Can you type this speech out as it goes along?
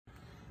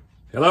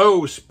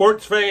Hello,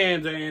 sports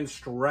fans and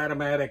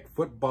Strat-O-Matic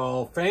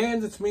Football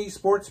fans. It's me,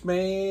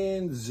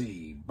 Sportsman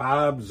Z,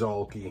 Bob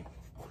Zolke.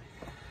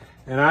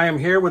 And I am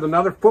here with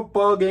another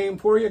football game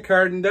for you,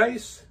 Card and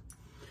Dice.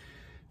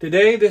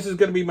 Today, this is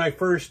going to be my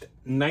first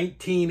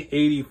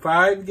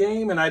 1985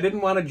 game, and I didn't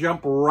want to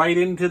jump right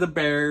into the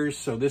Bears,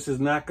 so this is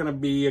not going to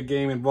be a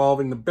game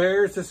involving the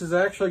Bears. This is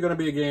actually going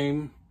to be a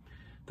game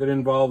that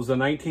involves the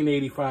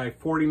 1985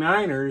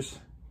 49ers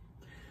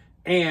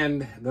and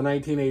the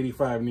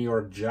 1985 New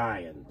York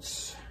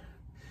Giants.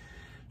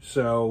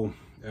 So,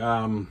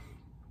 the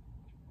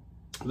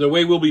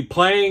way we'll be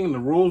playing, the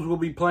rules we'll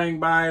be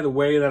playing by, the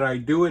way that I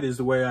do it is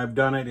the way I've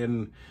done it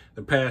in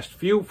the past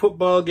few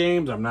football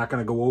games. I'm not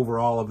going to go over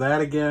all of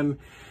that again.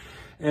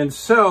 And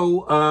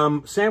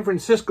so, San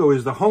Francisco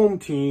is the home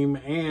team,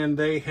 and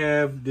they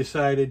have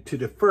decided to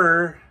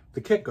defer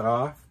the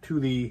kickoff to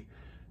the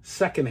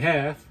second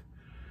half.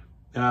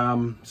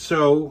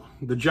 So,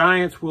 the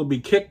Giants will be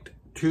kicked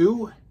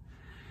to,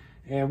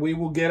 and we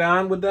will get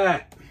on with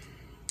that.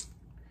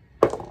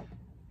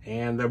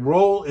 And the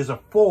roll is a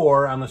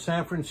 4 on the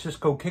San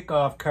Francisco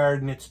kickoff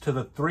card, and it's to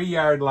the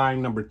 3-yard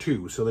line, number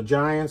 2. So the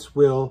Giants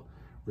will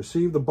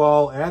receive the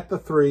ball at the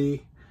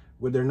 3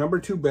 with their number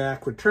 2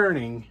 back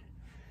returning,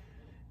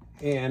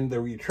 and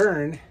the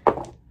return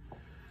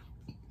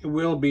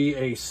will be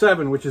a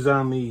 7, which is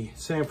on the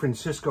San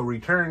Francisco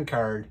return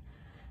card,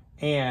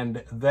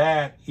 and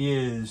that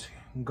is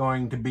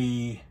going to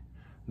be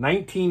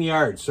 19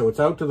 yards, so it's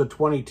out to the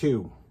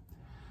 22.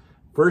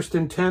 First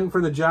and 10 for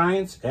the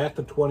Giants at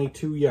the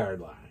 22-yard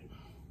line.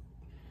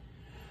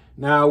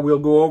 Now we'll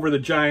go over the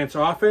Giants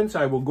offense.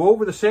 I will go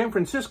over the San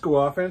Francisco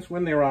offense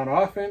when they're on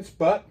offense,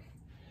 but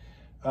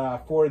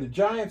for the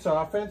Giants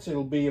offense,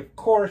 it'll be, of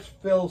course,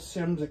 Phil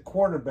Simms at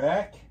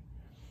quarterback.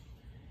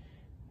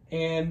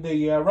 And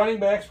the running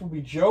backs will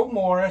be Joe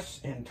Morris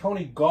and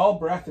Tony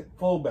Galbraith at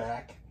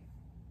fullback.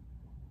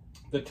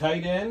 The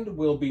tight end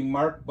will be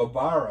Mark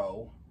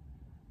Bavaro.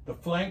 The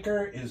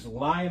flanker is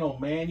Lionel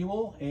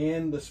Manuel,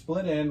 and the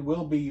split end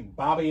will be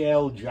Bobby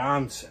L.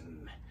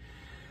 Johnson.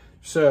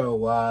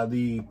 So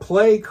the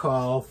play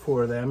call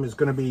for them is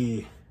going to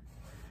be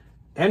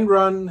end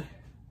run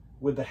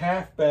with the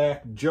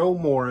halfback Joe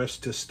Morris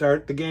to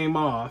start the game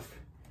off.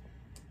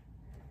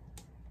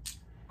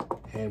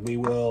 And we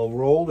will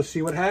roll to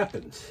see what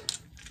happens.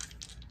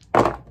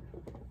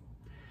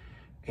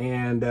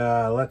 And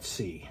let's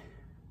see.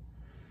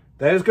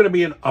 That is going to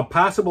be a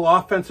possible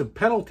offensive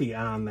penalty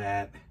on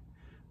that,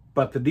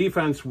 but the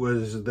defense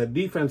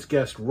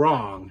guessed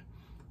wrong.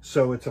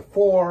 So it's a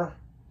 4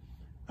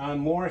 on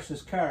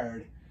Morris's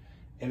card,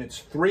 and it's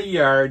 3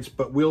 yards,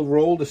 but we'll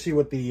roll to see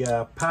what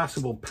the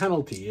possible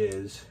penalty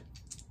is.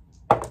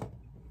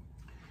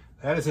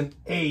 That is an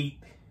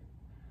 8,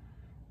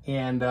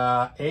 and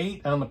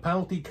 8 on the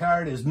penalty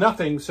card is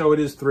nothing, so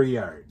it is 3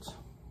 yards.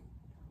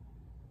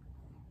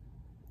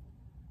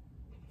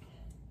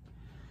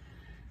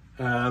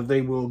 They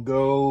will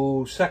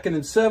go 2nd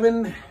and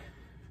 7.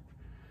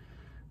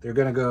 They're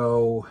going to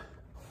go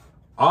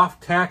off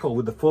tackle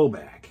with the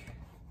fullback.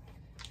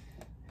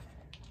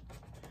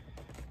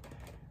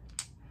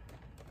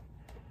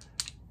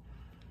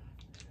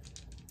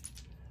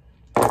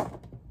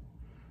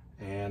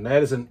 And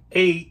that is an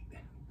 8.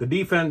 The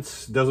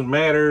defense doesn't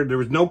matter. There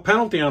was no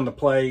penalty on the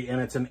play,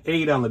 and it's an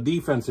 8 on the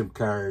defensive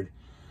card.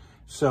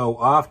 So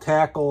off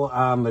tackle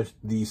on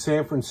the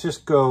San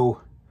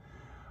Francisco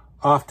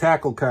off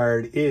tackle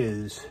card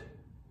is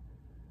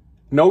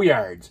no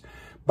yards.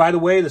 By the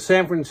way, the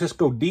San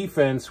Francisco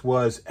defense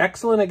was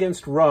excellent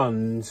against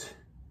runs,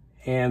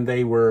 and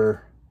they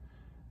were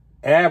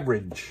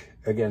average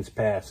against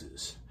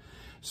passes.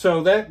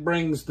 So that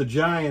brings the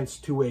Giants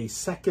to a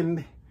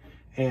 2nd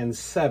and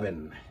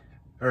 7,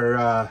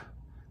 or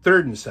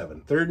 3rd and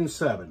 7, 3rd and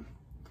 7.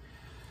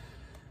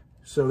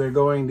 So they're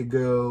going to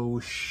go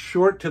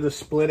short to the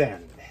split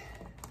end.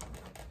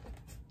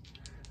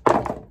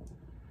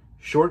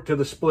 Short to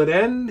the split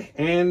end,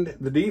 and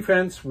the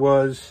defense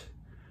was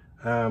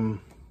wrong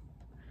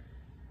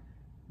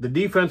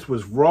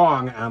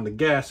on the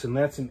guess, and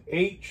that's an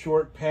 8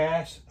 short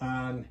pass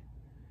on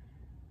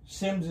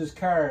Sims's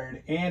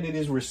card, and it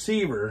is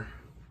receiver,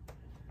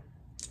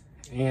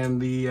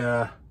 and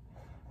the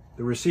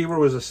receiver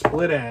was a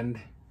split end,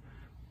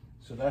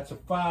 so that's a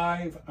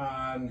 5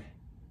 on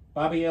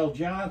Bobby L.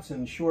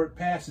 Johnson. Short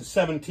pass is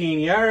 17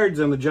 yards,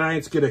 and the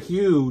Giants get a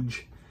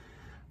huge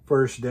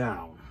first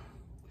down.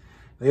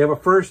 They have a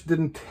 1st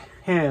and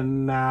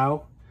 10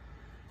 now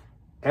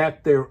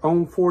at their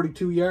own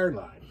 42-yard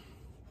line.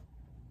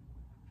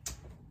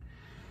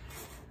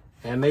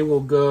 And they will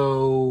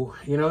go,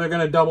 they're going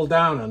to double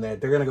down on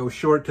that. They're going to go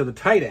short to the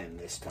tight end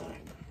this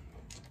time.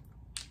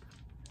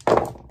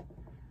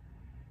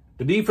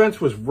 The defense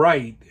was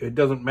right. It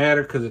doesn't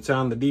matter because it's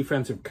on the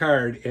defensive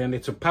card, and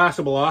it's a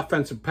possible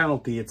offensive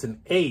penalty. It's an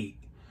 8.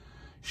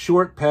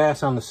 Short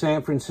pass on the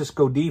San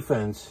Francisco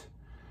defense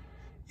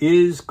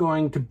is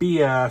going to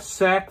be a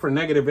sack for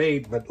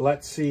 -8, but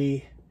let's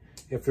see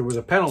if there was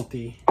a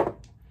penalty.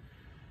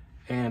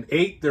 And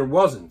 8, there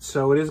wasn't,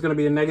 so it is going to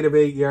be a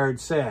 -8 yard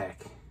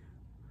sack.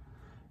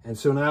 And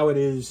so now it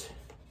is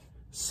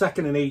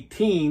 2nd and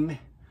 18.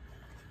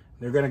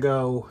 They're going to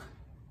go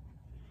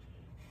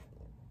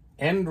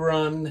end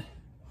run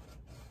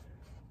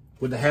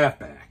with the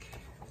halfback.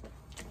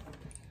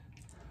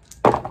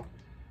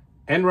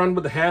 End run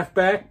with the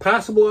halfback.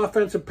 Possible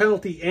offensive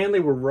penalty, and they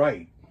were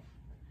right.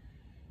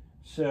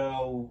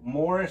 So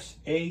Morris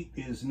 8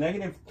 is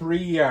 -3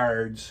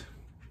 yards.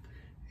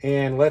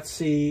 And let's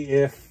see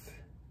if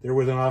there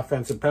was an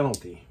offensive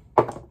penalty.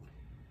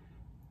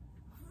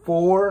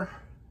 4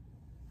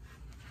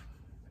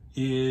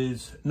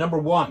 is number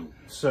 1.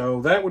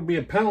 So that would be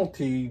a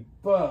penalty,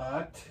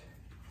 but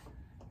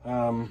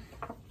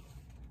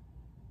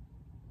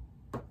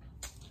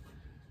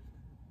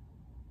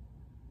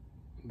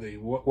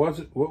what was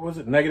it?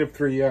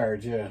 -3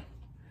 yards, yeah.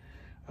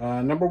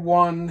 Number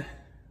 1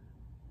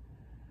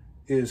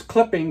 is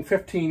clipping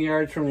 15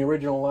 yards from the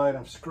original line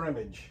of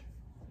scrimmage.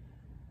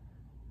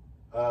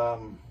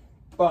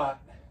 But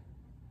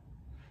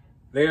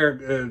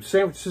San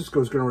Francisco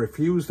is going to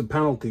refuse the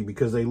penalty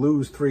because they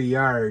lose 3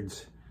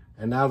 yards,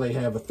 and now they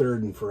have a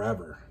 3rd and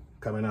forever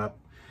coming up.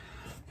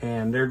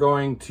 And they're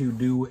going to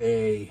do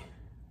a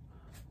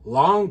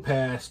long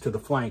pass to the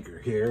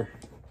flanker here.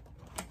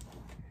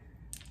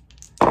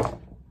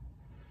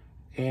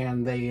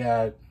 And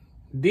the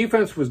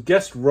defense was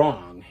guessed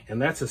wrong,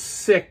 and that's a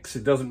 6.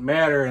 It doesn't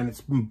matter, and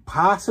it's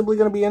possibly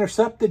going to be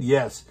intercepted.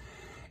 Yes.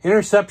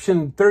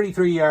 Interception,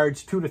 33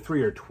 yards, 2 to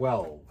 3 or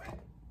 12.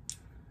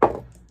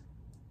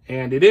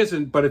 And it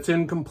isn't, but it's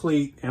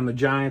incomplete, and the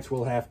Giants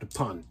will have to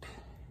punt.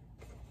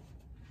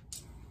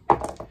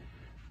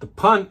 The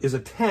punt is a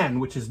 10,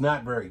 which is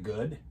not very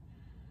good.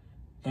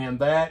 And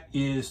that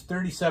is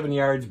 37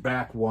 yards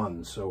back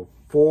 1. So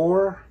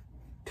 4,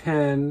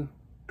 10,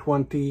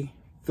 20,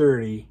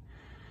 30,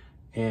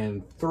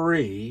 and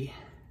 3.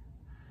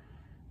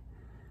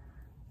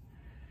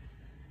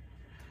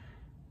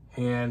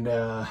 And,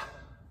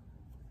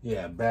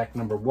 yeah, back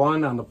number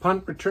 1 on the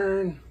punt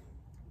return.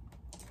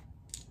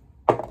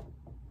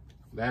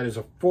 That is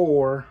a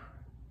 4,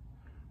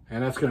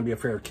 and that's going to be a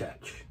fair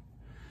catch.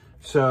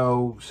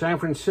 So San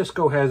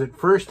Francisco has it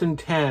 1st and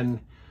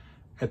 10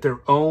 at their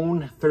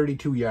own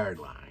 32-yard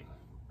line.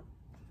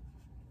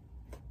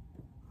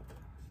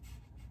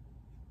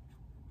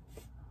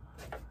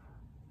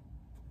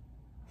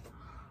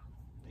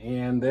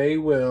 And they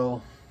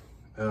will,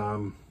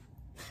 well,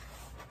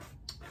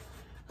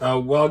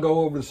 I'll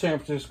go over the San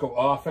Francisco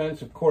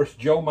offense. Of course,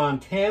 Joe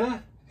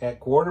Montana at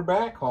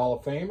quarterback, Hall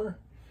of Famer.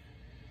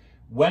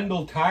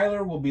 Wendell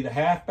Tyler will be the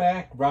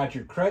halfback.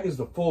 Roger Craig is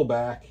the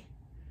fullback.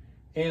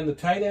 And the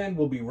tight end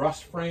will be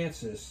Russ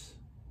Francis.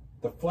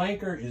 The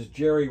flanker is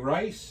Jerry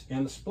Rice.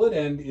 And the split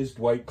end is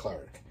Dwight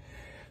Clark.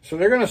 So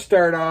they're going to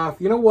start off,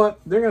 you know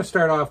what? They're going to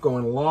start off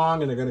going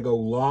long, and they're going to go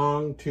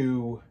long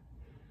to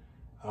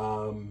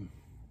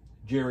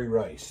Jerry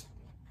Rice.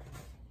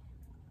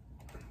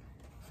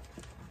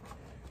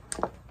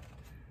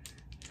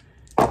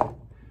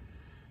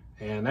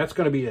 And that's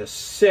going to be a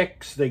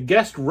 6. They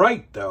guessed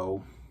right,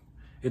 though.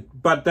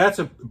 But that's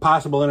a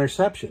possible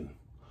interception.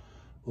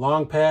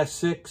 Long pass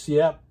 6,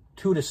 yep.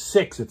 2 to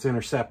 6, it's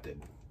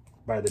intercepted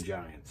by the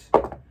Giants.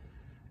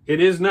 It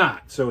is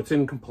not, so it's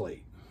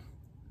incomplete.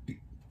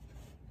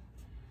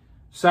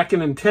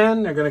 2nd and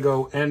 10, they're going to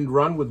go end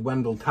run with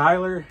Wendell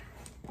Tyler.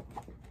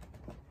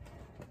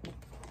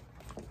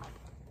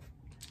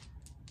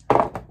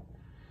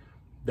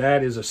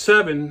 That is a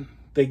 7.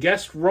 They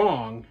guessed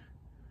wrong.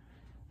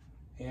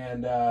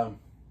 And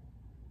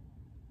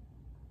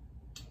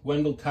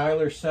Wendell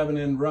Tyler 7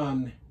 end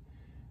run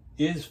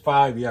is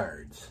 5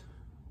 yards.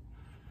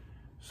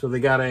 So they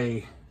got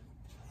a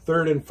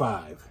 3rd and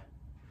 5.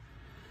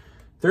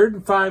 3rd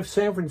and 5,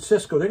 San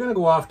Francisco. They're going to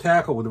go off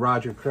tackle with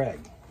Roger Craig.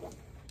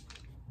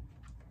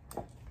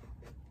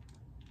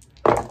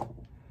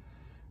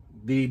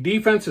 The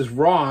defense is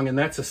wrong, and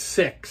that's a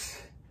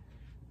 6.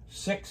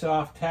 6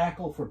 off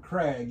tackle for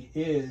Craig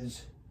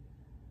is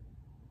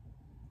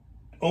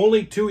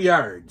only 2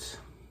 yards.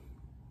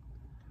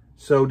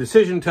 So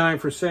decision time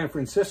for San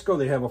Francisco.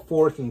 They have a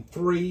 4th and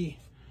 3,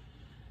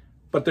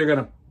 but they're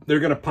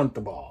gonna punt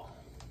the ball.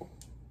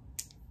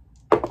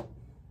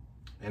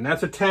 And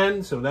that's a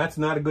 10, so that's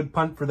not a good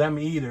punt for them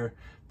either.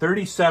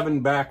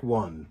 37 back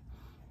 1.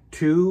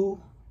 2,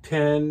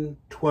 10,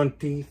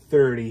 20,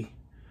 30,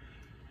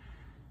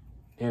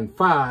 and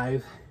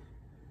 5.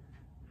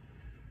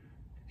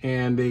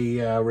 And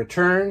the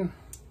return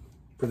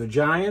for the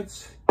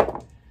Giants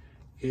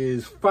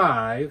is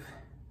 5,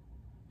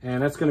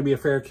 and that's going to be a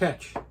fair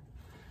catch.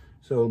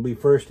 So it'll be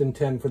 1st and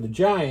 10 for the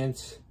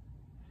Giants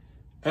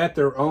at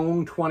their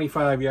own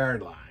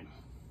 25-yard line.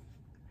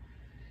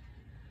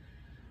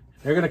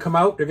 They're going to come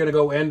out. They're going to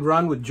go end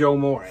run with Joe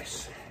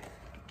Morris.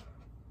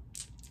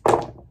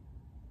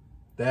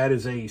 That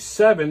is a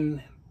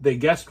 7. They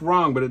guessed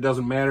wrong, but it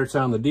doesn't matter. It's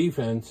on the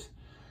defense.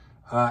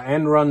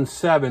 End run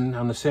 7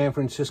 on the San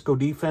Francisco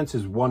defense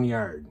is 1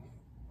 yard.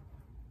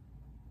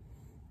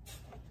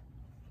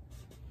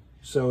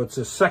 So it's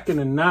a 2nd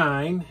and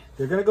 9.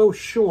 They're going to go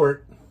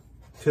short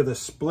to the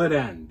split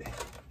end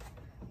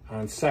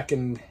on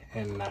second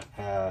and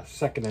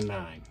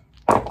 9.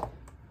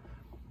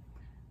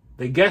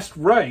 They guessed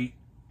right,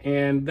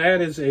 and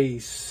that is a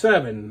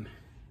 7.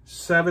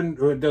 7,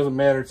 it doesn't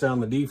matter, it's on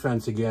the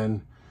defense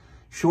again.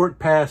 Short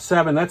pass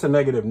 7, that's a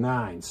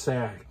 -9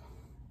 sack.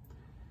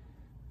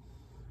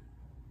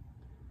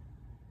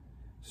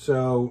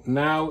 So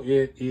now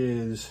it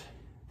is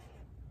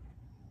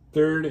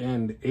 3rd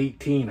and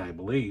 18, I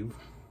believe.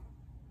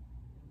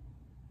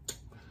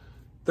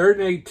 3rd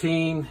and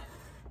 18.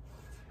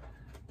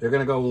 They're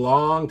going to go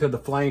long to the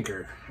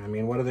flanker. I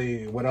mean,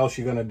 what else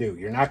are you going to do?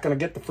 You're not going to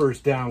get the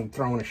first down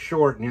throwing a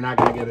short, and you're not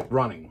going to get it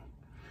running.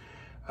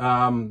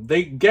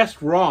 They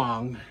guessed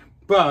wrong,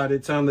 but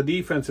it's on the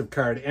defensive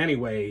card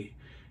anyway.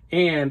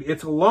 And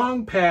it's a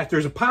long pass.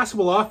 There's a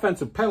possible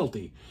offensive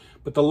penalty,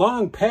 but the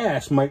long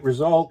pass might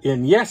result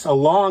in, yes, a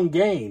long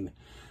gain.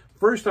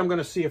 First, I'm going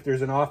to see if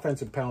there's an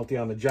offensive penalty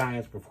on the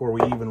Giants before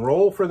we even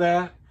roll for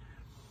that.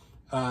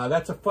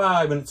 That's a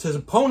 5, and it says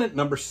opponent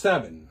number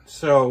 7.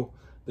 So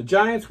the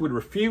Giants would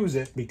refuse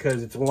it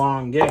because it's a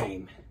long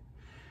gain.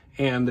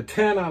 And the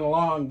 10 on a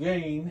long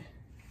gain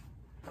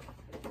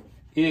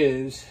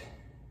is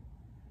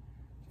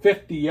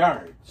 50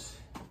 yards.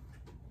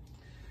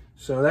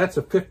 So that's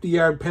a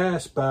 50-yard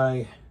pass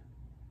by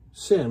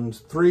Sims.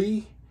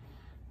 3,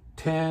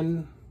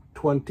 10,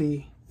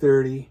 20,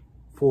 30,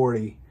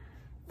 40,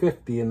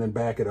 50, and then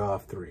back it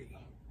off 3.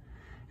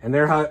 And they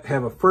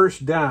have a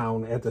first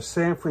down at the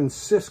San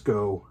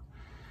Francisco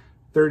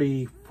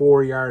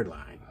 34-yard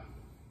line.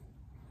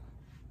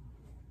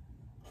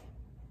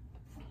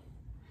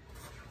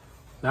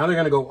 Now they're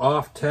going to go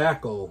off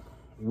tackle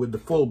with the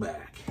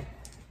fullback.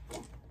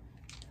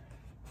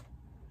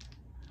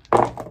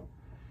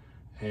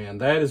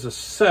 And that is a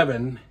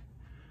 7.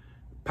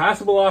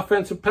 Possible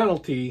offensive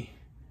penalty,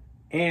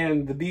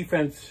 and the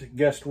defense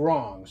guessed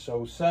wrong.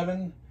 So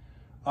 7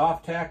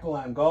 off tackle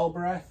on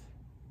Galbraith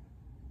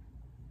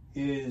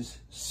is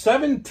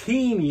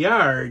 17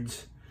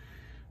 yards.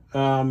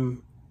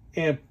 And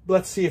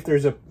let's see if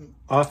there's an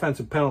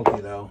offensive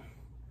penalty, though.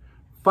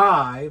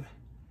 5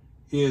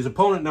 is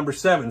opponent number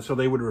 7, so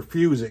they would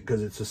refuse it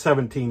because it's a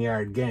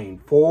 17-yard gain.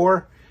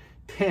 4,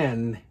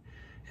 10,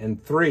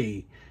 and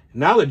 3.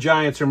 Now the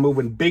Giants are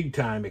moving big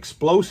time.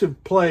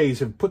 Explosive plays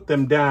have put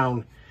them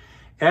down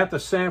at the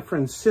San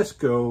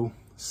Francisco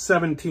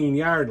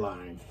 17-yard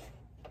line.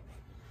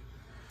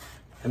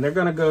 And they're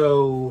going to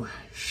go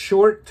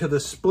short to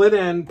the split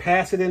end,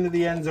 pass it into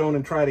the end zone,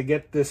 and try to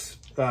get this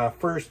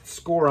first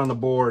score on the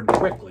board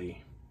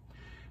quickly.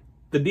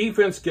 The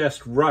defense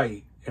guessed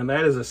right, and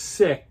that is a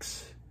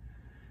 6.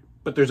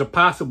 But there's a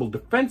possible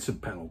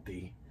defensive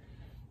penalty.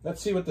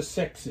 Let's see what the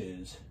 6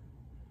 is.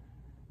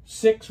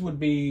 6 would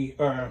be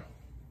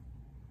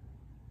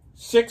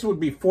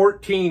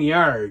 14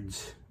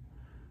 yards,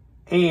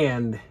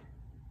 and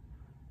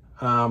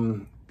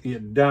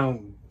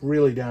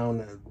really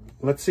down.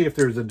 Let's see if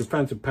there's a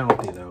defensive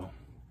penalty, though.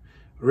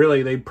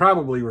 Really, they'd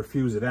probably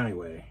refuse it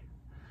anyway.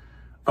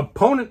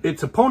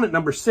 It's opponent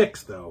number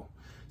 6, though,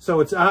 so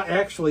it's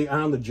actually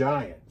on the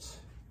Giants.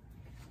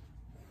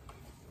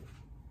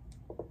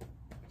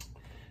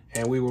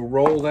 And we will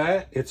roll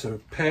that. It's a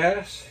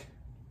pass.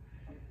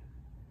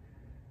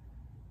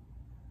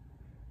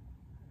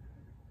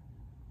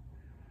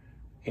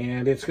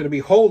 And it's going to be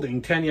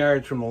holding 10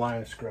 yards from the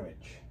line of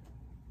scrimmage.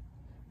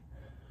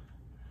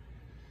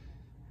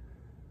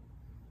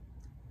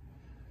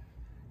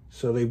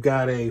 So they've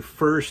got a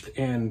 1st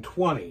and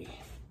 20.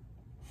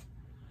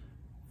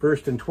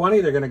 1st and 20,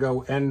 they're going to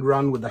go end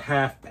run with the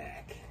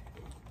halfback.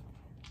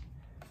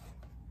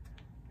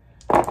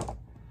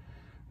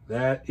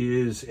 That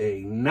is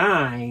a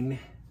 9,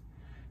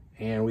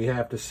 and we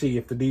have to see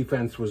if the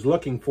defense was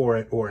looking for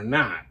it or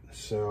not.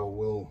 So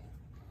we'll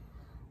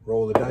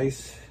roll the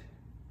dice.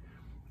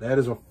 That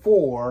is a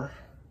 4,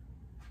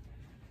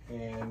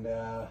 and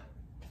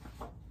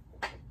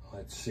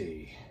let's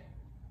see.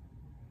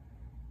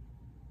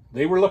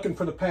 They were looking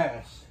for the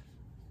pass,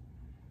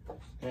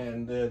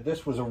 and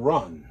this was a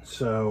run.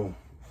 So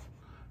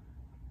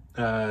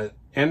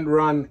end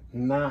run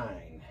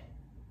 9.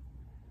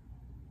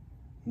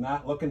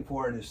 Not looking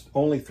for it is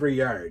only 3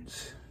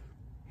 yards.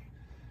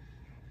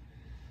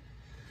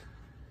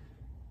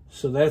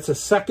 So that's a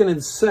 2nd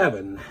and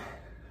 7.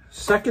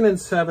 2nd and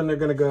 7, they're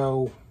going to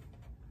go,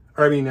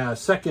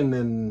 2nd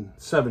and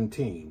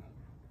 17.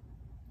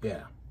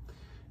 Yeah.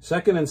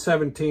 2nd and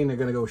 17, they're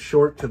going to go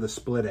short to the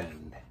split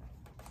end.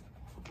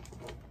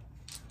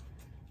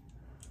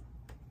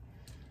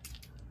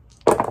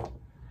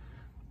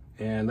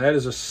 And that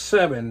is a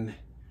 7.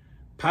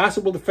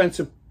 Possible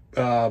defensive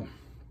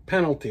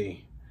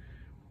penalty.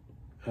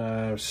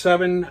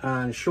 7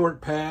 on short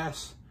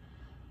pass.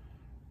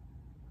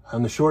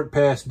 On the short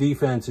pass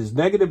defense is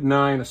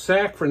 -9, a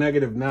sack for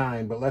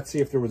 -9, but let's see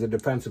if there was a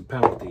defensive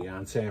penalty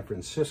on San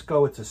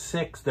Francisco. It's a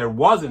 6. There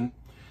wasn't,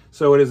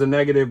 so it is a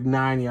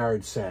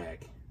 -9-yard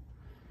sack.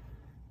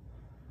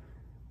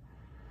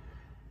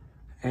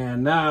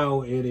 And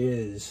now it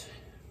is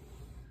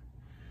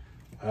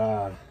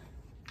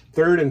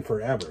 3rd and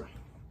forever.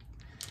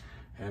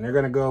 And they're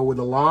going to go with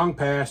the long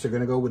pass. They're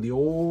going to go with the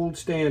old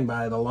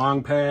standby, the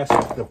long pass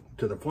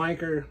to the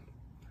flanker.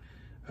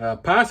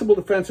 Possible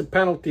defensive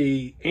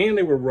penalty, and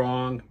they were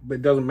wrong, but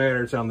it doesn't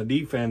matter. It's on the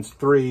defense.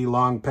 3,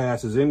 long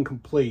pass is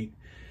incomplete.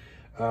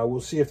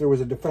 We'll see if there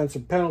was a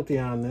defensive penalty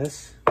on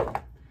this.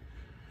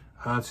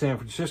 On San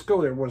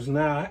Francisco, there was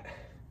not.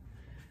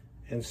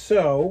 And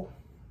so,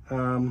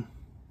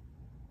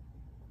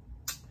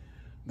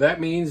 that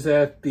means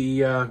that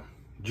the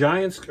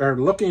Giants are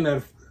looking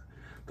at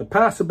the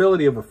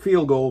possibility of a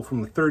field goal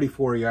from the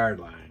 34-yard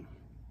line.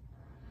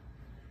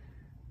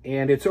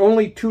 And it's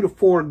only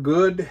 2-4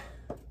 good,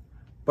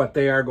 but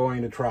they are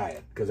going to try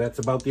it because that's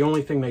about the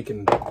only thing they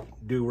can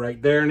do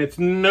right there, and it's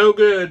no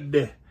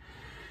good.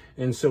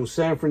 And so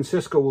San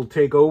Francisco will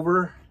take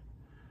over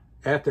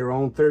at their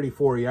own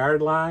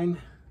 34-yard line,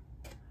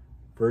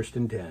 1st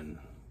and 10.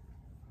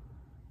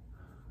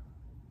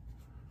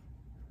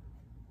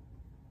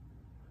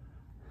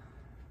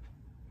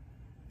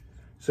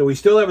 So we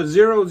still have a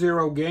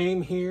 0-0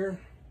 game here,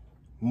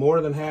 more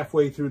than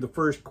halfway through the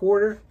first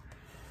quarter.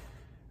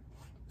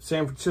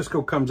 San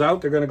Francisco comes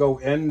out. They're going to go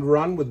end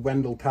run with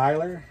Wendell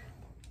Tyler.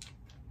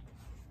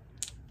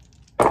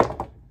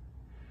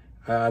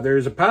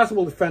 There's a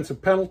possible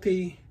defensive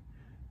penalty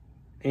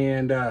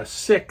and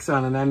 6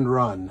 on an end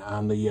run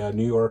on the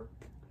New York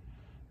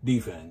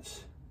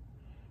defense.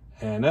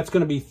 And that's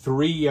going to be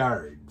 3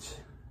 yards.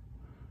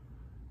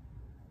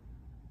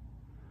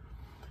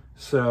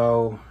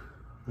 So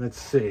let's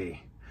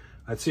see.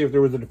 Let's see if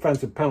there was a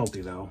defensive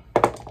penalty, though.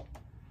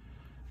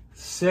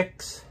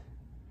 6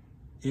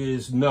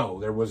 is no,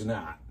 there was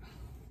not.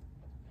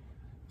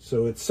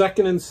 So it's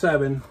 2nd and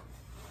 7.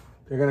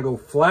 They're going to go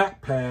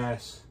flat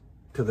pass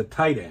to the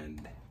tight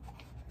end.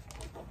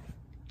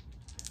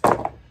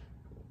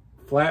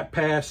 Flat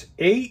pass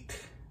 8.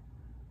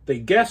 They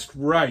guessed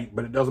right,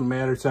 but it doesn't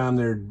matter. It's on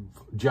their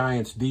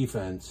Giants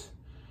defense.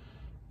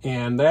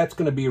 And that's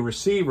going to be a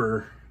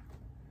receiver.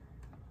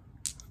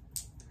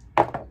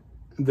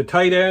 The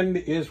tight end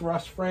is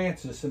Russ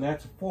Francis, and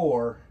that's a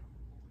 4.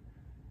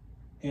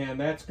 And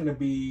that's going to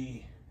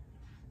be,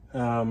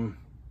 well,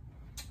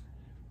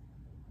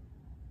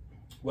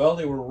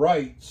 they were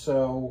right,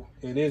 so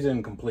it is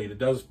incomplete. It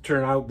does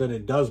turn out that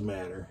it does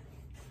matter.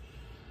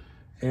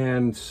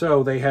 And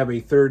so they have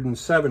a 3rd and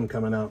 7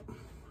 coming up.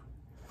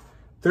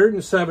 3rd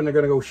and 7, they're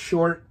going to go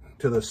short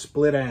to the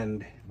split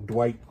end,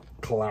 Dwight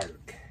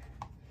Clark.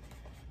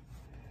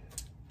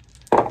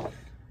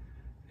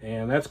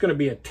 And that's going to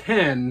be a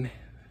 10.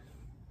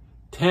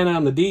 10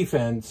 on the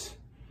defense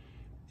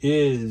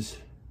is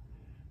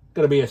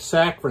going to be a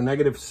sack for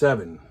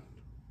 -7.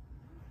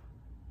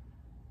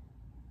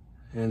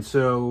 And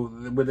so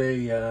with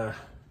a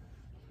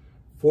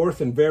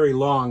 4th and very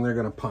long, they're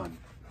going to punt.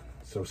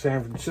 So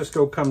San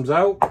Francisco comes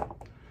out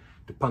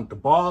to punt the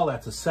ball.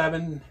 That's a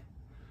 7.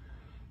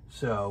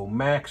 So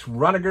Max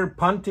Runniger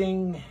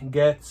punting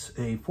gets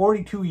a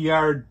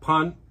 42-yard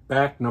punt,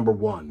 back number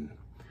 1.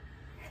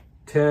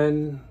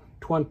 10,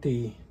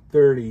 20,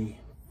 30,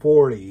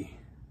 40,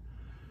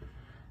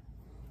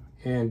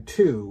 and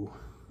 2.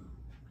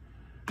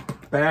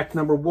 Back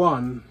number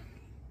 1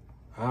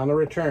 on the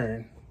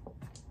return.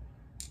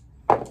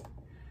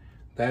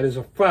 That is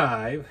a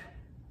 5,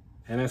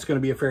 and that's going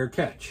to be a fair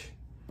catch.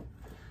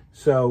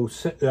 So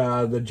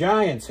the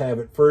Giants have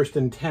it 1st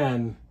and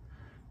 10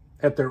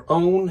 at their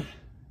own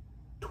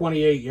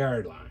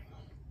 28-yard line.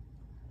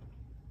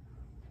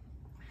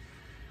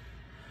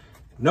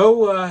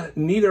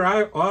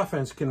 Neither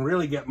offense can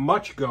really get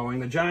much going.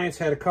 The Giants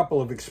had a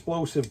couple of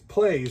explosive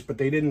plays, but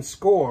they didn't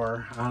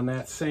score on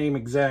that same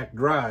exact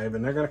drive.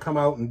 And they're going to come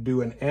out and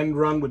do an end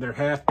run with their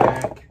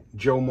halfback,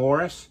 Joe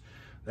Morris.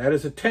 That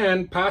is a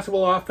 10.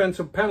 Possible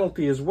offensive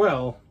penalty as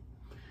well.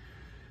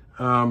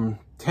 10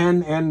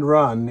 end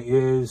run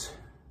is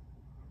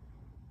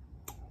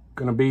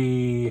going to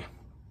be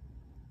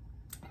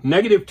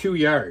 -2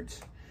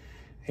 yards.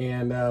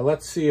 And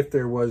let's see if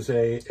there was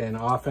an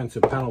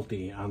offensive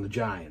penalty on the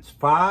Giants.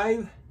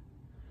 5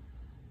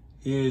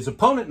 is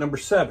opponent number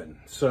 7.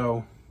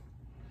 So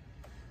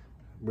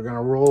we're going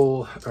to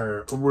roll,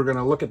 or we're going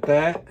to look at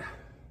that.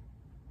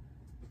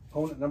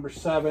 Opponent number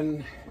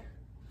 7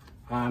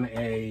 on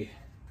a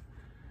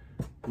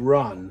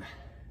run.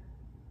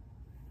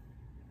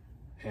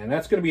 And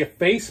that's going to be a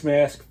face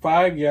mask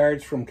 5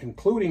 yards from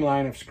concluding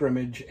line of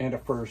scrimmage and a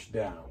 1st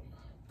down.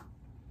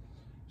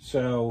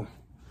 So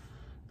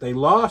they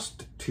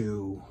lost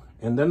 2,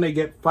 and then they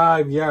get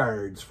 5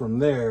 yards from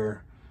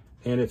there,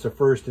 and it's a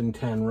 1st and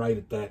 10 right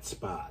at that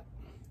spot.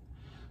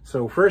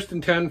 So 1st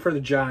and 10 for the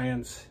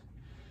Giants,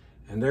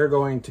 and they're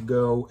going to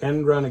go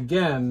end run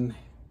again.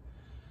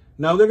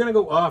 No, they're going to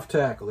go off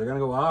tackle. They're going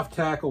to go off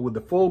tackle with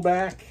the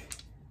fullback.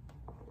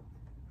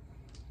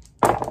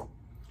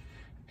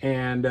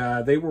 And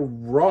they were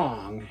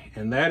wrong,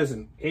 and that is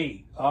an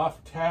 8.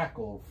 Off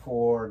tackle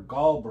for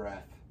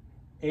Galbraith.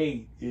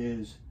 8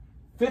 is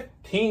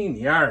 15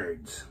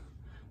 yards.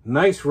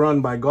 Nice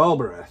run by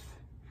Galbraith.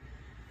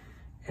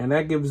 And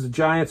that gives the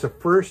Giants a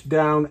 1st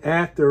down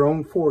at their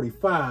own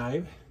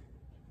 45.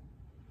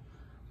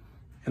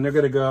 And they're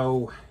going to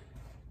go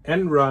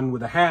end run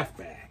with a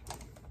halfback.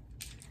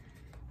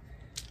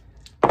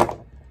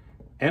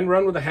 End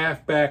run with a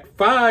halfback.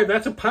 5,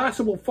 that's a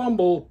possible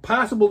fumble,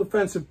 possible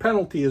defensive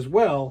penalty as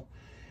well.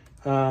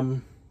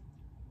 5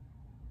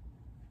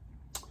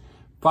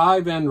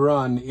 end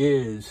run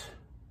is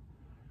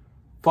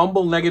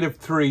fumble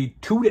 -3,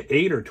 2 to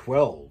 8 or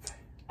 12.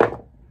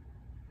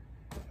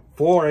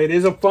 4, it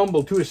is a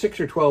fumble, 2 to 6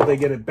 or 12, they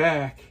get it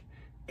back.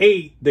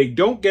 8, they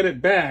don't get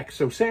it back,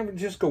 so San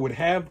Francisco would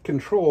have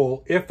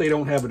control if they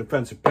don't have a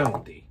defensive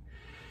penalty.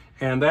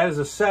 And that is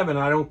a 7.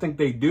 I don't think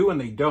they do, and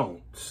they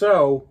don't.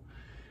 So,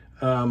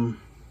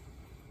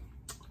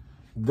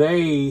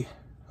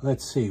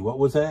 let's see, what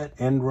was that?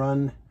 End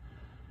run,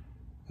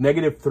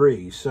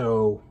 -3.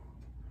 So,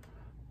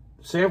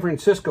 San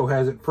Francisco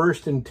has it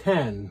 1st and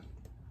 10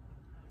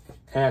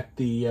 at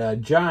the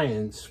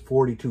Giants'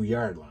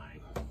 42-yard line.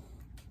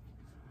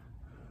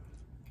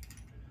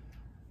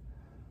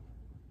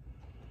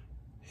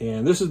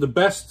 And this is the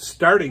best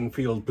starting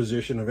field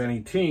position of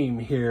any team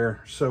here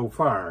so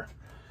far.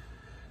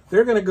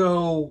 They're going to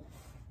go,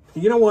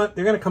 you know what?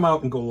 They're going to come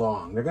out and go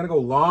long. They're going to go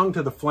long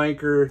to the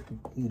flanker,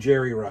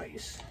 Jerry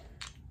Rice.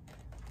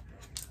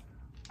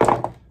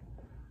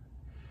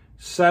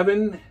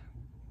 7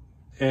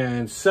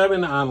 and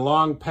 7 on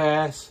long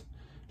pass.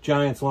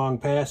 Giants long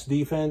pass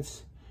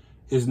defense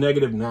is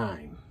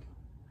 -9.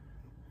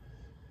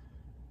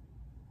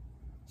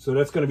 So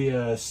that's going to be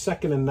a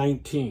 2nd and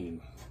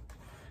 19.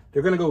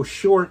 They're going to go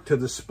short to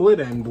the split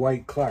end,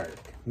 Dwight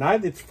Clark.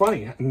 It's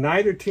funny,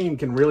 neither team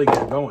can really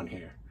get going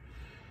here.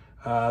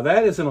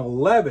 That is an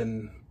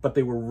 11, but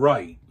they were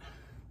right.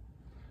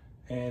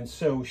 And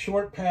so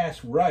short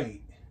pass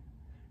right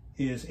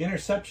is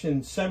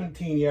interception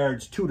 17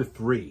 yards, 2 to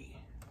 3.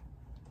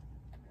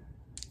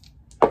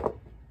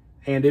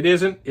 And it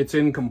isn't, it's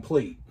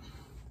incomplete.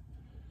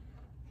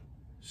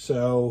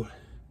 So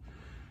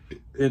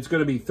it's going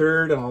to be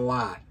 3rd and a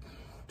lot.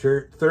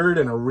 3rd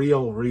and a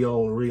real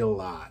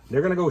lot.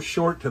 They're going to go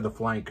short to the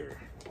flanker.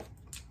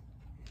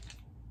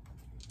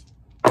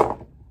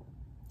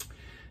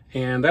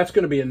 And that's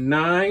going to be a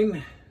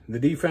 9. The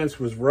defense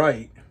was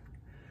right.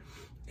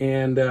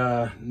 And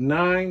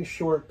 9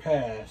 short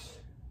pass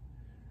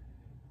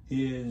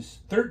is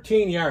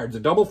 13 yards,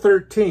 a double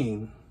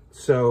 13.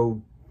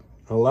 So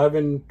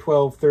 11,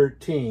 12,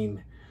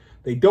 13.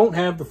 They don't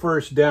have the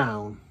first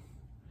down.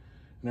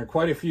 And they're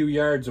quite a few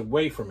yards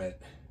away from it.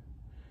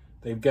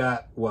 They've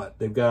got what?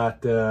 They've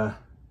got 6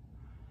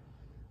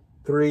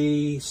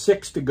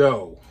 to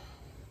go.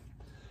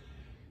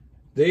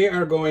 They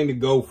are going to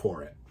go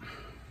for it.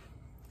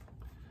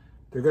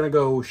 They're going to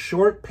go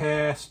short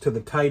pass to the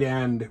tight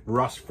end,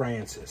 Russ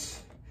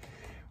Francis.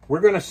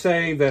 We're going to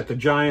say that the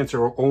Giants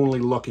are only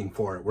looking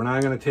for it. We're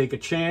not going to take a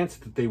chance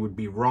that they would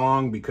be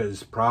wrong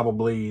because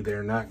probably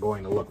they're not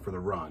going to look for the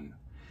run.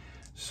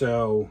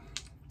 So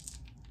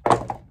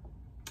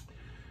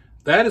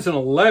that is an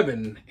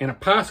 11 and a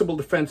possible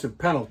defensive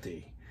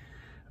penalty.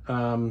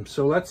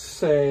 So let's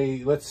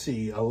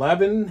see,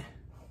 11,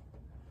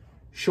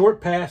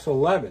 short pass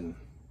 11.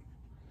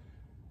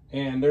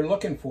 And they're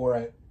looking for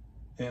it.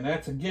 And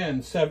that's, again,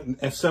 a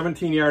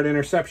 17-yard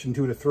interception,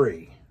 2 to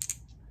 3.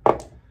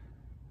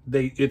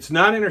 It's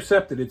not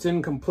intercepted, it's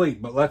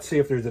incomplete, but let's see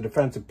if there's a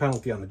defensive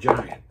penalty on the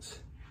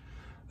Giants.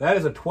 That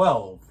is a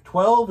 12.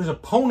 12 is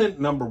opponent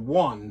number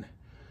 1.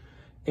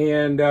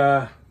 And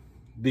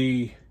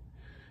the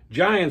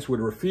Giants would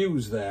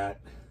refuse that.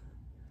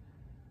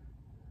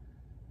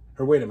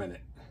 Or wait a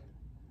minute.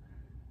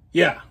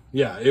 Yeah,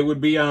 it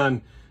would be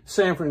on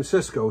San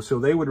Francisco, so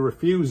they would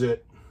refuse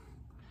it.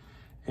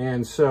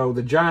 And so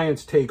the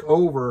Giants take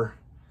over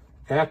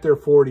at their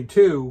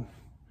 42.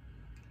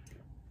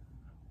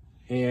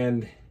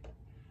 And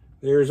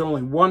there's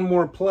only one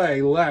more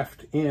play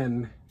left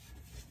in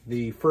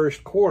the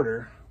first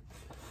quarter.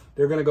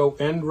 They're going to go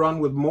end run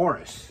with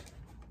Morris.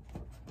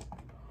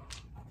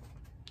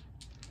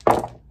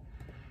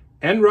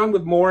 End run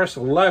with Morris,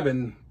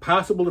 11,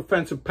 possible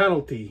defensive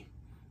penalty,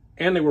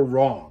 and they were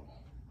wrong.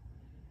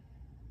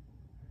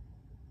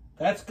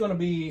 That's going to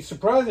be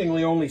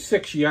surprisingly only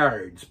 6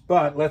 yards,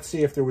 but let's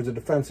see if there was a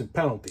defensive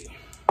penalty.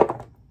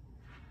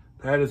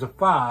 That is a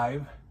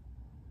 5.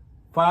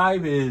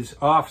 5 is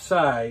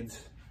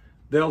offsides.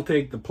 They'll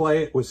take the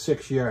play. It was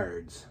 6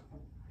 yards.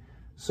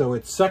 So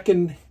it's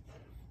 2nd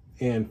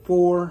and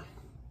 4.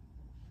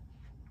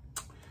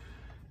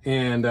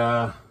 And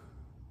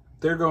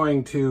they're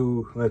going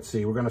to, let's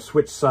see, we're going to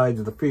switch sides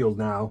of the field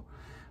now.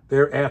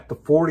 They're at the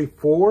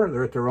 44.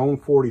 They're at their own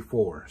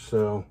 44.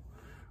 So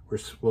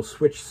we'll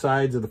switch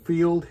sides of the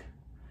field.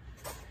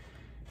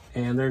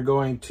 And they're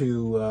going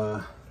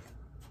to,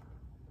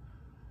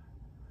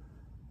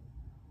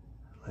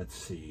 let's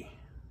see.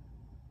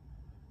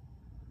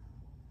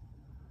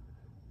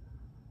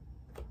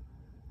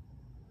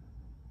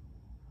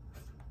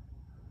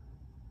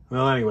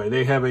 Well, anyway,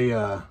 they have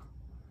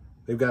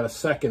they've got a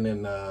 2nd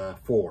and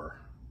 4.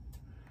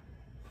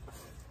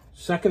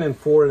 2nd and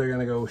 4, they're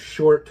going to go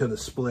short to the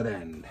split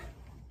end.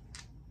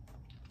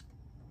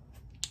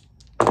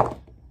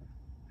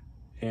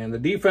 And the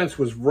defense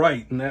was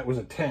right, and that was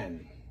a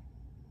 10.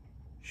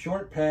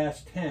 Short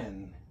pass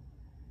 10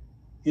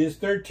 is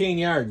 13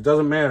 yards.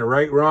 Doesn't matter.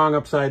 Right, wrong,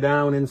 upside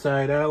down,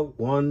 inside out.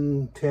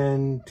 1,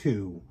 10,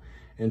 2.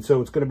 And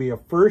so it's going to be a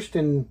 1st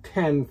and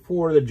 10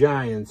 for the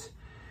Giants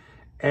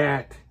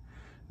at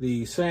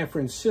the San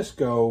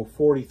Francisco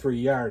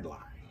 43-yard line.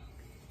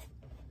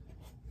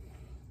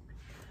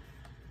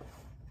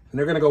 And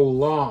they're going to go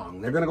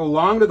long. They're going to go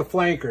long to the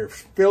flanker.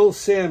 Phil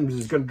Simms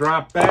is going to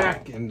drop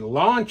back and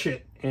launch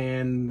it.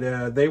 And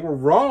they were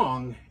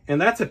wrong. And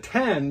that's a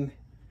 10.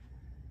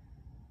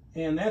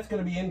 And that's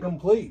going to be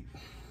incomplete.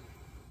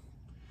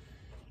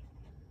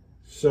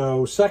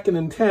 So 2nd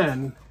and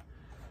 10,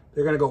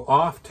 they're going to go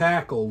off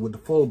tackle with the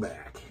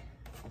fullback.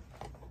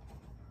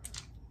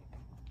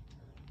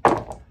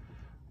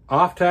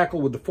 Off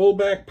tackle with the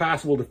fullback,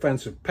 possible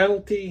defensive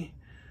penalty.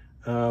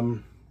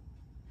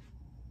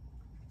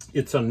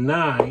 It's a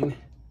 9.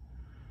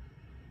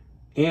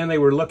 And they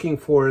were looking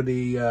for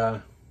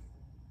the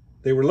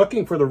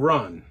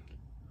run.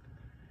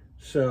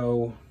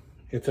 So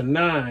it's a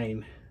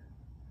 9.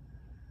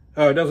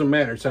 Oh, it doesn't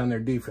matter. It's on their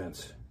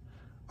defense.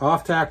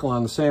 Off tackle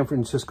on the San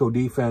Francisco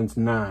defense,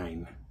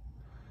 9,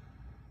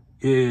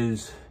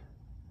 is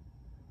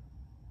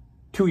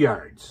 2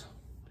 yards.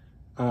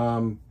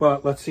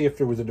 But let's see if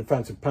there was a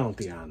defensive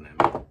penalty on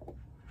them.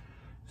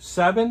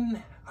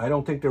 7, I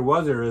don't think there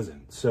was or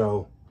isn't.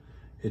 So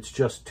it's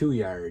just 2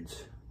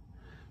 yards.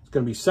 It's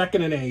going to be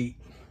 2nd and 8.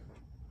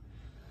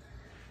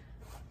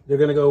 They're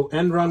going to go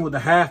end run with the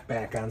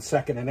halfback on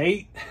 2nd and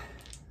 8.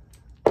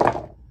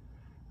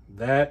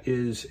 That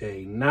is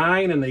a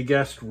 9, and they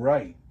guessed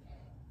right.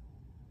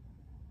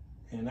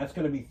 And that's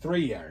going to be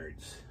 3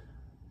 yards.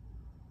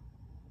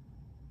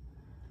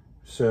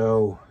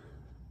 So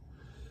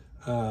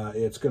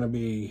it's going to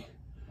be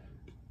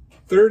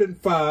 3rd and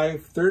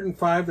 5. 3rd and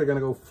 5, they're going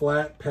to go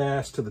flat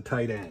pass to the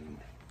tight end.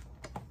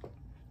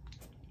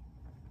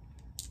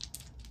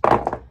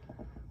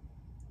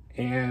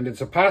 And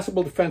it's a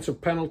possible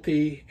defensive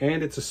penalty,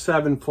 and it's a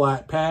 7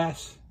 flat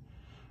pass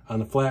on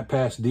the flat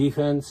pass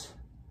defense,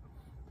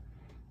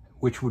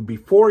 which would be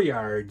 4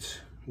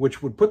 yards,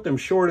 which would put them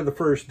short of the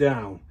 1st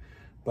down.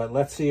 But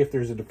let's see if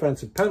there's a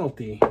defensive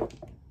penalty.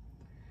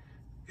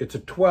 It's a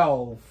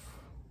 12.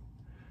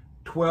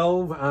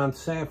 12 on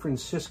San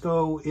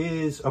Francisco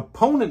is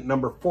opponent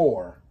number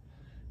 4.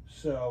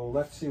 So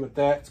let's see what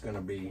that's going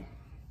to be.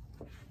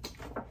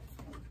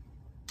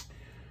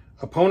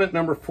 Opponent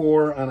number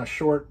 4 on a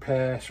short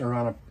pass, or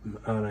on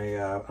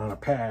a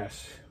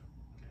pass,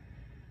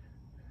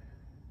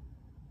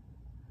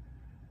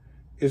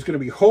 is going to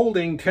be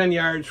holding 10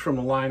 yards from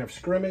the line of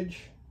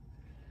scrimmage.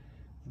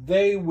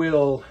 They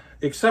will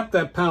accept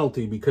that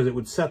penalty because it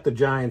would set the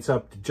Giants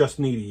up to just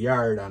need a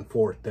yard on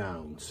 4th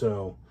down.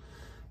 So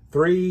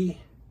 3,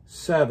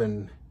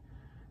 7,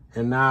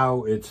 and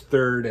now it's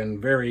 3rd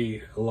and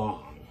very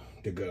long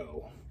to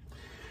go.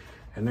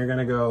 And they're going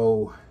to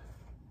go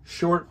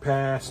short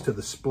pass to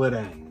the split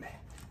end.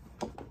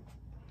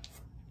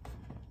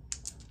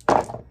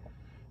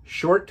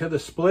 Short to the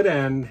split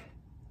end.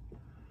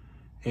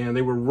 And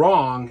they were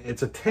wrong.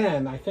 It's a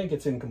 10. I think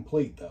it's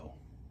incomplete, though.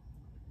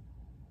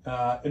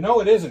 No,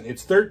 it isn't.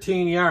 It's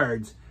 13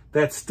 yards.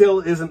 That still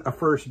isn't a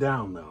 1st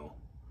down, though.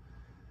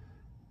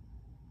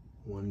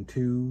 1,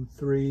 2,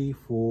 3,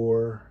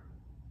 4.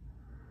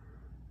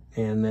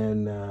 And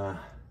then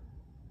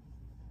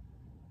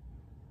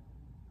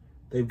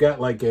they've got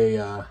like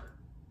a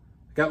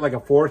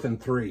 4th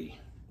and 3.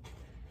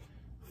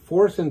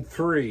 4th and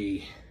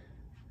 3.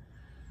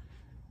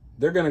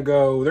 They're gonna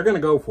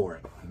go for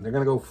it. They're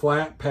gonna go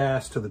flat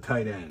pass to the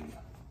tight end.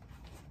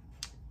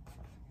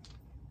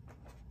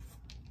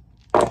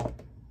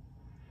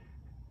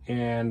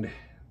 And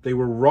they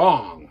were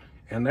wrong.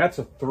 And that's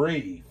a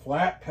 3.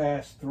 Flat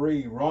pass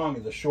 3. Wrong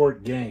is a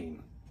short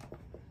gain.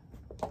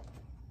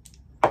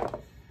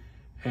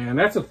 And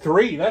that's a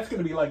 3. That's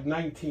going to be like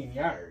 19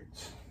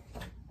 yards.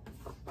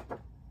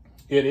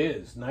 It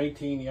is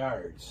 19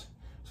 yards.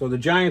 So the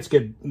Giants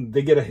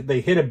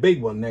they hit a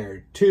big one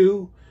there.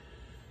 2,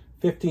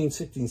 15,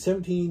 16,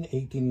 17,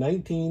 18,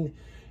 19.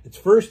 It's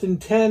 1st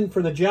and 10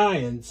 for the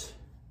Giants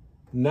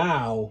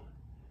now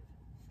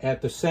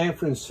at the San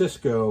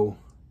Francisco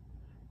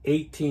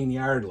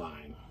 18-yard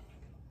line.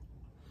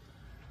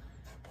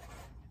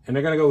 And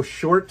they're going to go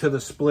short to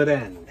the split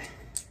end.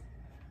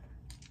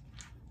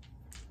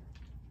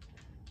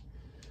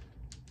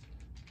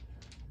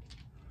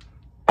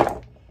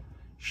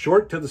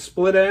 Short to the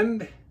split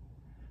end.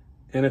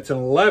 And it's an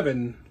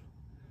 11.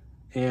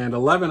 And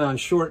 11 on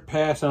short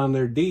pass on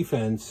their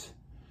defense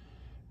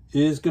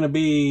is going to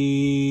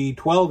be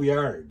 12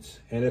 yards.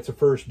 And it's a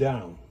 1st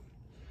down.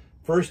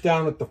 1st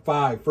down at the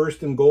 5.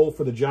 1st and goal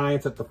for the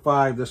Giants at the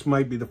 5. This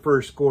might be the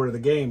first score of the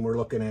game we're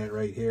looking at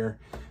right here.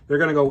 They're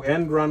going to go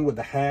end run with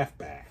the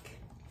halfback.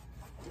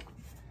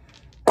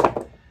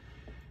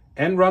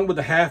 End run with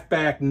the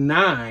halfback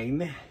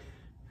 9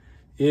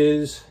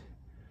 is,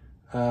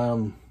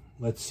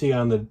 let's see,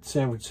 on the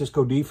San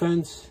Francisco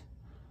defense,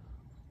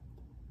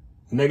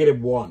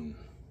 -1.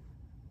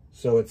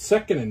 So it's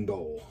 2nd and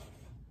goal.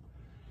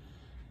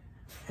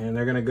 And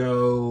they're going to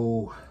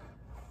go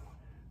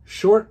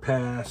short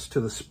pass to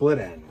the split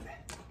end.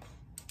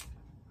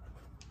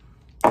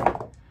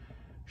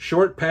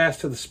 Short pass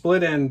to the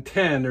split end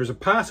 10. There's a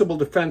possible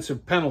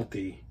defensive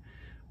penalty.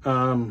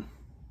 Let's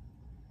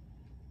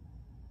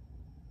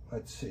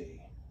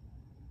see.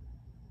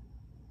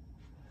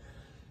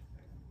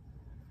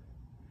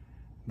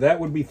 That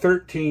would be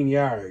 13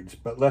 yards,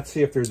 but let's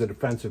see if there's a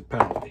defensive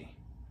penalty.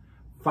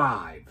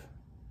 5.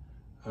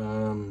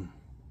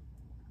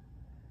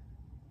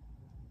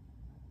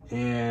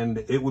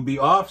 And it would be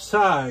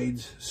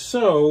offsides,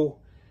 so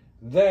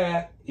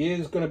that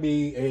is going to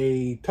be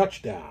a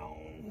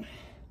touchdown.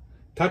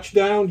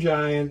 Touchdown,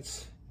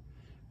 Giants.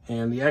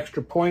 And the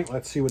extra point,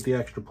 let's see what the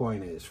extra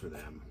point is for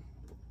them.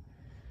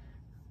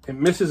 It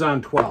misses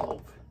on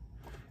 12.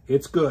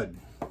 It's good.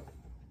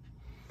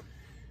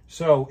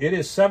 So it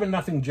is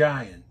 7-0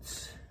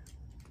 Giants.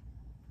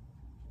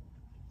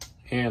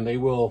 And they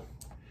will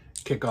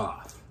kick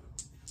off.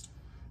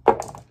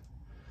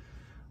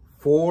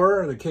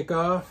 For the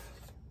kickoff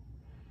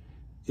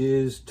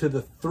is to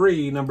the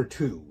 3, number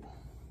 2.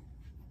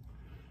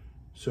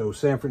 So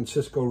San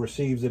Francisco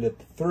receives it at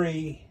the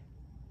 3.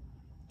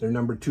 Their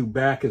number 2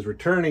 back is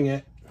returning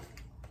it.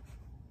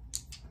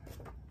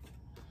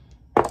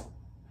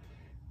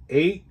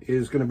 8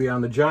 is going to be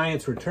on the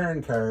Giants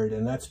return card,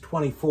 and that's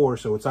 24,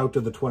 so it's out to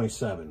the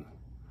 27.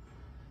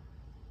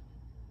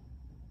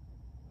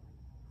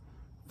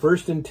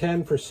 1st and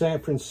 10 for San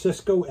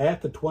Francisco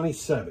at the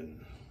 27.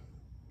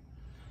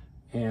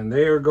 And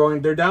they're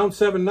down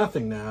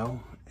 7-0 now.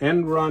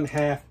 End run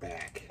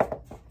halfback.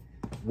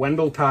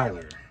 Wendell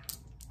Tyler.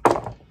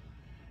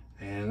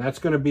 And that's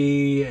going to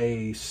be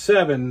a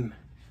 7.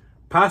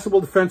 Possible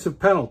defensive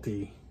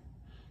penalty.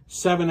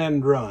 7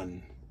 end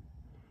run.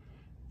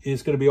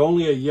 Is going to be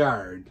only a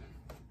yard.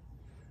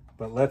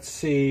 But let's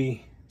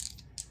see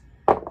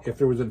if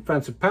there was a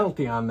defensive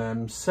penalty on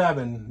them.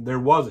 7, there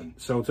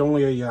wasn't. So it's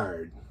only a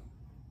yard.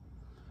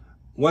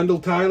 Wendell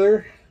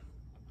Tyler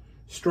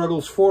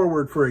struggles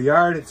forward for a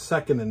yard at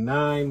 2nd and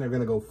 9. They're going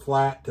to go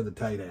flat to the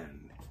tight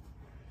end.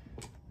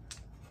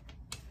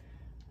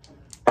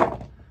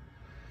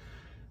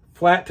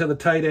 Flat to the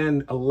tight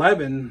end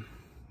 11.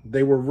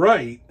 They were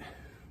right.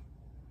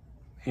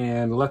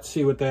 And let's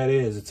see what that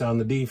is. It's on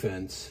the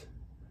defense.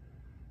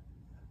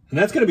 And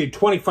that's going to be a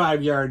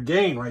 25-yard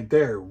gain right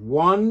there.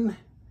 1,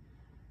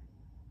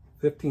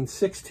 15,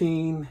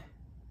 16,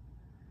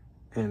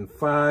 and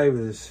 5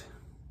 is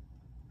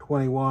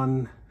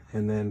 21,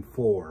 and then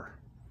 4.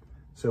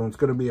 So it's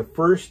going to be a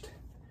first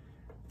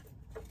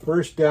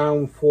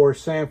down for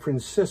San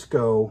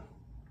Francisco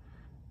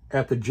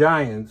at the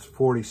Giants'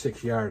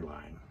 46-yard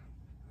line.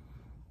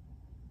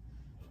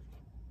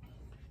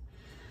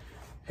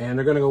 And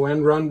they're going to go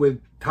end run with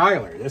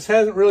Tyler. This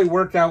hasn't really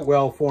worked out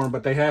well for them,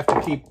 but they have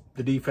to keep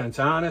the defense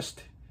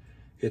honest.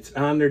 It's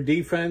on their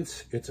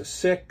defense. It's a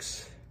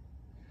 6.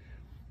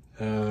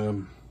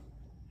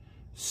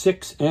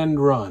 6 end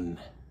run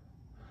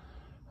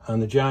on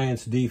the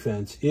Giants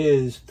defense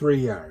is 3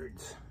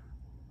 yards.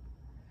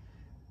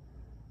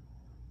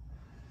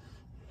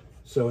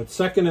 So it's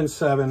 2nd and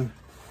 7.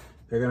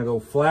 They're going to go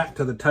flat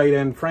to the tight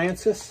end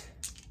Francis.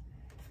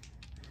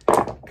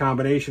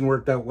 Combination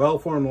worked out well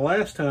for them the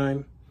last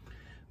time.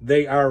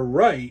 They are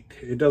right.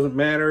 It doesn't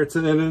matter. It's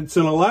an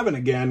 11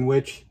 again,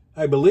 which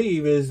I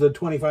believe is the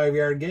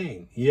 25-yard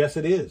gain. Yes,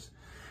 it is.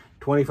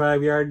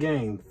 25-yard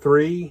gain.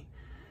 3,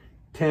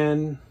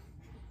 10,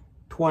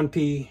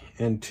 20,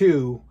 and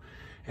 2.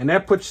 And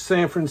that puts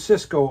San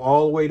Francisco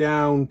all the way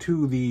down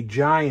to the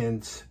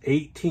Giants'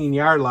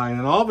 18-yard line.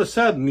 And all of a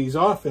sudden, these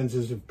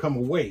offenses have come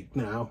awake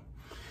now.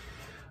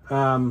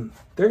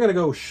 They're going to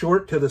go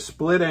short to the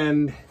split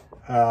end.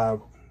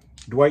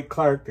 Dwight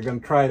Clark, they're going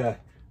to try to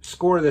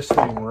score this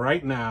thing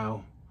right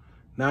now.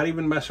 Not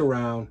even mess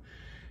around.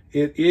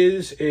 It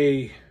is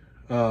a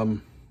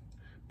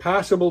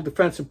possible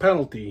defensive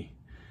penalty.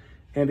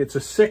 And it's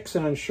a 6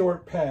 on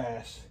short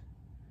pass,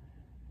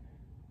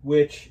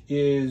 which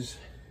is...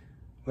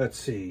 Let's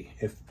see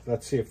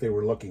if they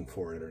were looking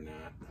for it or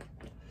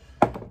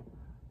not.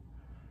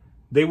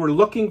 They were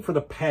looking for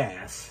the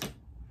pass,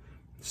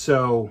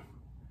 so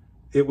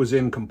it was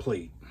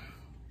incomplete.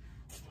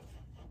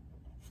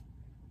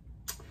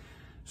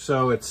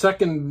 So it's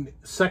second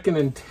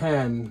and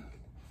 10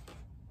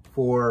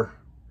 for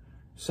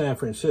San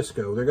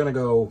Francisco. They're going to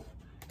go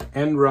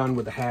end run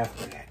with the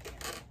halfback.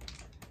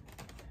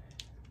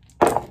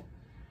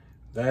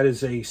 That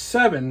is a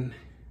 7,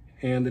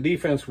 and the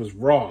defense was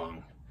wrong.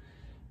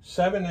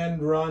 7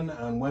 end run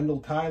on Wendell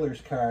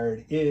Tyler's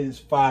card is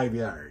 5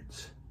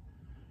 yards.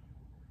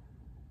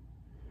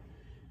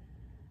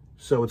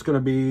 So it's going to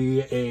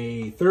be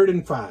a 3rd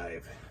and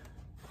 5.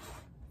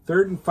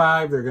 3rd and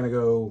 5, they're going to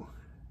go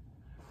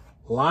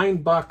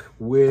line buck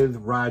with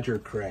Roger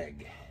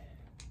Craig.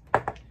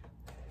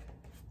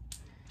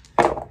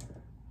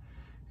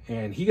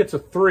 And he gets a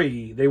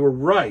 3. They were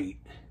right.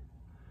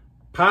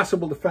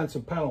 Possible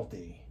defensive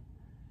penalty.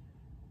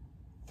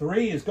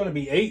 3 is going to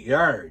be 8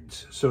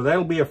 yards. So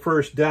that'll be a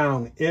first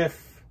down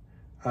if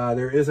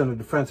there isn't a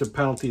defensive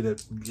penalty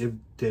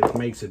that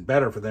makes it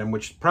better for them,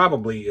 which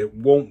probably it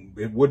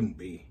wouldn't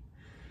be.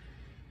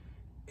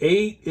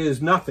 8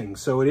 is nothing,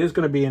 so it is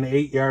going to be an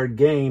 8-yard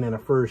gain and a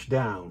first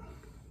down.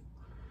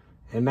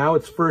 And now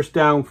it's first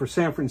down for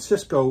San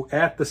Francisco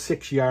at the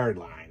 6-yard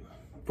line.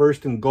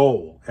 First and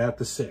goal at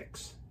the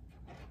 6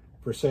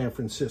 for San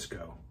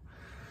Francisco.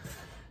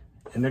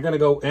 And they're going to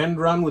go end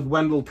run with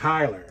Wendell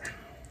Tyler.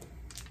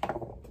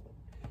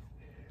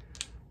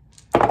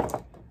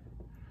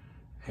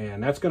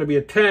 And that's going to be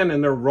a 10,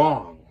 and they're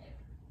wrong.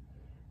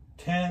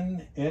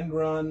 10, end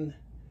run,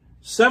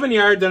 7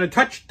 yards and a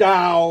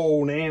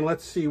touchdown. And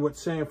let's see what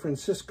San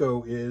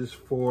Francisco is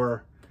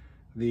for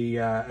the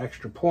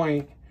extra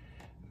point.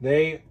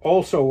 They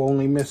also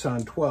only miss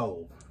on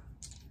 12.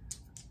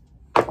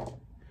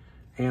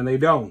 And they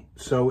don't.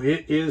 So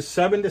it is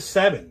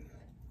 7-7.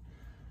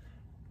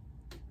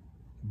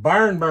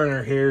 Barn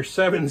burner here,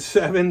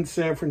 7-7.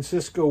 San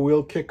Francisco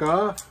will kick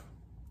off.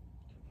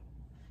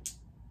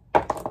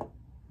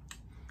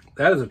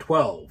 That is a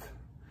 12.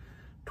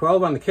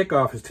 12 on the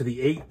kickoff is to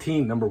the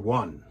 18, number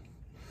 1.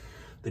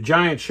 The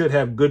Giants should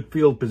have good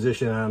field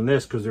position on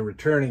this because they're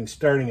returning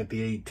starting at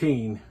the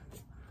 18.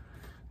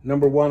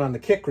 Number 1 on the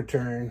kick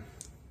return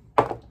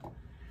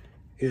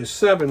is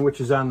 7, which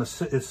is on the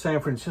San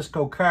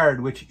Francisco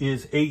card, which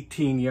is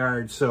 18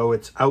 yards. So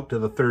it's out to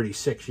the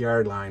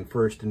 36-yard line,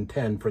 first and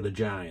 10 for the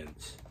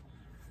Giants.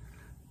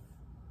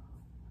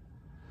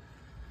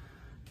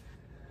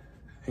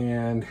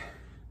 And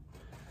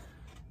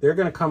they're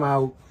going to come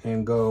out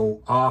and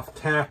go off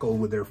tackle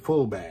with their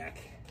fullback.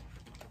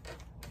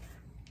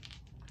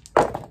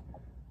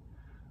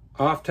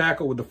 Off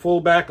tackle with the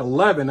fullback,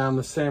 11 on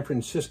the San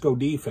Francisco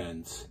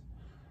defense.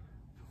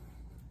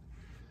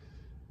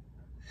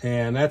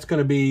 And that's going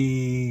to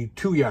be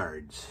 2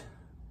 yards.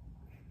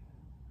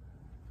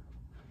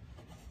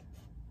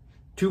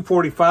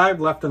 2:45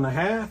 left in the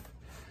half.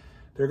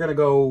 They're going to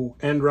go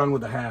end run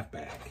with the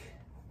halfback.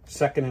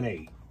 2nd and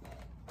 8.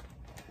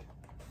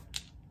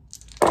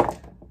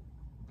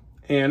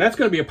 And that's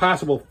going to be a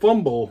possible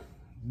fumble,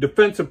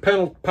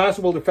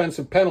 possible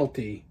defensive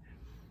penalty,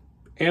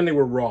 and they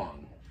were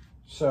wrong.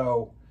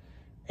 So,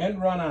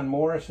 end run on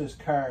Morris's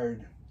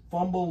card,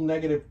 fumble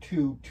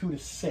 -2,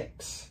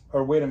 2-6.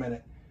 Or wait a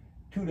minute,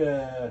 2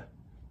 to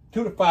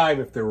 5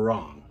 if they're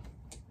wrong.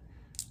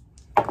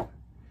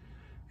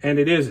 And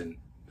it isn't.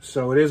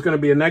 So it is going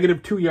to be a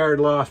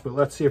 -2-yard loss, but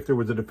let's see if there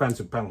was a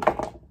defensive penalty.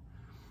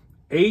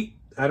 8,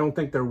 I don't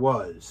think there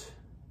was.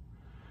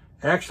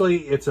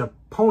 Actually, it's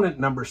opponent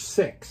number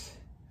 6.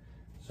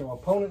 So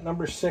opponent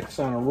number 6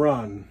 on a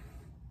run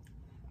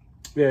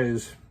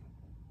is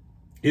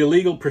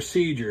illegal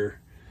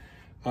procedure.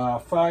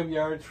 5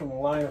 yards from the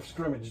line of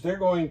scrimmage. They're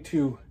going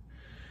to,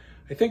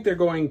 I think they're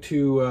going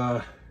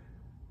to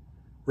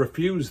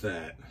refuse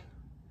that.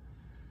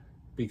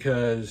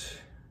 Because,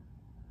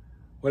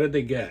 what did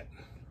they get?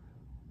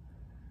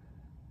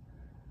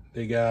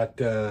 They got...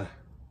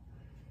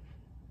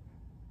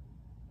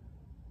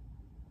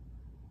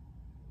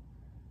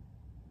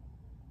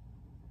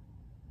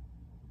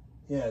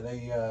 yeah,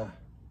 they,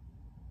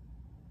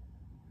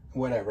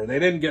 whatever. They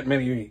didn't get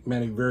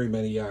very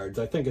many yards.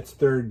 I think it's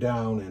third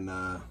down and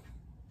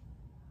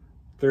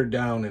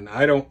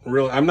I don't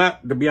really, I'm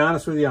not, to be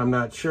honest with you, I'm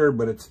not sure,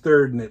 but it's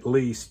third and at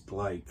least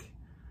like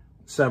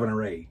 7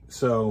 or 8.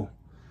 So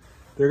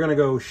they're going to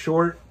go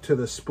short to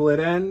the split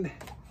end.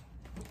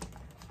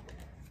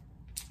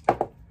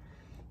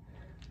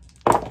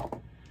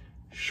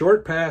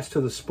 Short pass to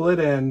the split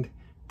end,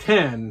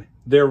 10.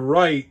 They're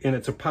right, and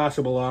it's a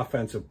possible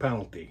offensive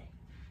penalty.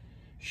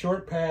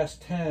 Short pass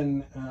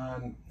 10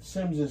 on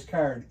Sims's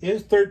card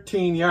is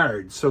 13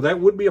 yards. So that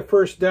would be a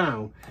first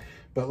down.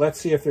 But let's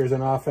see if there's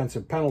an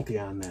offensive penalty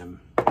on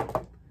them.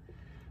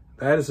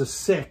 That is a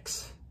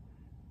 6.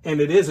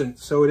 And it isn't.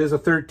 So it is a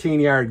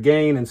 13-yard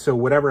gain. And so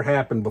whatever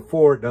happened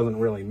before, it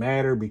doesn't really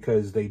matter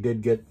because they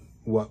did get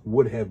what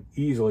would have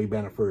easily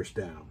been a first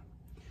down.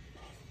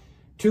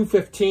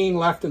 2:15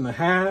 left in the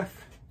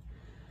half.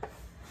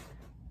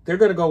 They're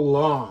going to go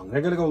long.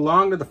 They're going to go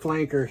long to the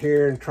flanker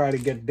here and try to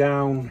get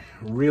down,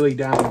 really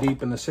down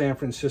deep in the San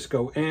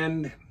Francisco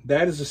end.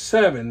 That is a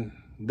 7.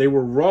 They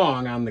were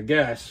wrong on the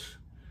guess.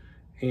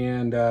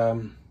 And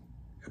a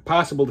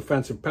possible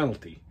defensive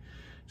penalty.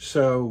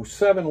 So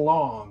 7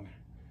 long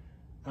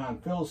on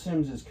Phil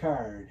Sims's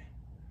card.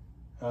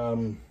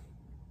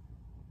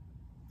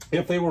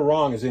 If they were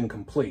wrong is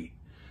incomplete.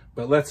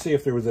 But let's see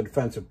if there was a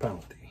defensive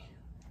penalty.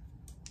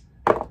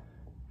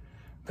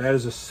 That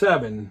is a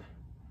 7.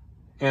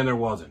 And there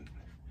wasn't.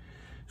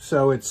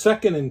 So it's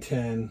 2nd and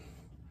 10.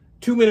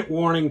 2-minute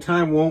warning.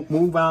 Time won't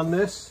move on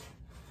this.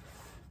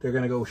 They're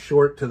going to go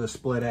short to the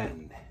split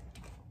end.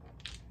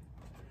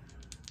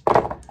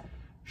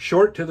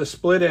 Short to the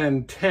split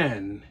end,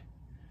 10.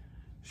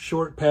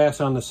 Short pass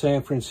on the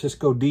San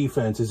Francisco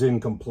defense is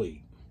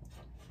incomplete.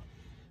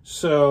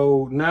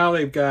 So now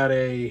they've got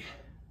a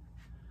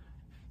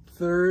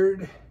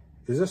third.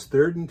 Is this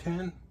 3rd and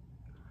 10?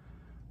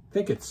 I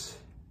think it's...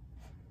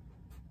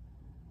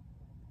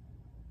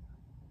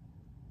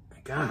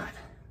 God,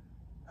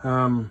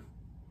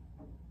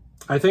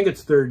 I think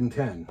it's 3rd and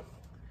 10.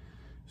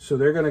 So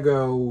they're going to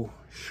go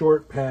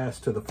short pass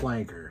to the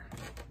flanker.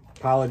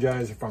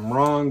 Apologize if I'm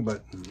wrong,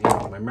 but you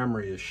know, my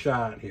memory is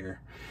shot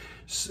here.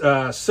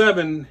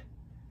 7,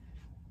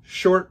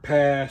 short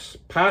pass,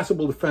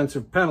 possible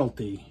defensive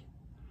penalty.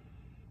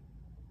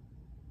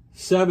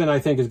 7, I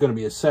think, is going to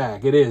be a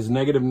sack. It is,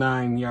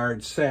 -9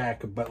 yard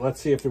sack, but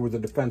let's see if there was a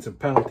defensive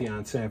penalty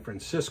on San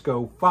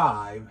Francisco.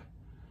 5,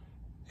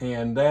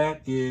 and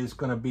that is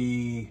going to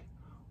be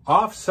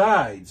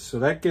offsides. So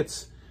that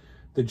gets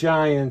the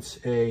Giants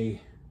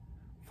a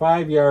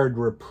 5-yard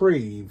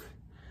reprieve,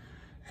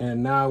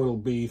 and now it'll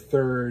be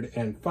 3rd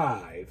and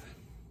 5.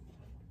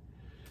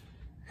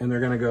 And they're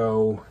going to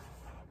go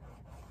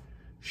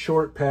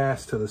short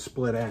pass to the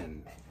split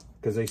end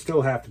because they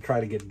still have to try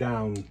to get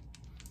down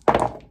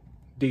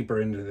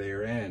deeper into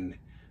their end.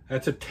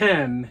 That's a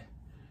 10.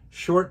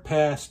 Short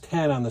pass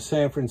 10 on the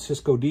San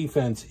Francisco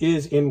defense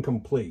is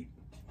incomplete.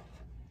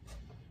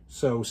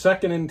 So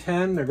 2nd and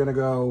 10, they're going to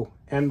go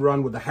end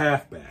run with the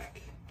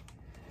halfback.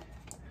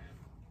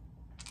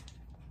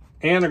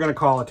 And they're going to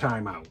call a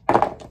timeout.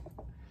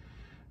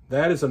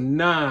 That is a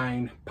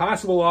 9.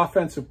 Possible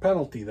offensive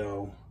penalty,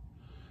 though.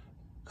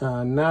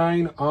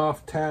 9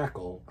 off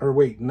tackle. Or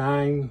wait,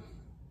 9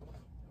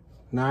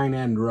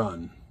 end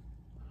run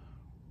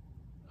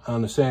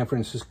on the San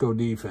Francisco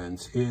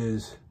defense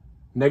is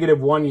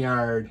 -1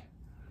 yard.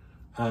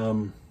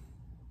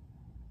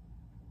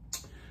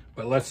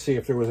 But let's see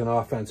if there was an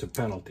offensive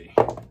penalty.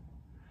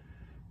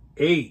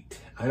 8.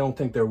 I don't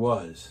think there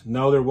was.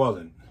 No, there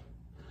wasn't.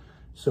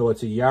 So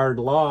it's a yard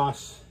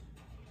loss.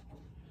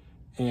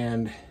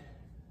 And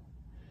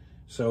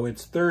so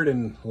it's 3rd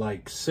and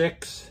like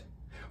 6.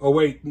 Oh,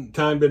 wait,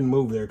 time didn't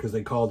move there because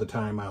they called the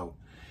timeout.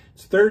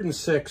 It's 3rd and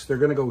 6. They're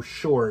going to go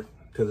short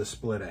to the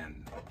split end.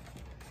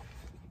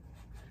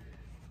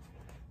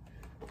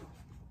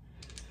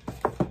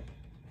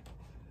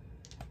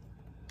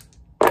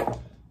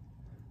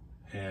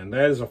 And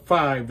that is a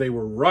 5. They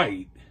were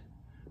right.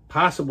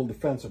 Possible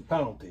defensive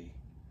penalty.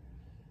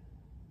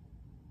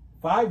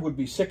 5 would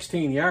be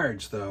 16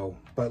 yards, though.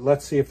 But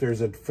let's see if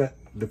there's a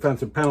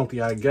defensive penalty.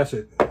 I guess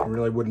it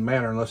really wouldn't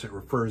matter unless it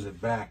refers it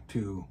back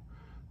to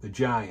the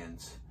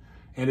Giants.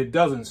 And it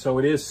doesn't, so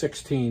it is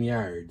 16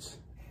 yards.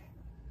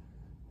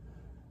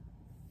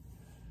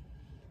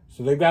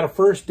 So they've got a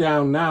 1st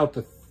down now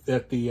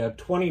at the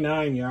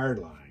 29-yard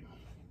line.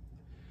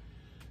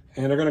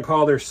 And they're going to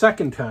call their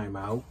 2nd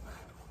timeout.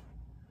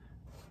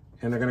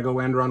 And they're going to go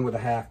end run with a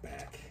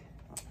halfback.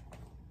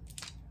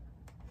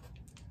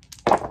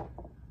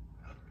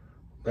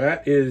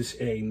 That is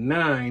a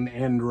 9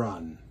 end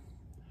run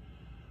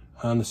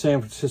on the San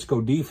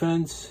Francisco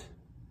defense.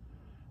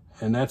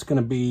 And that's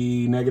going to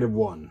be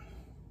 -1.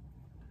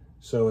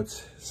 So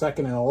it's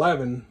 2nd and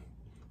 11.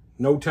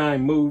 No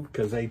time moved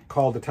because they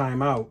called the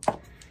timeout.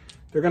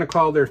 They're going to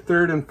call their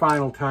 3rd and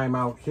final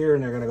timeout here,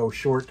 and they're going to go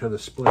short to the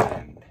split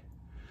end.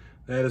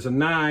 That is a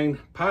 9.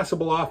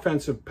 Possible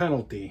offensive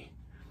penalty.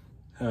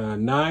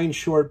 9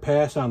 short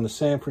pass on the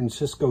San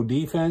Francisco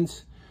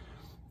defense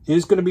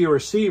is going to be a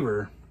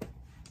receiver.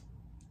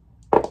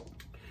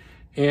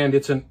 And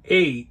it's an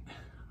 8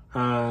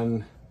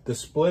 on the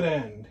split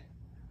end,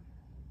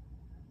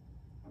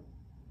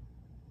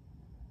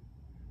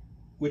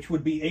 which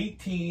would be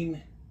 18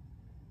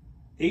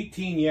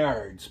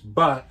 yards.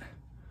 But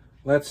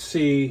let's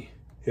see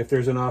if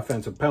there's an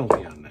offensive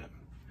penalty on them.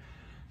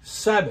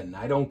 7,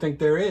 I don't think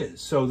there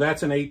is. So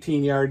that's an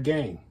 18-yard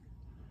gain.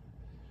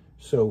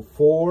 So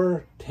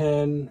 4,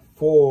 10,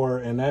 4,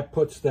 and that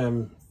puts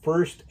them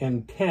 1st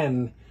and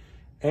 10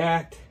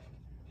 at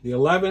the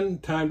 11.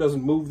 Time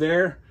doesn't move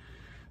there,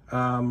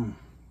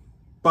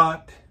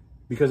 but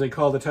because they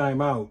called the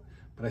timeout.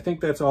 But I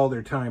think that's all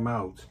their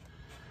timeouts.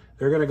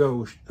 They're going to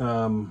go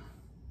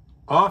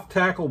off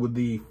tackle with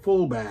the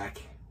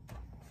fullback.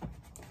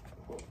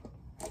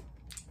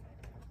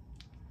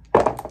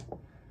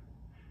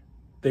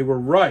 They were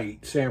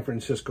right, San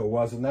Francisco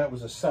was, and that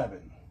was a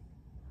 7.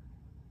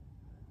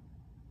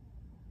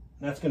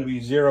 That's going to be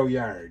 0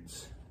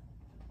 yards.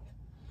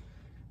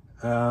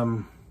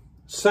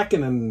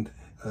 2nd and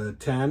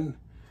 10.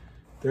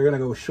 They're going to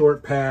go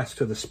short pass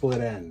to the split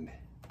end.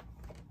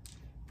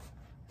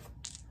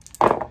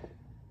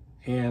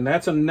 And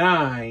that's a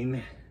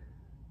 9.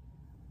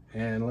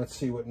 And let's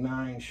see what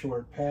 9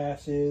 short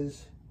pass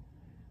is.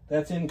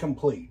 That's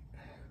incomplete.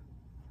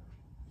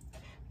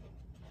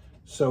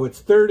 So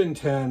it's 3rd and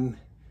 10.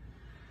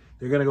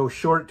 They're going to go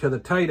short to the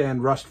tight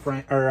end, Mark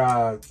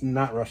Bavaro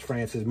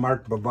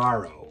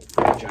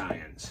for the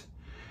Giants.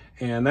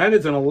 And that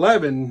is an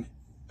 11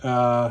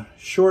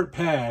 short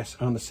pass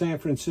on the San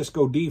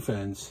Francisco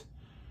defense.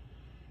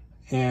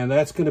 And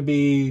that's going to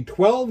be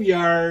 12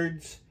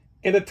 yards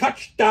and a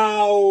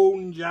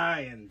touchdown,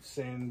 Giants.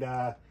 And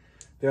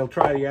they'll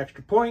try the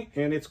extra point,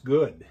 and it's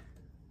good.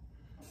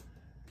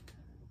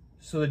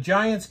 So the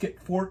Giants get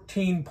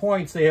 14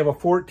 points. They have a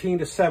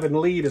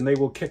 14-7 lead, and they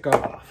will kick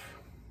off.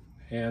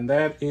 And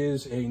that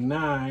is a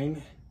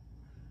 9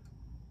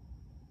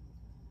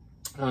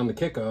 on the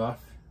kickoff.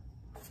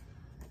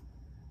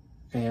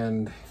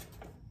 And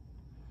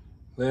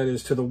that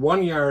is to the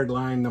 1 yard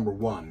line, number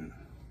 1.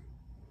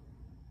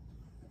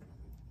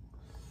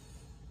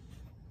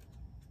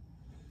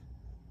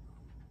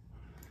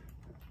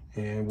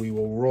 And we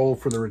will roll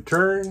for the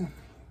return.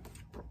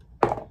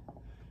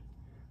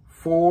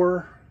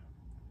 4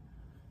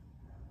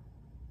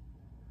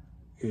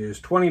 is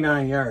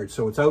 29 yards,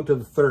 so it's out to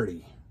the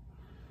 30.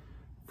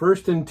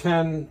 1st and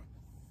 10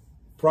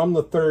 from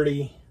the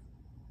 30.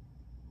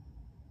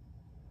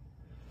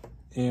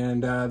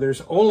 And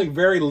there's only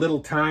very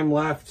little time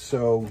left,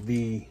 so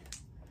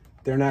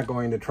they're not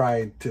going to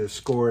try to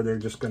score. They're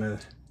just going to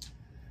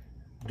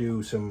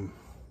do some,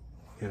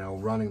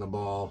 running the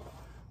ball.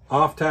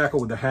 Off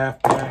tackle with the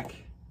halfback.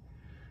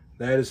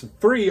 That is a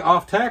 3.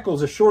 Off tackle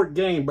is a short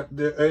gain, but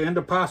and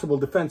a possible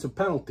defensive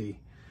penalty.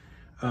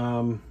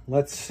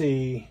 Let's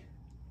see.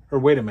 Or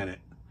wait a minute.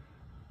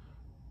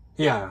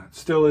 Yeah, it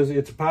still is.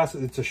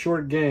 It's a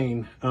short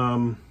gain.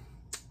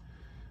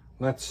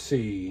 Let's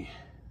see.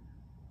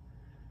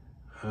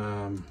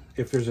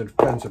 If there's a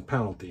defensive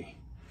penalty.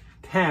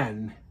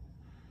 10.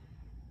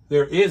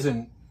 There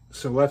isn't.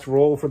 So let's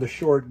roll for the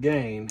short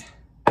gain.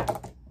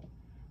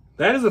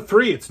 That is a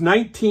 3. It's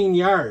 19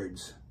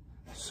 yards.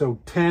 So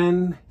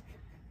 10.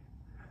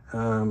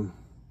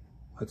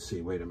 Let's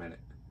see. Wait a minute.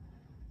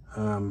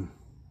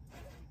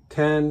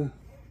 10,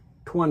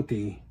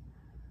 20,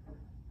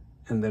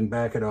 and then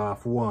back it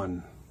off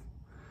 1.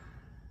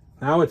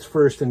 Now it's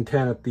 1st and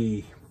 10 at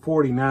the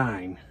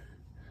 49.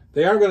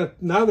 They're going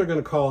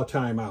to call a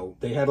timeout.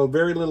 They had a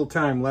very little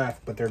time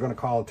left, but they're going to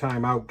call a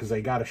timeout because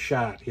they got a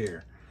shot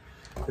here.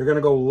 They're going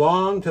to go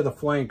long to the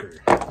flanker.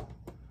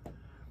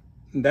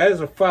 And that is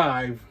a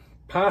 5.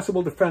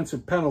 Possible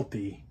defensive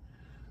penalty.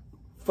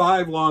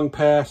 5 long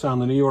pass on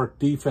the New York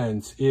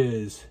defense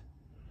is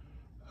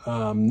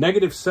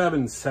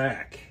 -7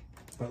 sack.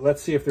 But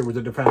let's see if there was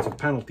a defensive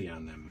penalty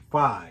on them.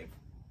 5.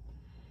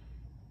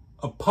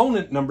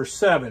 Opponent number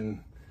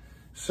 7.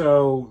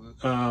 So,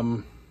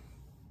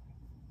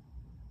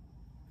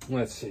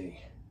 let's see.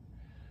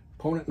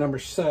 Opponent number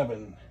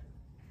 7.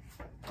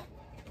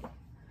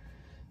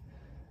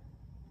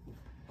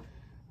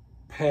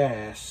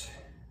 Pass.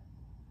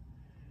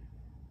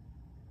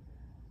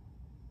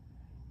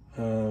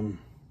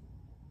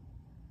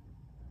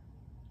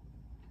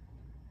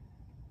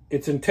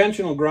 It's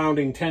intentional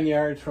grounding 10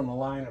 yards from the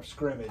line of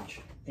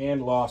scrimmage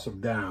and loss of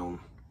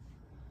down.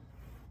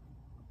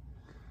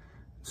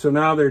 So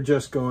now they're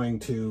just going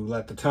to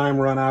let the time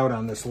run out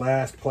on this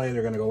last play.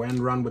 They're going to go end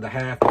run with the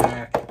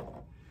halfback.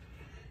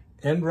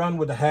 End run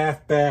with the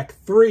halfback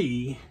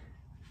 3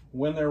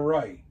 when they're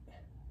right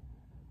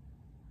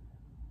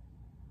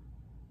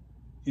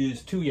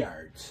is 2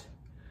 yards.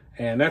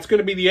 And that's going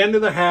to be the end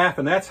of the half,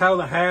 and that's how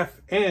the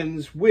half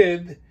ends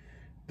with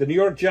the New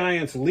York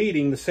Giants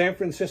leading the San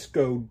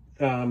Francisco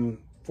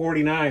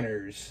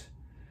 49ers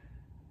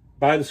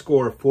by the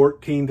score of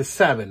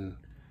 14-7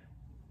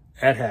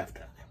 at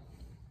halftime.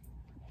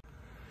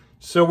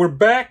 So we're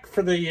back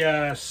for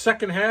the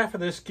second half of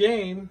this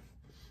game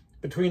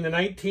between the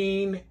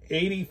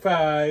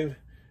 1985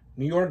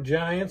 New York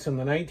Giants and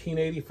the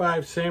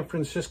 1985 San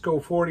Francisco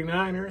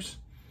 49ers.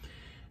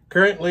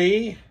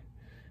 Currently,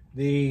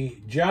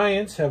 the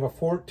Giants have a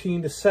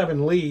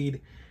 14-7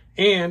 lead,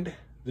 and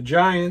the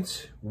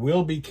Giants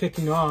will be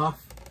kicking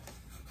off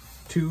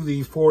to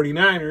the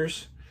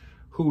 49ers,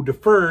 who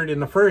deferred in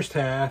the first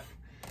half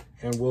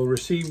and will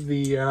receive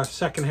the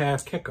second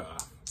half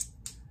kickoff.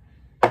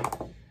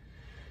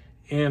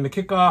 And the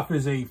kickoff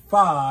is a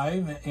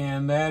 5,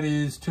 and that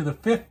is to the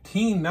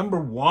 15, number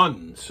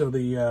 1. So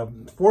the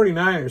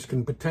 49ers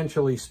can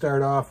potentially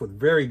start off with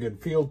very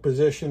good field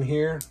position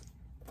here.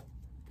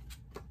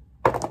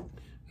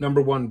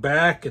 Number 1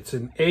 back, it's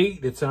an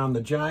 8. It's on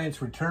the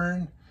Giants'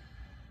 return,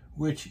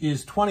 which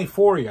is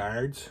 24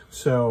 yards.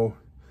 So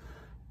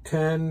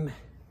 10,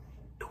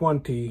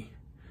 20,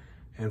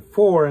 and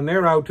 4, and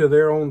they're out to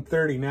their own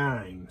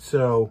 39.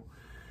 So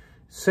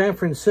San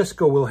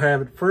Francisco will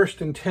have it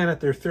 1st and 10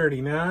 at their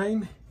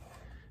 39.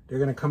 They're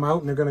going to come out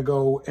and they're going to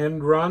go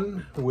end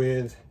run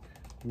with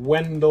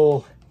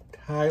Wendell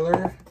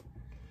Tyler.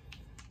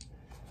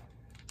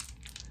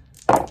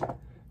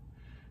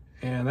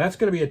 And that's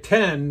going to be a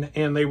 10,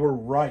 and they were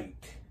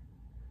right.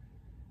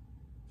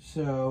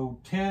 So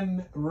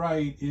 10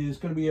 right is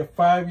going to be a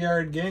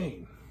 5-yard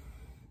gain.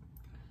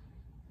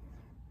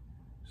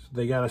 So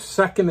they got a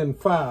 2nd and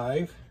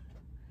 5.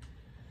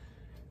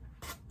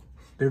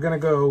 They're going to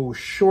go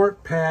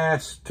short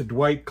pass to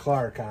Dwight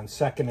Clark on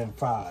 2nd and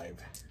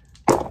 5.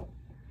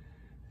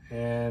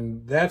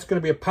 And that's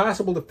going to be a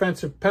possible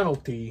defensive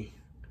penalty,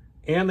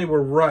 and they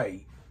were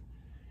right.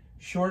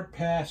 Short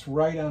pass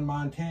right on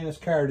Montana's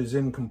card is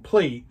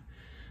incomplete.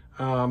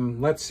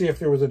 Let's see if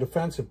there was a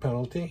defensive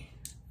penalty.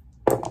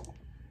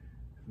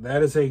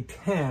 That is a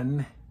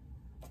 10.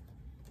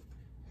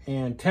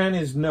 And 10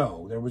 is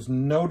no. There was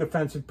no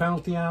defensive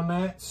penalty on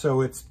that.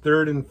 So it's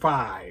 3rd and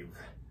 5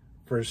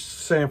 for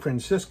San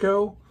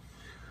Francisco.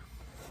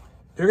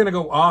 They're going to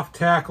go off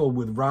tackle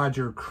with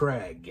Roger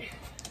Craig.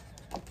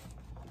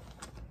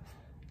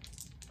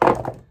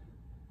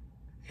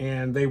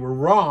 and they were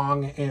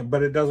wrong,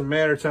 but it doesn't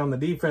matter. It's on the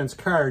defense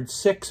card.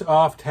 6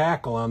 off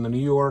tackle on the New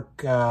York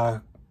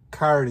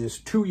card is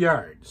 2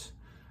 yards.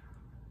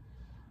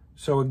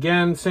 So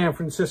again, San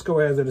Francisco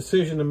has a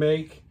decision to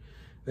make.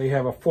 They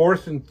have a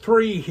 4th and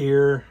 3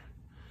 here,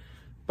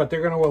 but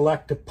they're going to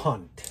elect to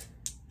punt.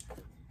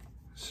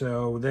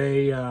 So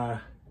they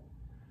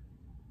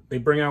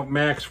bring out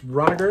Max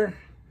Runager,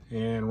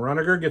 and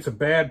Runager gets a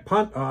bad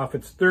punt off.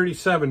 It's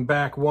 37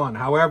 back 1.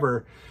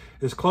 However,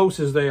 as close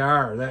as they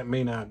are, that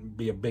may not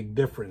be a big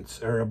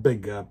difference or a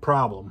big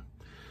problem.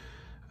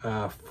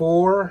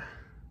 4,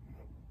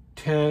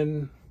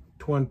 10,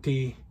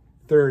 20,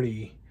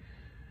 30,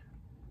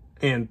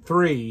 and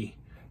 3.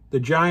 The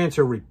Giants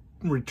are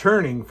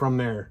returning from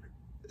their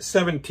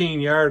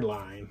 17-yard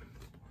line.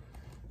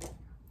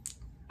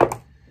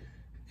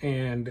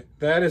 And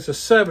that is a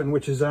 7,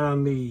 which is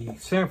on the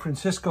San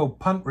Francisco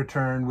punt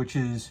return, which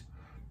is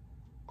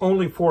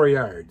only 4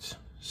 yards.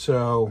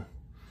 So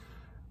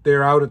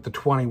they're out at the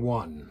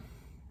 21.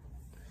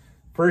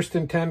 1st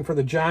and 10 for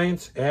the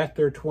Giants at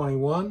their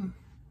 21.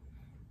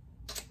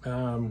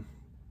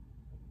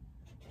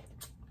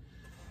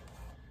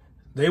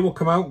 They will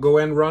come out and go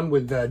end run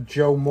with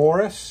Joe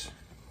Morris.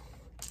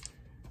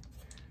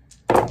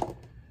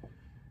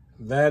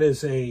 That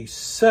is a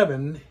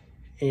 7,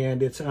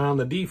 and it's on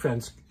the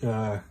defense,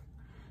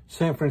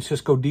 San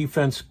Francisco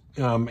defense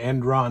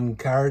end run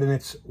card, and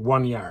it's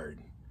 1 yard.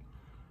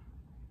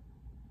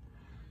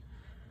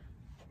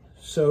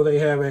 So they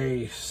have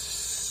a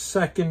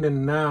 2nd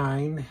and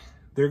 9.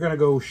 They're going to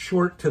go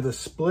short to the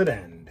split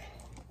end.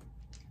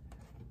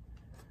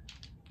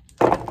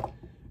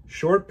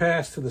 Short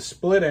pass to the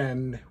split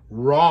end,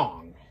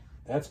 wrong.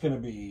 That's going to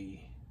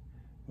be,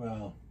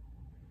 well,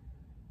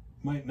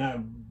 might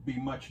not be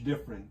much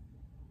different.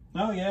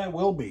 Oh, yeah, it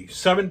will be.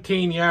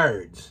 17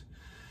 yards.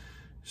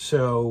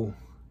 So,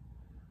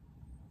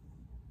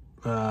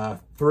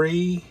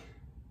 3,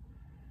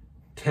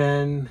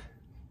 10,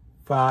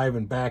 5,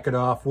 and back it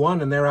off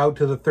 1, and they're out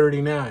to the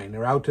 39.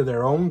 They're out to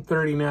their own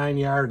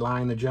 39-yard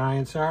line, the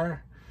Giants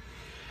are.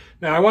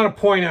 Now, I want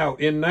to point out,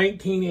 in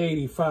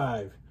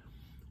 1985,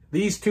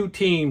 these two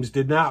teams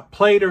did not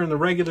play during the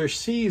regular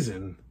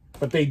season,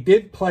 but they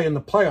did play in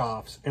the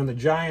playoffs, and the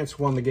Giants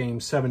won the game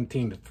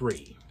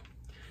 17-3.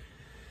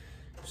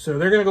 So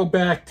they're going to go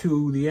back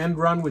to the end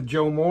run with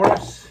Joe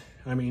Morris.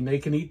 I mean, they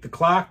can eat the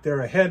clock. They're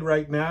ahead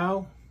right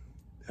now.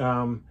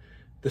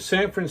 The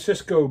San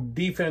Francisco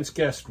defense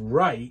guessed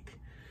right.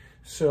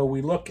 So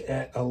we look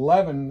at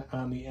 11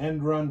 on the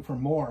end run for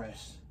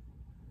Morris.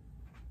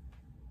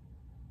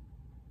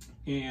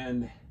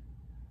 And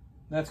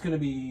that's going to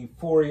be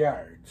 4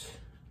 yards.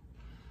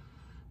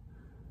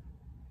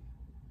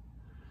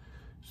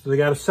 So they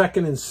got a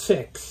 2nd and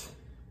 6.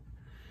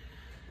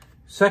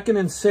 2nd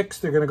and 6,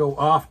 they're going to go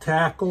off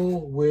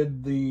tackle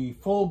with the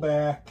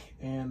fullback,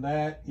 and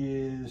that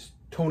is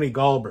Tony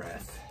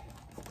Galbraith.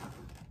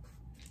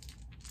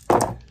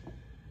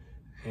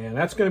 And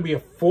that's going to be a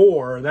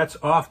 4. That's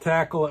off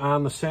tackle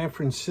on the San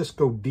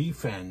Francisco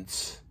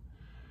defense.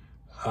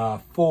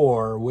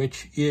 4,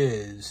 which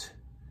is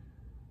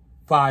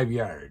 5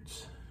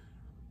 yards.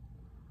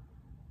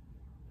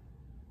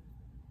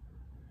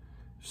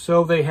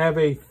 So they have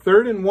a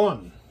 3rd and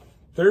 1.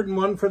 3rd and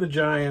 1 for the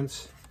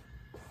Giants.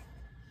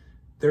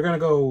 They're going to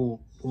go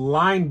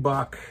line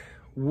buck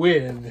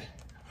with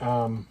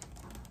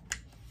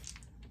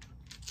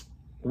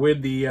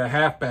the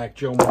halfback,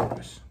 Joe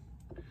Morris.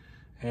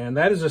 And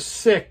that is a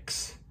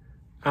 6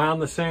 on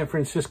the San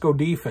Francisco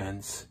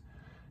defense.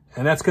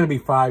 And that's going to be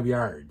 5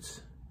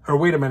 yards. Or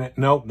wait a minute.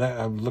 Nope,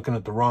 I'm looking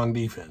at the wrong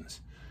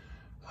defense.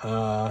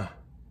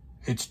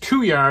 It's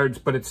 2 yards,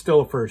 but it's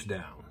still a 1st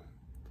down.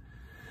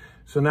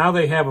 So now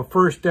they have a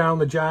 1st down,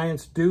 the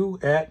Giants do,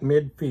 at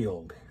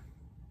midfield.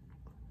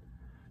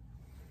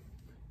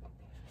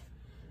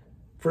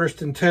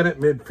 1st and 10 at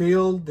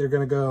midfield. They're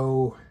going to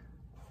go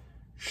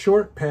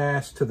short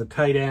pass to the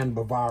tight end,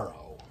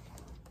 Bavaro.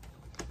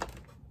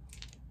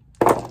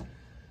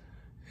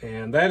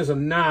 And that is a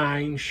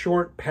 9,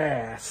 short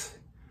pass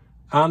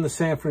on the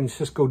San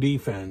Francisco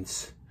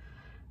defense.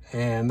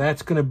 And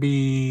that's going to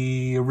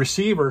be a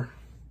receiver.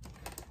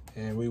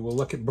 And we will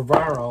look at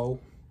Bavaro.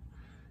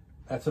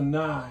 That's a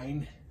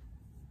 9.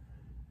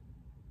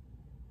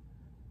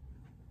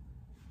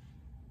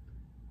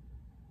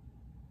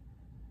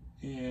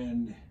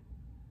 And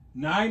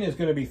 9 is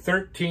going to be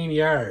 13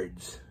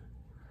 yards.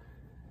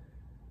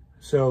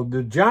 So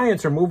the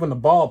Giants are moving the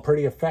ball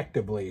pretty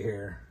effectively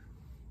here.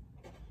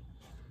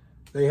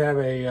 They have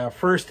a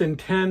 1st and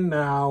 10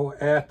 now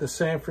at the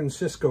San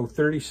Francisco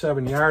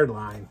 37-yard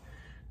line.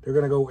 They're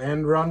going to go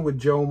end run with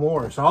Joe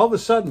Morris. All of a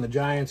sudden, the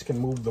Giants can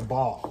move the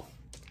ball.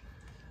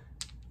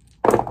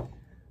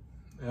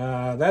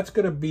 That's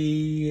going to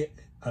be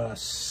a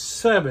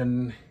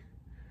 7,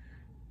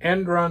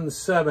 end run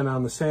 7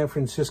 on the San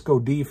Francisco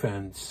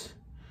defense.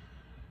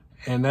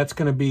 And that's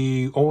going to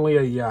be only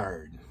a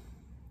yard.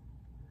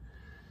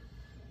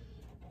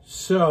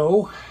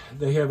 So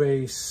they have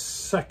a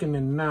 2nd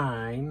and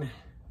 9.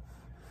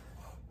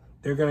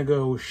 They're going to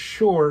go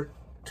short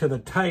to the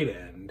tight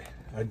end.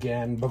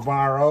 Again,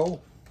 Bavaro.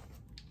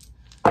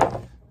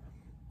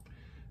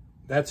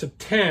 That's a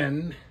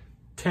 10.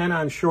 10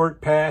 on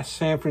short pass.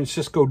 San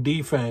Francisco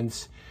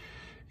defense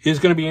is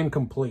going to be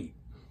incomplete.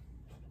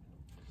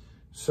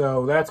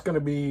 So that's going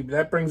to be,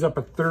 that brings up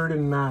a 3rd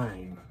and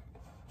 9.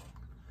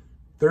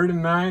 3rd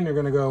and 9, they're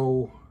going to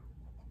go,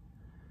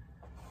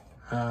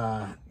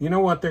 you know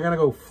what? They're going to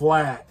go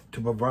flat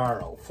to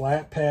Bavaro.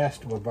 Flat pass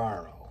to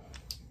Bavaro.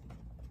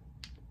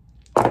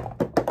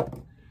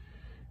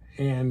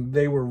 And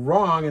they were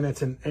wrong, and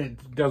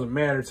it doesn't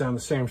matter. It's on the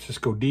San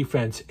Francisco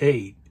defense,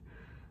 8.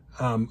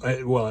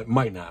 Well, it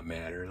might not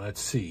matter.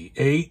 Let's see.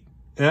 8.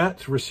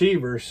 That's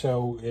receiver,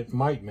 so it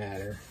might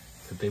matter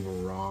that they were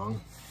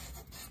wrong.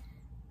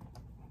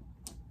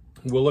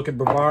 We'll look at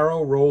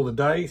Bavaro, roll the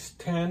dice,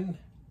 10.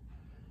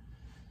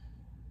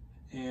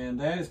 And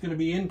that is going to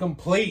be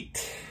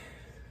incomplete.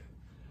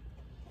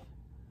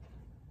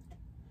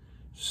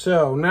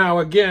 So now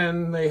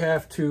again, they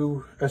have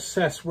to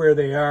assess where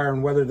they are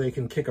and whether they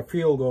can kick a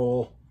field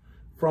goal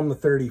from the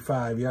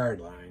 35-yard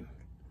line.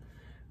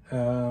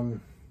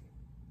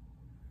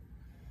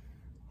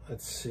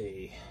 Let's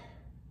see.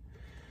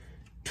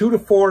 2 to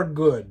 4,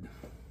 good.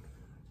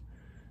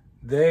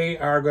 They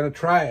are going to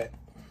try it.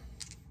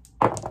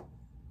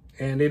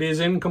 And it is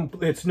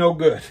incomplete. It's no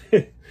good.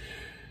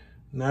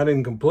 Not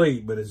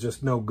incomplete, but it's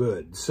just no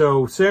good.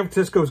 So San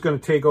Francisco is going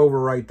to take over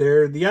right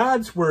there. The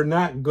odds were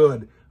not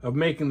good of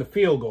making the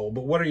field goal,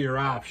 but what are your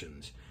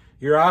options?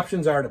 Your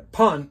options are to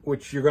punt,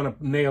 which you're going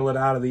to nail it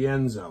out of the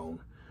end zone,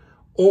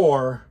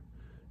 or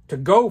to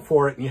go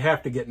for it and you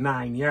have to get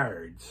 9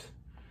 yards,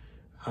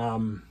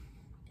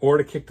 or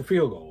to kick the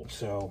field goal.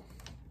 So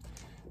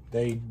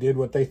they did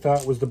what they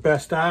thought was the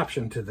best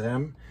option to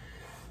them.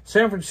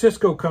 San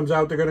Francisco comes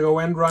out, they're going to go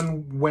end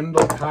run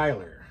Wendell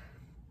Tyler.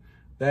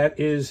 That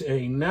is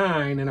a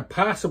 9 and a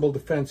possible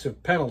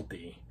defensive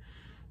penalty.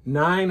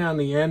 9 on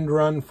the end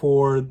run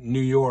for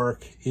New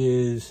York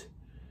is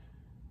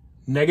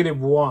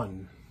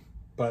 -1.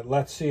 But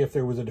let's see if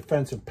there was a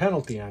defensive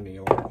penalty on New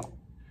York.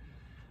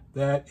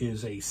 That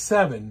is a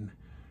 7.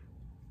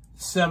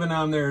 7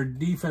 on their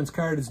defense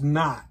card is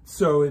not.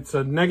 So it's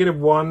a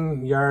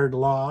 -1 yard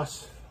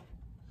loss.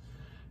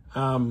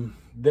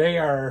 They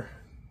are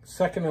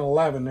 2nd and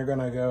 11. They're going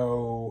to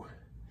go...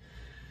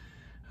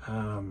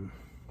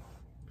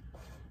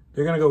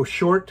 they're going to go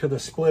short to the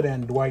split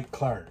end Dwight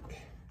Clark.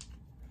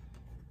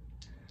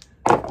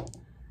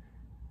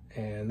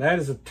 And that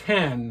is a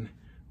 10.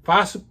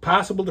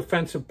 Possible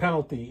defensive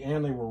penalty,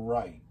 and they were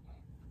right.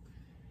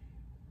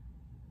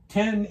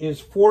 10 is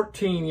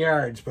 14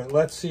 yards, but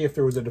let's see if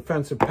there was a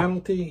defensive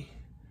penalty.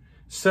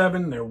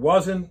 7, there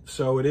wasn't,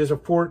 so it is a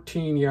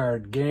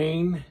 14-yard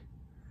gain.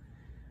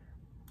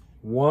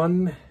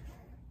 1,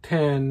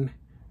 10,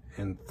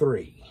 and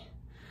 3.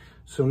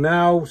 So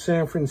now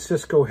San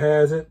Francisco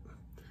has it.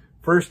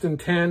 1st and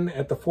 10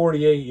 at the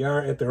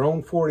 48-yard, at their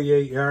own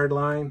 48-yard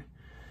line.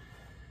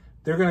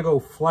 They're going to go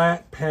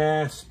flat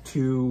pass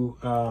to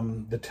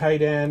the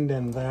tight end,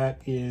 and that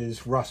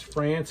is Russ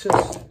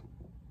Francis.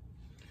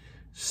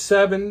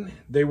 7,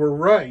 they were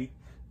right.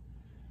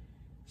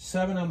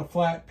 7 on the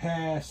flat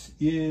pass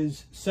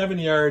is 7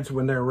 yards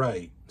when they're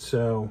right.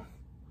 So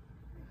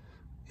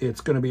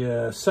it's going to be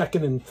a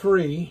 2nd and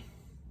 3.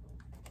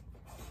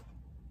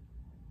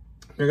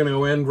 They're going to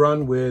go end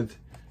run with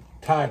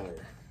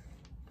Tyler.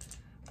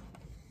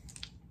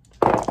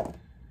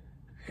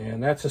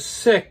 And that's a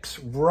 6,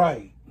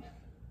 right.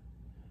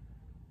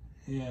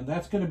 And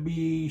that's going to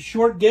be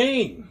short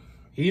gain.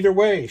 Either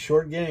way,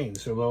 short gain.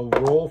 So they'll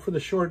roll for the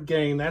short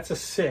gain. That's a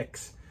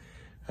 6.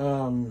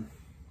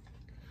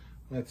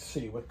 Let's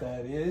see what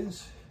that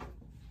is.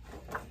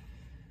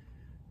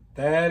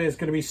 That is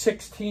going to be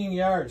 16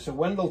 yards. So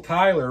Wendell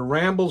Tyler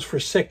rambles for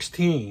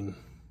 16.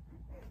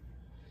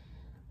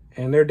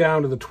 And they're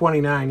down to the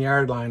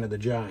 29-yard line of the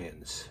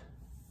Giants.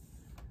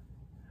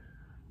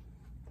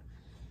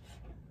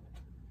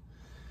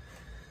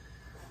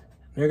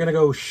 They're going to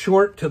go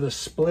short to the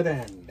split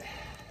end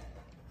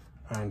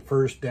on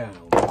 1st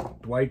down.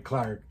 Dwight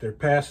Clark. They're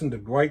passing to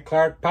Dwight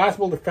Clark.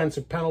 Possible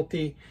defensive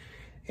penalty,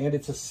 and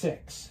it's a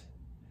 6.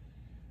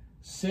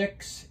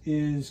 6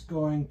 is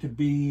going to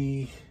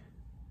be,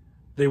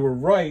 they were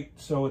right,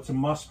 so it's a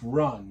must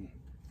run.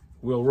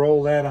 We'll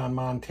roll that on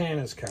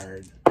Montana's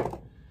card.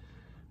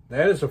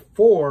 That is a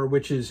 4,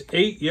 which is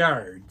 8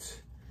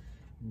 yards.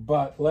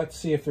 But let's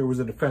see if there was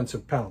a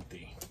defensive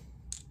penalty.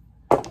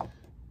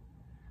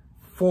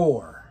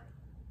 4.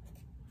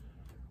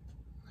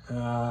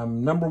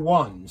 Number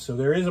 1. So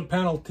there is a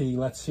penalty.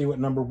 Let's see what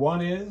number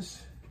 1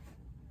 is.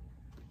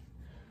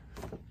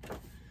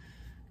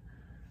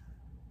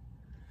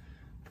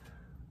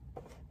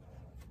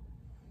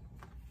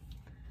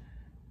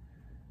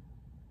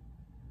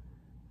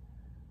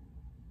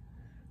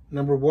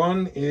 Number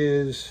 1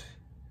 is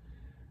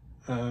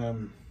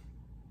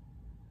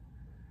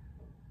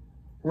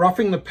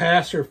roughing the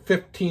passer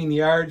 15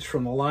 yards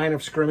from the line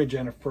of scrimmage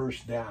and a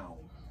 1st down.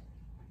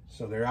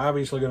 So they're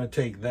obviously going to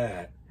take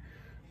that.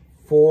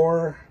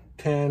 4,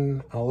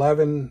 10,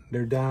 11,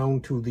 they're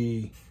down to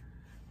the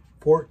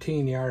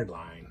 14-yard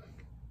line.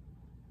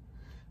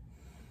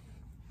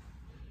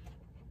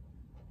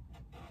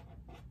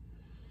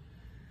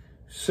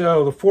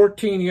 So the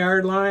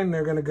 14-yard line,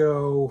 they're going to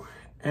go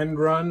end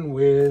run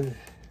with,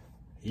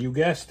 you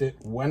guessed it,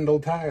 Wendell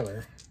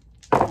Tyler.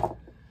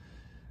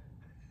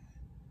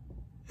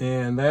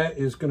 And that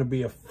is going to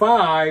be a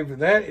 5.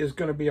 That is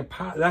going to be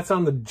that's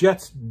on the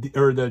Jets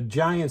or the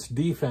Giants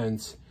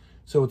defense.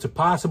 So it's a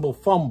possible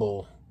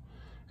fumble.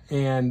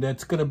 And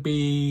that's going to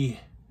be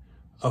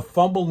a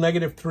fumble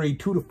 -3,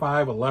 2 to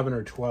 5, 11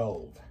 or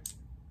 12.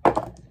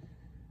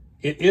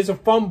 It is a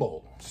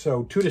fumble.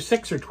 So 2 to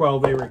 6 or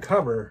 12 they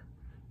recover.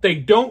 They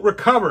don't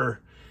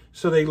recover,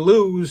 so they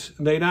lose.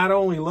 They not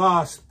only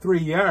lost 3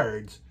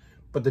 yards,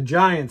 but the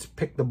Giants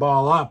pick the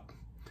ball up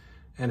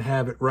and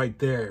have it right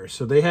there.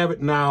 So they have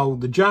it now,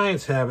 the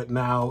Giants have it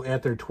now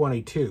at their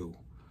 22.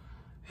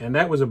 And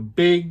that was a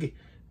big,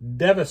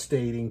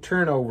 devastating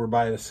turnover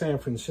by the San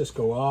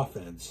Francisco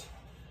offense.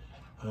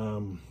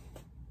 And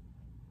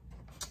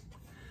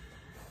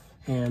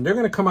they're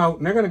going to come out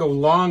and they're going to go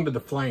long to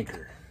the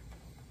flanker.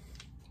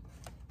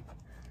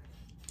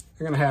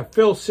 They're going to have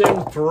Phil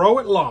Simms throw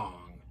it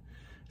long.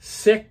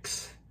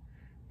 6.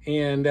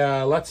 And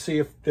let's see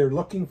if they're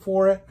looking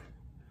for it.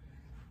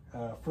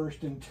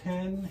 1st and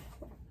 10.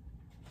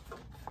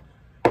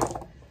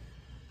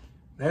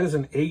 That is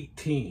an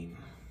 18.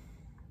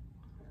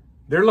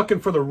 They're looking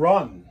for the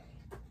run.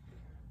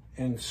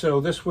 And so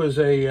this was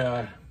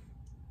a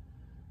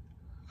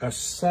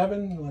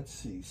 7. Let's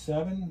see.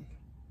 7.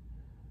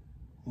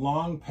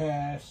 Long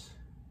pass.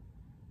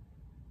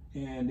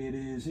 And it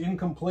is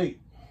incomplete.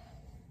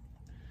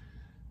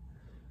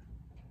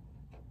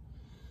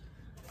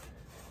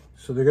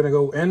 So they're going to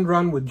go end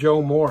run with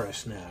Joe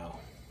Morris now.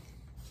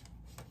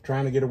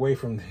 Trying to get away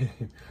from,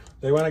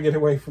 they want to get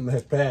away from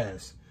that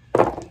pass.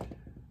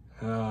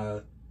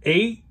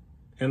 8,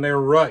 and they're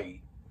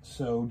right.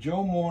 So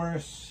Joe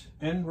Morris,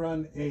 end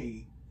run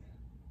 8,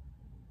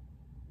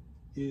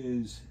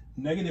 is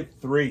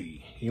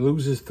 -3. He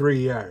loses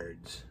 3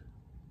 yards.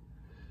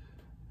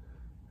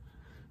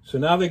 So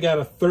now they got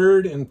a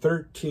 3rd and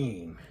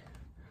 13.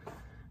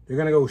 They're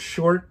going to go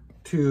short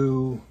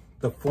to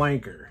the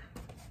flanker.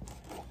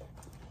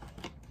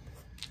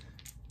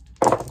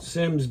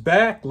 Simms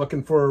back,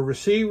 looking for a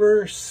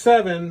receiver.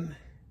 7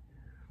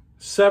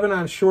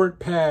 on short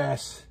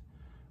pass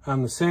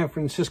on the San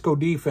Francisco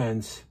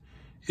defense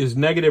is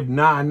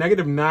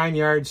 -9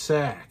 yard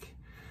sack.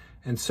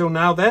 And so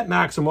now that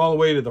knocks them all the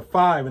way to the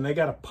 5, and they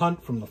got a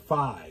punt from the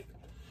 5.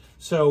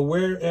 So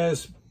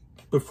whereas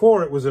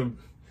before it was a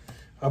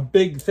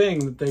big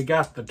thing that they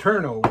got the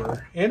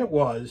turnover, and it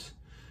was,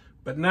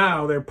 but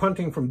now they're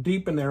punting from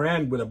deep in their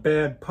end with a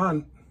bad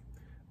punt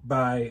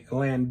by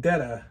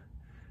Landetta.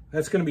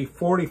 That's going to be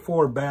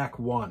 44 back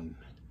 1.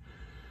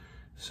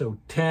 So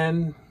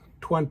 10,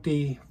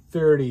 20,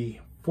 30,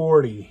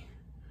 40,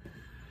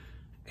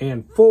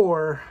 and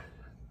 4.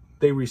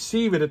 They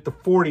receive it at the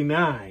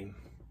 49.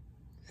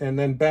 And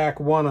then back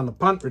 1 on the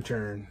punt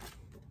return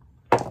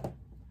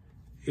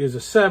is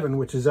a 7,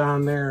 which is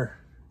on their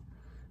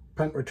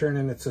punt return,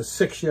 and it's a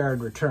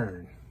 6-yard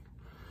return.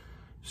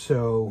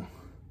 So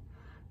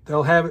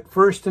they'll have it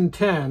 1st and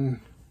 10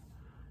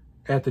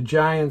 at the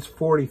Giants'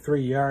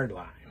 43-yard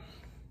line.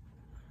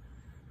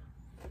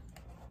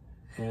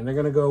 And they're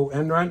going to go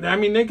end run. I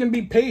mean, they can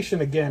be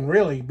patient again,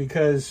 really,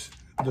 because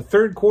the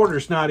 3rd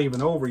quarter's not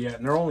even over yet,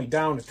 and they're only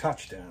down a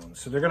touchdown.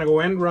 So they're going to go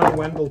end run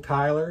Wendell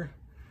Tyler.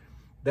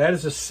 That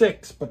is a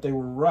 6, but they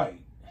were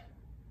right.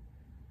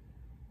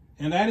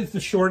 And that is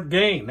the short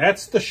gain.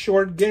 That's the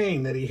short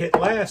gain that he hit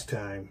last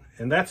time,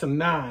 and that's a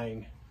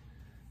 9.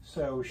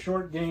 So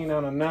short gain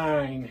on a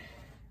 9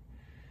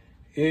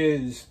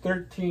 is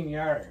 13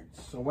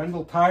 yards. So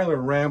Wendell Tyler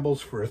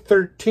rambles for a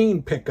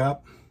 13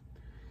 pickup.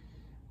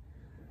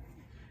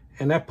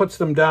 And that puts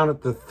them down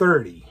at the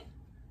 30.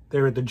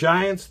 They're at the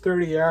Giants'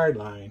 30-yard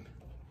line.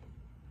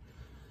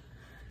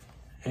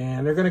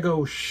 And they're going to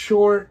go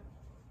short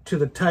to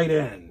the tight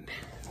end.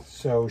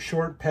 So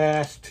short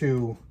pass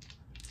to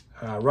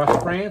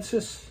Russ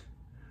Francis.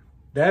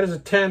 That is a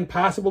 10,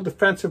 possible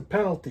defensive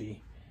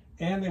penalty.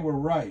 And they were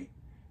right.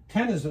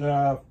 10 is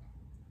a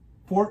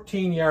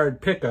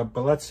 14-yard pickup,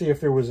 but let's see if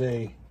there was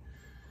a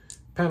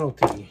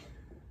penalty.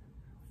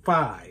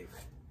 5.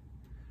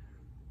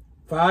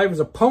 5 is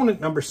opponent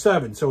number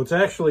 7, so it's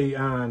actually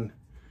on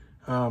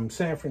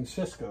San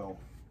Francisco.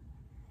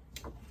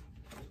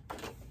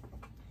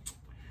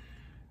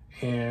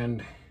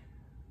 And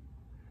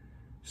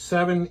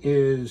 7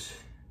 is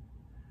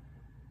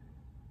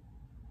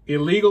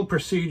illegal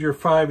procedure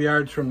 5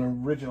 yards from the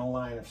original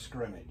line of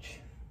scrimmage.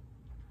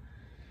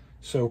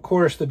 So, of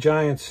course, the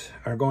Giants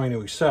are going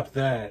to accept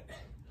that.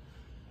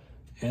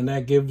 And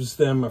that gives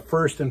them a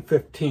 1st and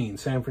 15.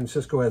 San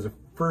Francisco has a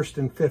 1st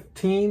and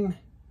 15.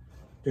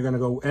 They're going to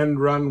go end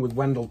run with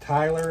Wendell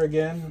Tyler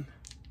again.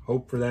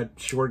 Hope for that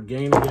short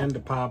gain again to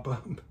pop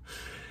up.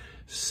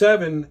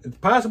 7,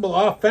 possible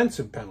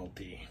offensive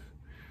penalty.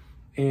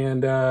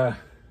 And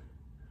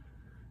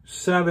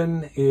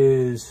 7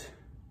 is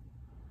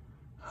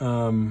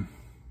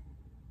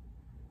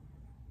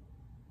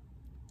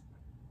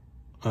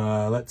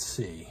let's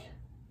see.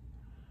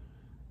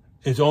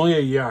 It's only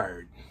a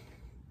yard.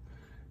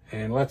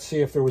 And let's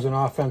see if there was an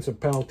offensive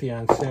penalty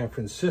on San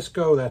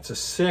Francisco. That's a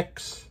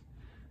 6.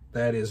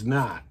 That is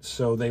not.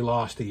 So they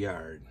lost a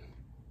yard.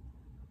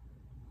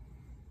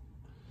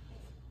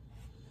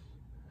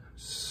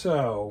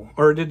 So,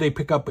 or did they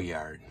pick up a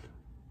yard?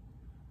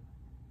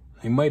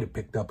 They might have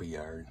picked up a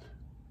yard.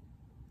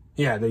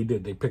 Yeah, they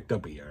did. They picked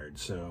up a yard.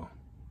 So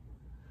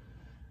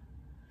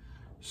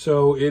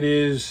it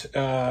is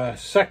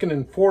 2nd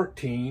and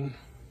 14.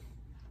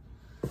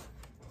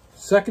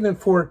 2nd and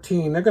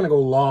 14. They're going to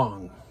go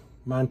long.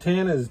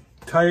 Montana's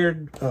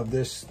tired of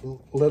this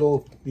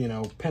little, you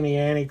know, penny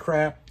ante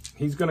crap.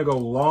 He's going to go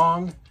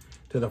long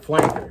to the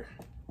flanker.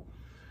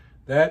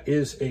 That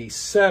is a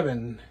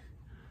 7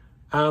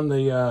 on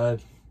the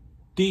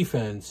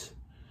defense,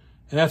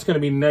 and that's going to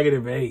be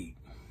 -8.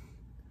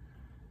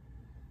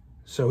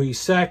 So he's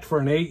sacked for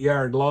an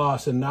 8-yard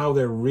loss, and now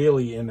they're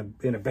really in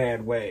a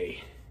bad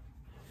way.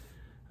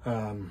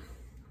 On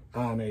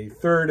a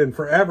 3rd and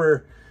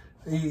forever,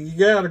 you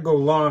got to go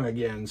long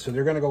again. So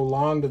they're going to go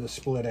long to the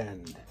split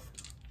end.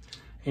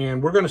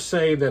 And we're going to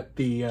say that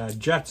the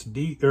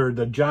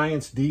the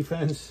Giants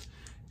defense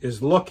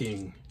is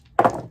looking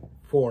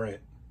for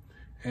it.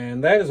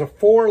 And that is a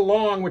 4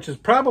 long, which is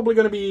probably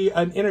going to be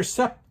an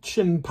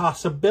interception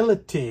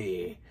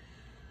possibility.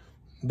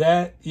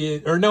 That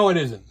is, or no, it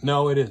isn't.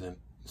 No, it isn't.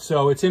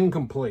 So it's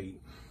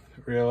incomplete,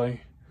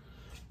 really.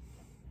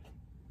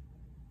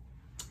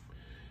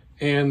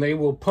 And they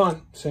will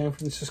punt. San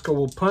Francisco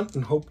will punt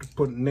and hope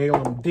to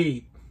nail them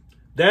deep.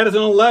 That is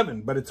an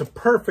 11, but it's a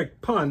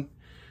perfect punt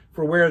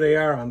for where they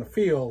are on the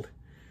field.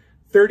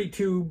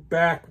 32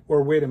 back,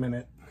 or wait a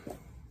minute.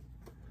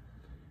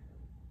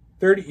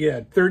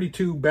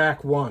 32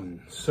 back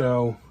 1.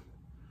 So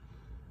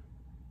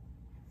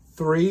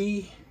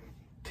 3,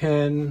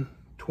 10,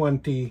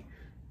 20,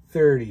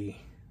 30.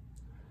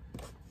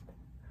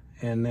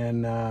 And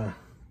then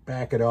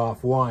back it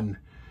off 1.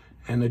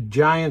 And the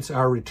Giants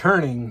are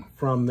returning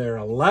from their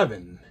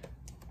 11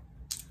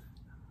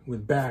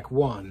 with back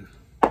 1.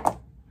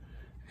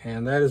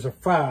 And that is a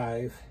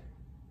 5.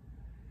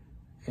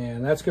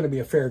 And that's going to be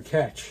a fair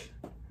catch.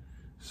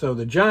 So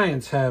the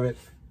Giants have it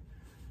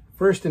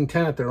 1st and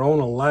 10 at their own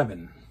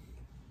 11.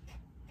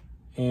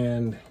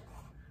 And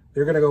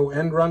they're going to go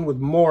end run with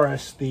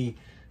Morris. The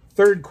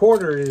 3rd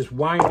quarter is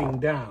winding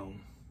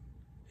down.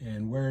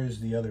 And where is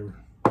the other?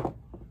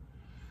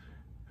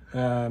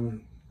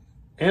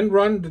 End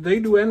run, did they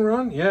do end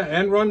run? Yeah,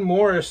 end run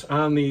Morris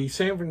on the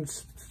San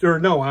Francisco, or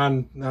no,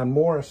 on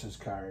Morris's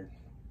card.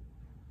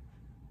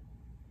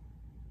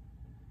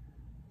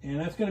 And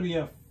that's going to be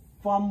a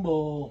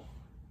fumble,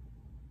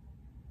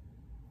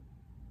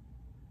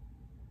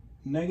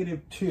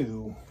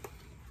 -2.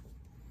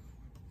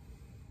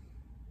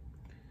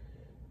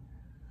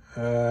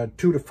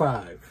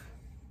 2-5.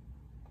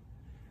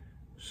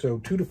 So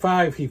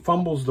 2-5, he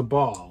fumbles the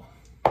ball.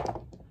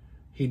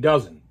 He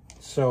doesn't.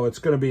 So it's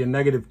going to be a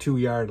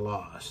 -2-yard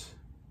loss.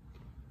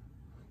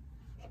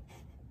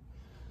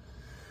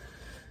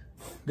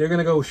 They're going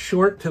to go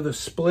short to the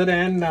split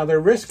end. Now they're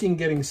risking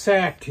getting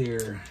sacked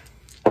here,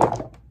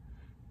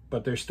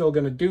 but they're still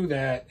going to do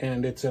that.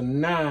 And it's a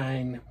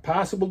 9,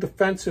 possible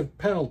defensive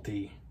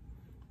penalty.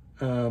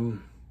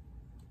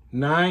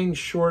 9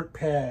 short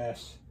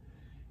pass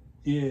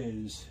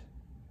is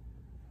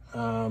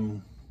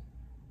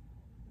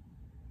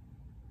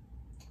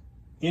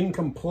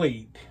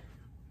incomplete.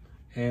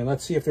 And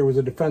let's see if there was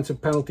a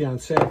defensive penalty on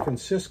San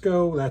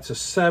Francisco. That's a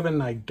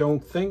 7. I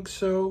don't think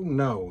so.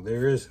 No,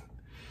 there isn't.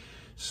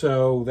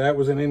 So that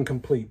was an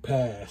incomplete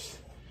pass.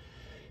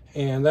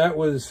 And that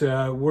was,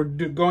 we're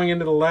going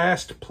into the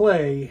last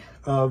play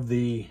of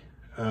the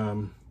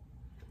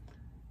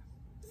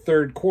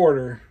 3rd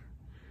quarter.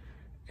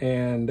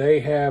 And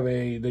they have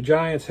the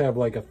Giants have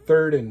like a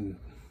 3rd and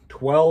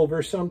 12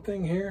 or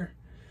something here.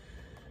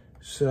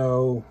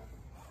 So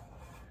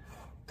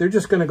they're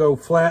just going to go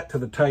flat to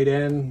the tight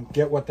end,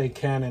 get what they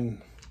can,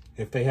 and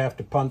if they have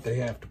to punt, they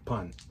have to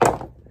punt.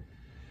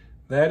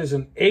 That is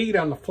an 8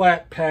 on the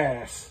flat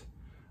pass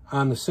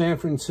on the San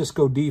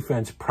Francisco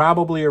defense,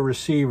 probably a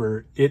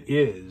receiver. It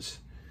is.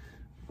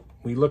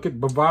 We look at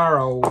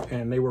Bavaro,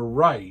 and they were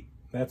right.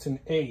 That's an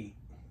 8.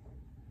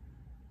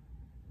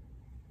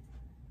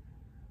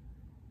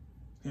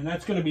 And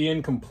that's going to be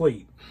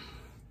incomplete.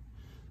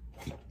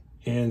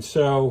 And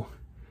so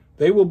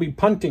they will be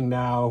punting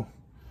now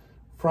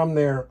from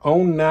their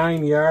own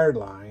 9-yard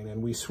line,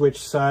 and we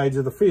switch sides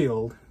of the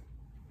field.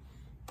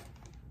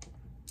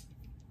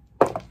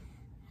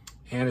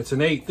 And it's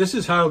an 8. This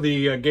is how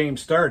the game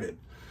started,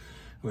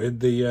 with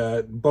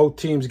the both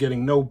teams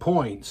getting no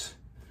points.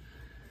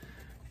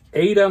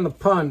 8 on the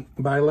punt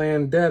by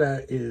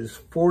Landetta is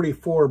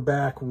 44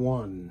 back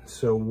 1.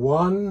 So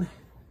 1,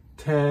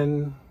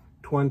 10,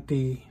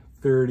 20,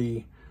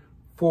 30,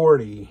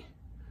 40,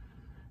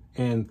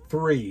 and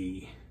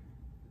 3.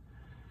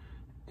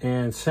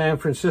 And San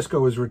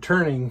Francisco is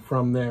returning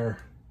from their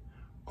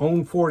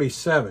own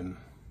 47.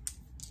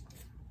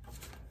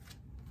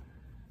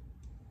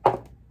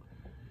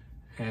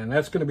 And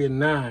that's going to be a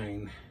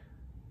 9,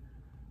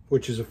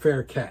 which is a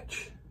fair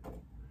catch.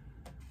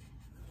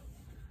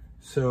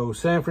 So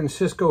San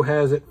Francisco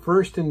has it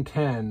 1st and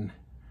 10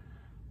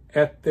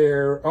 at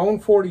their own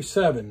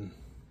 47.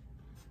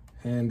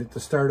 And at the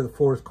start of the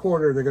 4th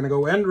quarter, they're going to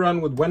go end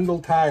run with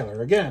Wendell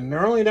Tyler. Again,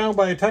 they're only down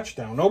by a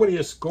touchdown. Nobody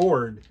has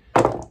scored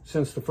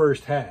since the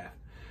first half.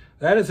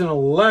 That is an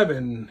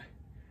 11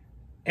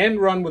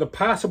 end run with a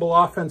possible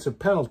offensive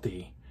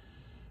penalty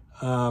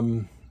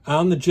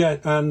on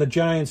the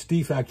Giants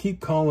defense. I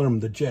keep calling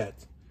them the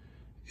Jets.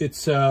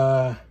 It's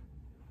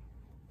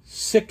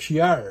 6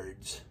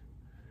 yards.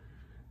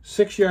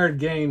 6-yard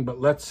gain, but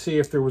let's see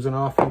if there was an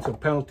offensive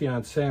penalty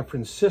on San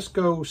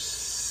Francisco.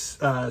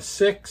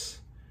 6.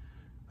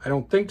 I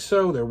don't think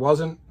so. There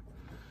wasn't.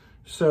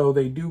 So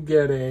they do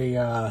get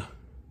a,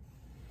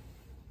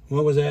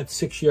 what was that?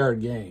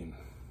 6-yard gain.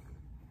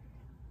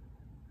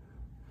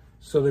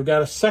 So they've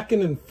got a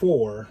 2nd and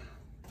 4.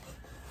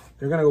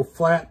 They're going to go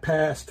flat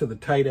pass to the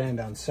tight end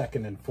on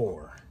 2nd and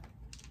 4.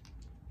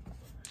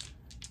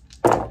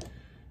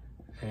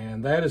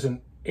 And that is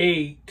an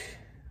 8.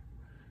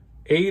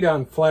 8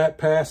 on flat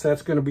pass.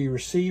 That's going to be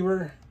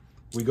receiver.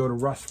 We go to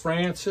Russ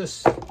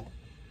Francis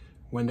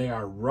when they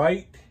are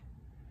right.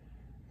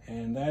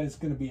 And that is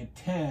going to be a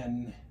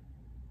 10.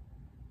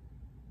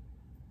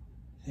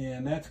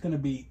 And that's going to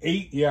be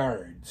 8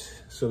 yards.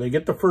 So they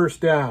get the first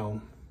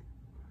down.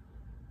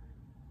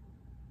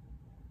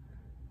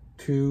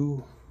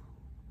 2,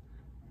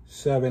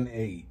 7,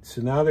 8.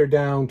 So now they're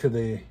down to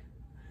the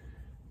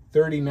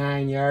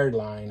 39-yard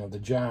line of the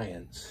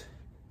Giants.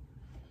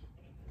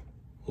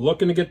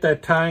 Looking to get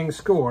that tying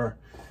score.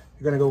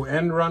 You're going to go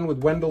end run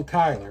with Wendell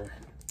Tyler.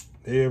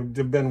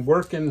 They've been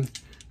working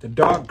the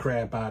dog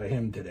crap out of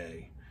him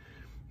today.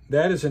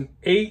 That is an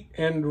 8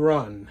 end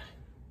run.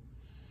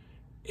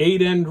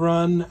 8 end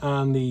run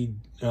on the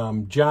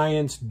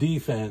Giants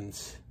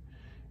defense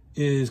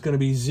is going to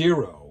be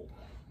 0.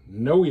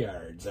 No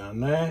yards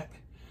on that.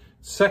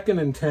 2nd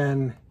and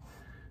 10.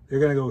 They're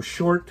going to go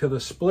short to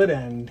the split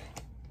end,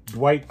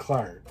 Dwight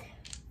Clark.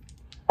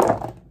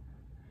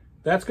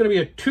 That's going to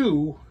be a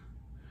 2.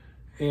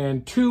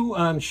 And 2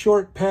 on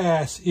short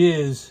pass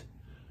is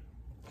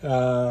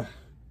 13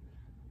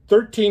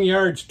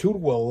 yards, 2 to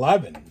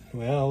 11.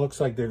 Well, it looks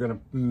like they're going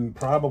to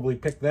probably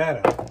pick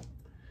that up.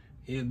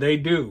 They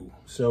do.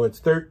 So it's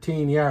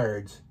 13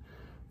 yards.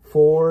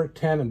 4,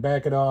 10, and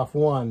back it off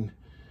 1.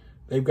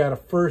 They've got a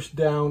first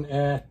down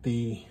at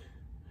the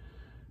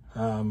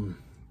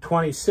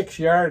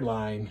 26-yard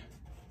line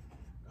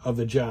of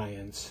the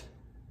Giants.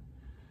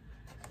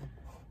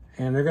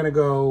 And they're going to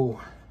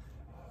go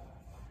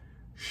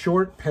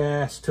short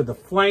pass to the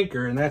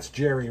flanker, and that's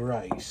Jerry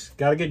Rice.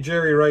 Got to get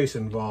Jerry Rice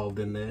involved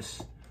in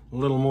this a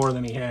little more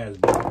than he has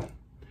been.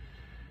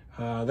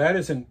 That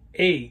is an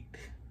 8.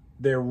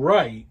 They're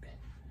right,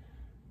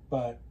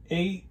 but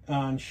 8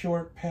 on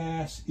short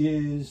pass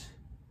is,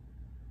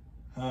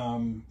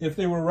 if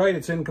they were right,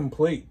 it's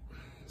incomplete.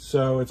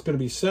 So it's going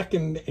to be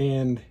 2nd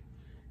and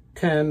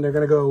 10. They're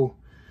going to go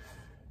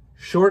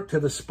short to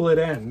the split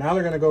end. Now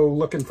they're going to go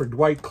looking for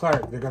Dwight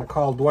Clark. They're going to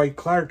call Dwight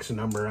Clark's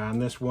number on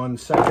this one.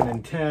 2nd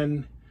and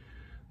 10.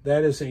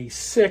 That is a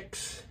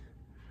 6.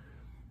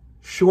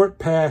 Short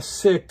pass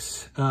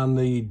 6 on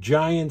the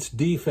Giants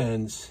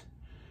defense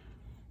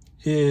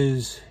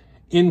is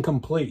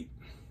incomplete.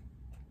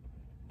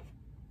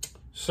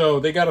 So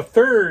they got a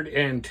 3rd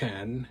and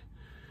 10.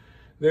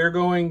 They're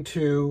going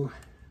to,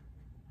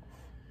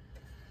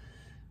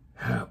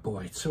 oh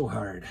boy, it's so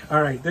hard.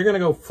 All right, they're going to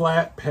go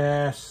flat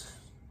pass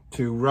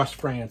to Russ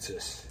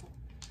Francis.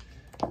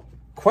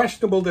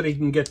 Questionable that he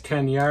can get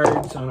 10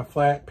 yards on a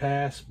flat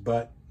pass,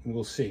 but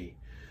we'll see.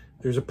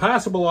 There's a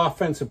possible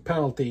offensive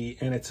penalty,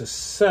 and it's a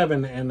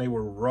 7, and they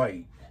were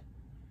right.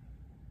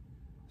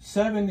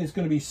 7 is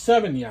going to be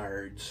 7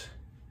 yards.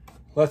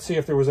 Let's see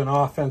if there was an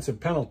offensive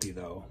penalty,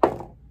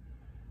 though.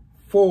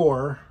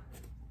 4,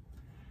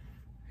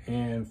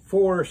 and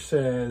 4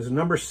 says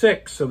number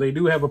 6, so they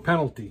do have a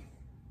penalty.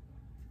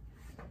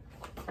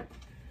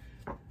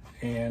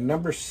 And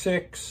number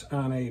 6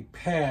 on a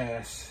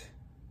pass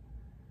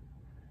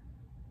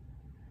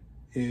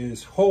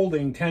is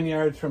holding 10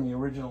 yards from the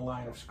original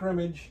line of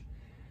scrimmage.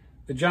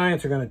 The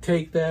Giants are going to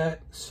take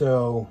that,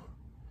 so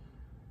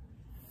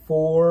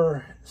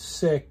 4,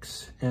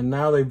 6, and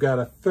now they've got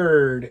a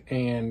 3rd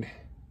and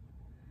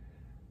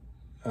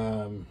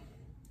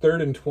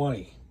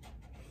 20.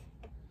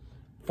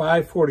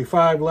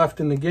 5:45 left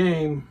in the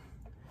game.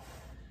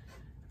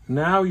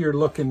 Now you're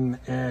looking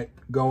at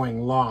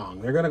going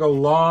long. They're going to go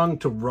long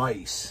to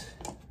Rice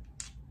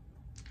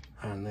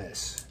on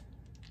this.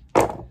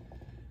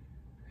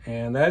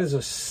 And that is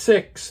a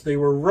 6. They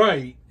were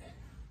right.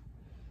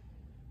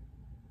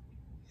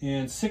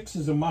 And 6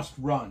 is a must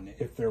run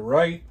if they're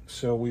right.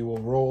 So we will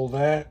roll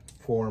that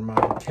for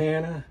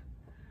Montana.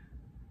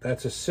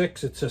 That's a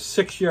 6. It's a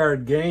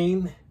 6-yard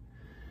gain.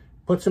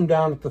 Puts them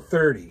down at the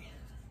 30.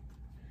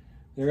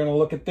 They're going to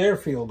look at their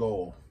field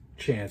goal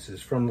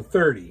chances from the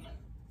 30.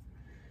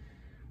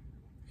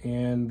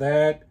 And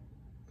that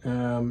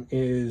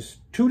is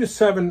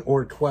 2-7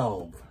 or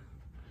 12.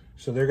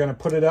 So they're going to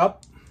put it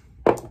up.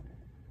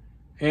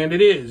 And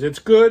it is. It's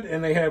good,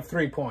 and they have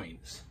 3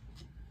 points.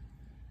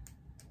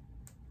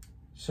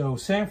 So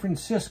San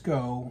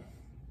Francisco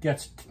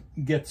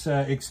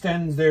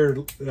extends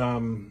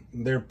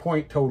their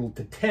point total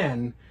to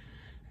 10,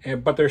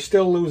 but they're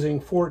still losing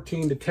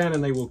 14-10,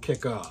 and they will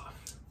kick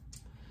off.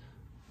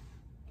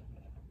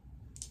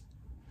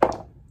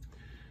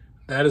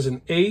 That is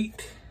an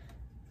 8.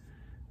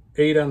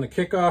 8 on the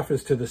kickoff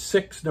is to the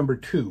 6, number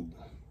 2.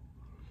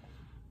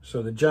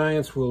 So the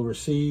Giants will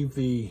receive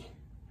the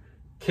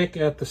kick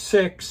at the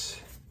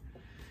 6,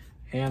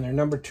 and their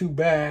number 2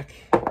 back,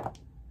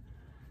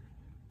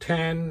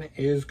 10,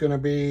 is going to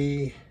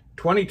be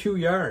 22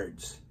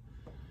 yards.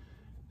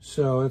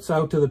 So it's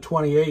out to the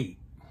 28.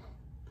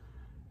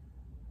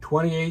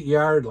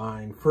 28-yard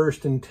line,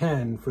 1st and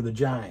 10 for the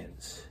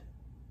Giants.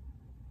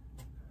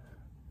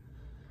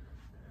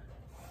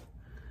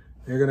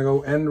 They're going to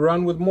go end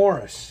run with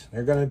Morris.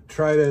 They're going to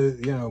try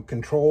to,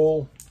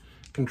 control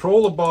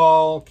the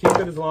ball, keep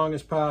it as long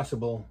as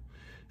possible.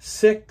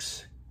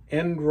 6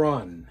 end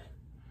run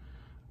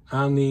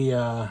on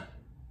the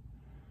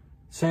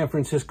San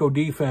Francisco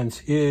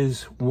defense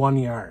is 1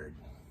 yard.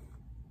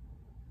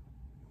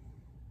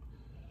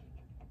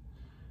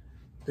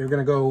 They're going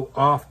to go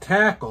off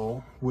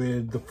tackle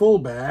with the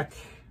fullback,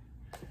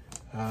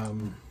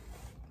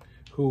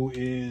 who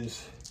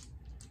is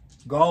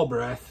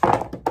Galbraith.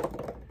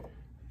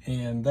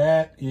 And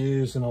that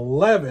is an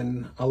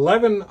 11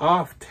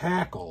 off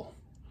tackle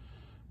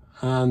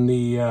on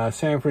the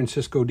San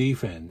Francisco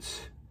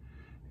defense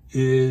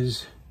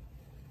is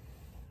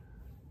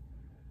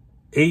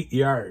 8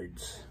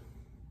 yards.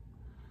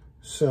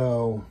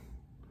 So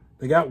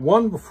they got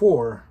 1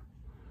 before.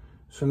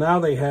 So now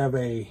they have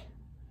a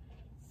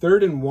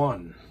 3rd and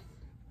 1.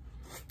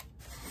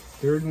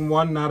 3rd and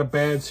 1, not a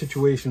bad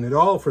situation at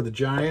all for the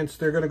Giants.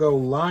 They're going to go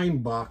line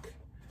buck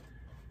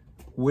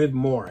with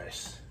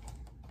Morris.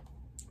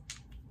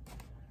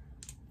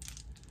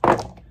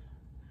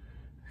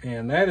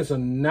 And that is a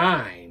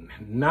 9.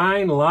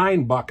 9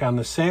 line buck on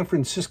the San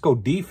Francisco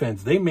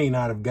defense. They may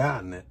not have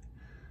gotten it.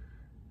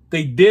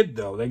 They did,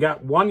 though. They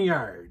got 1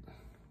 yard.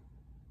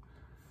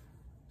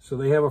 So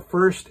they have a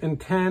 1st and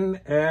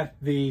 10 at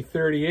the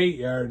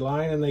 38-yard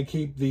line, and they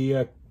keep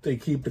the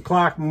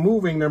clock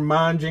moving. They're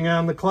manging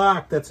on the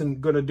clock. That's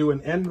going to do an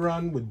end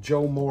run with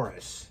Joe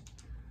Morris.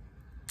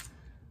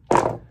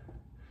 That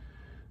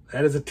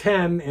is a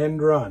 10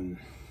 end run.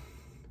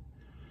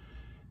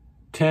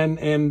 10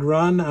 end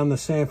run on the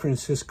San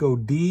Francisco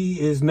D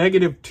is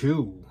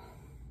 -2.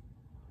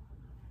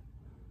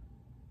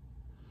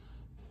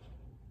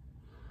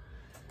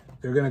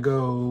 They're going to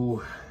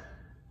go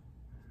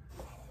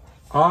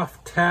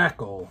off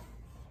tackle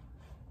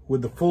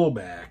with the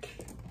fullback.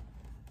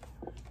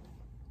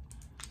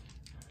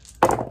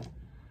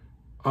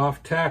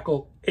 Off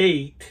tackle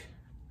 8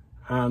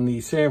 on the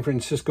San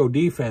Francisco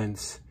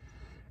defense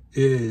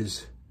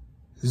is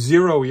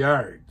 0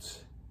 yards.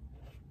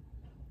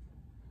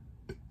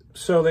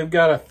 So they've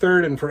got a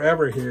 3rd and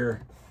forever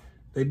here.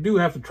 They do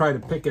have to try to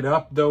pick it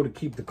up, though, to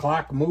keep the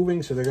clock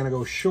moving. So they're going to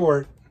go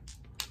short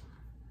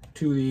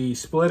to the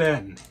split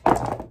end.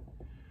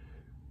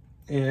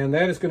 And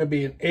that is going to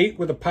be an 8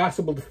 with a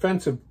possible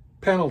defensive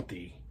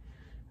penalty.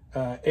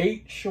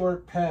 8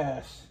 short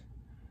pass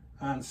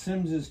on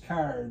Sims's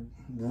card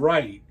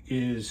right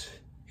is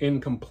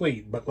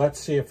incomplete. But let's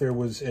see if there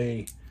was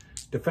a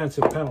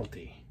defensive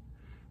penalty.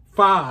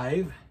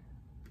 5.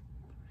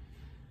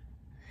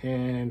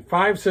 And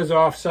 5 says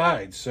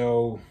offsides,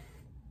 so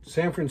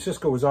San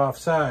Francisco is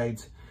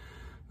offsides.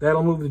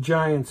 That'll move the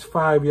Giants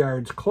 5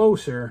 yards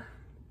closer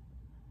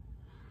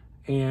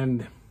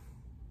and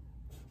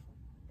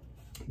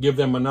give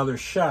them another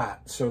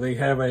shot. So they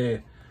have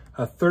a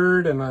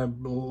 3rd and a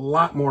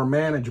lot more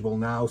manageable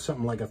now,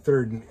 something like a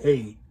 3rd and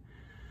 8.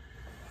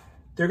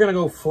 They're going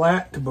to go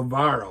flat to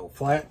Bavaro,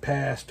 flat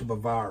pass to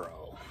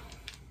Bavaro.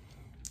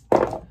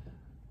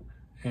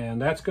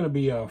 And that's going to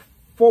be a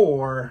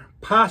 4,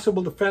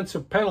 possible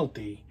defensive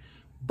penalty,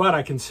 but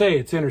I can say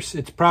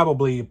it's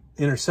probably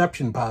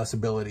interception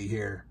possibility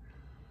here.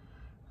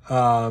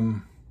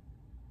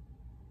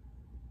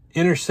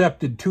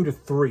 Intercepted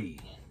 2-3.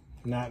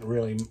 Not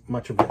really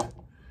much of a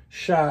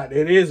shot.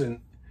 It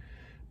isn't.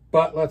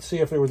 But let's see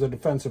if there was a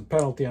defensive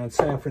penalty on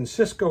San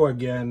Francisco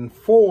again.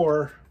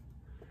 4.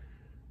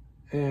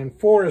 And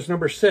 4 is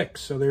number 6,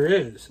 so there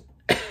is.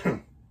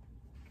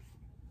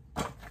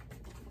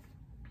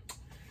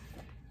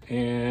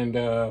 And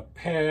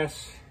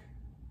pass,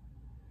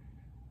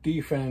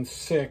 defense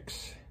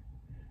 6,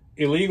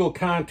 illegal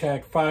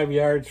contact 5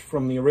 yards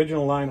from the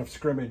original line of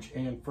scrimmage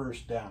and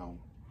 1st down.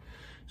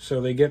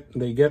 So they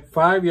get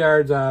 5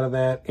 yards out of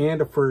that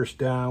and a 1st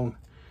down,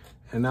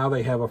 and now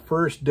they have a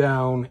 1st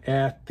down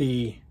at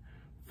the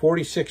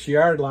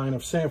 46-yard line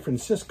of San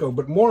Francisco.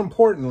 But more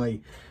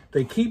importantly,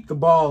 they keep the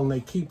ball and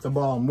they keep the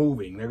ball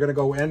moving. They're going to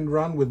go end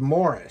run with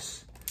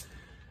Morris.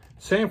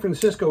 San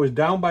Francisco is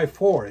down by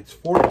 4. It's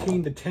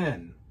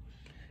 14-10.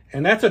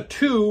 And that's a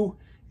 2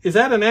 Is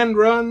that an end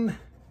run?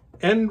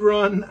 End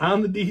run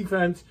on the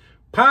defense.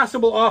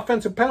 Possible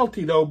offensive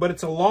penalty, though, but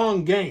it's a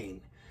long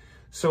gain.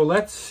 So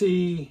let's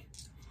see.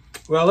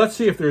 Well, let's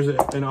see if there's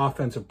an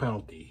offensive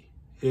penalty.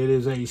 It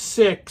is a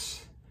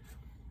 6.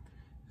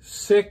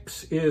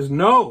 6 is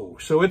no.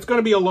 So it's going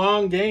to be a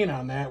long gain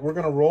on that. We're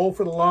going to roll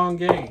for the long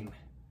gain.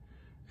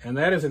 And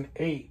that is an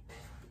 8.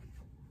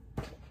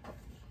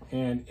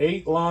 And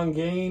 8 long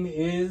gain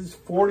is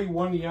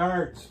 41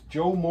 yards.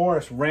 Joe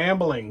Morris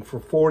rambling for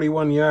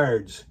 41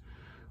 yards.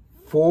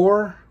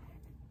 4,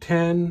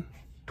 10,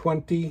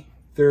 20,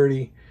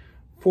 30,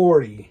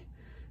 40.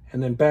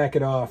 And then back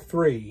it off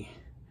 3.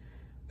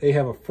 They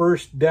have a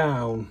first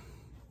down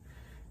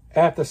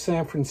at the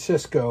San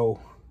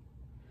Francisco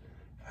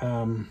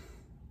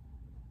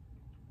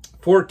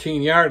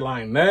 14-yard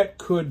line. That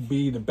could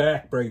be the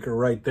backbreaker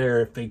right there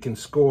if they can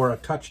score a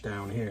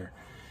touchdown here.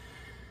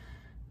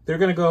 They're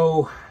going to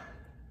go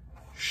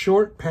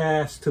short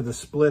pass to the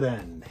split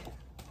end.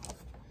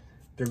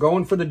 They're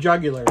going for the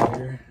jugular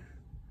here.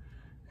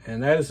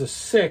 And that is a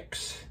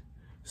 6.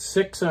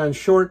 6 on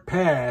short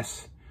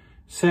pass.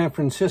 San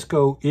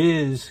Francisco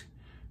is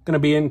going to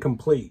be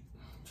incomplete.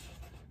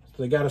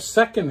 So they got a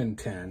 2nd and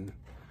 10.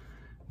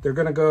 They're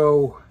going to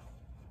go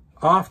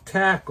off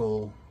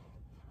tackle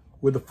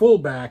with the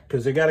fullback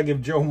because they got to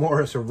give Joe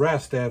Morris a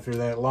rest after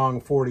that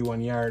long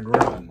 41-yard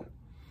run.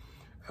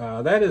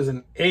 That is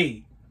an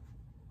 8.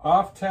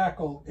 Off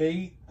tackle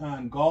 8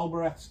 on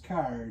Galbraith's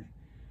card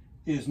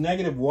is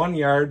 -1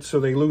 yard, so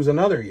they lose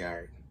another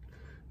yard.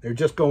 They're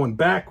just going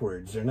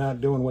backwards. They're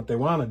not doing what they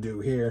want to do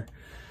here.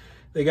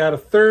 They got a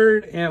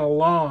 3rd and a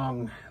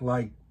long,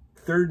 like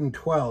 3rd and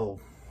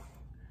 12.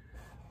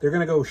 They're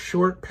going to go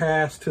short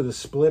pass to the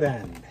split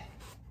end.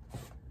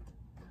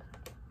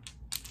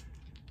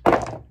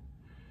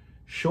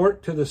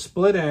 Short to the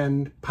split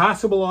end,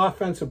 possible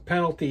offensive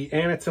penalty,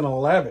 and it's an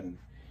 11.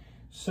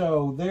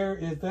 So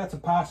that's a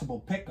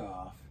possible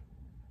pickoff.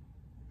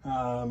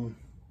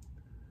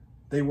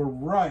 They were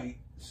right.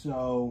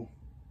 So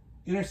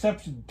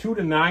interception 2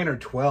 to 9 or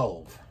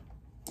 12.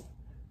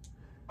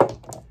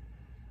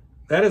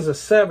 That is a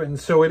 7.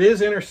 So it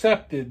is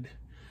intercepted.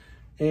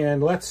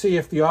 And let's see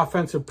if the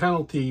offensive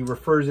penalty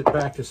refers it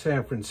back to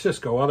San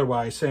Francisco.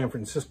 Otherwise, San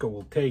Francisco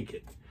will take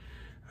it.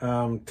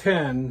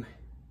 10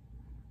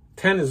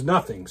 is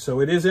nothing.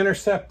 So it is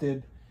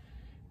intercepted.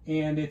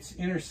 And it's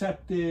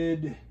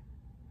intercepted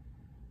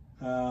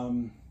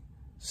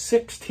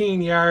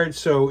 16 yards.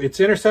 So it's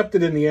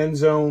intercepted in the end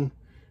zone.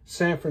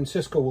 San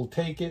Francisco will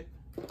take it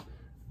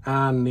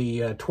on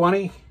the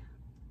 20.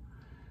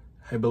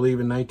 I believe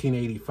in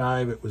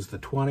 1985 it was the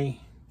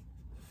 20.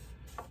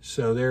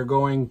 So they're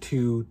going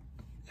to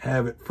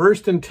have it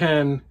 1st and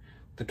 10,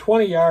 the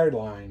 20-yard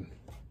line.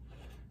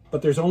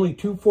 But there's only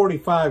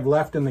 2:45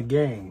 left in the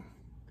game.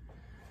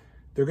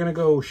 They're going to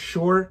go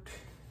short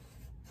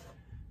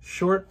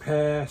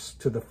pass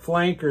to the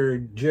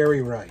flanker,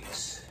 Jerry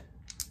Rice.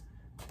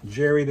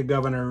 Jerry the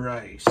Governor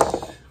Rice.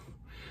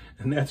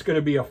 And that's going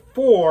to be a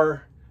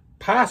 4,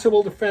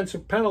 possible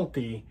defensive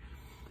penalty,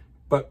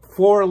 but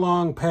 4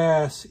 long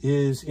pass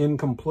is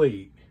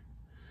incomplete.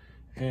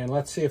 And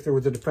let's see if there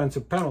was a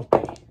defensive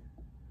penalty.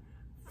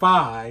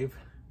 5.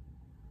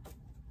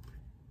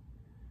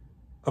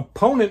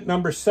 Opponent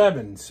number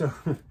 7. So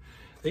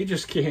they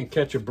just can't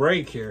catch a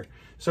break here.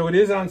 So it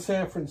is on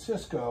San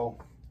Francisco.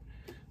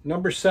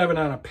 Number 7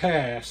 on a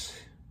pass.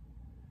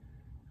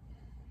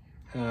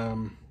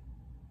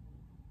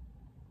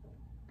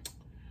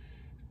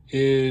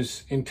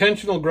 Is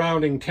intentional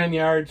grounding 10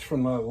 yards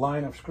from the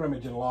line of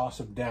scrimmage and loss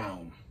of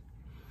down.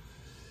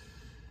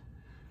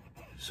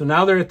 So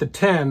now they're at the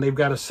 10. They've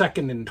got a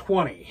 2nd and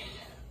 20.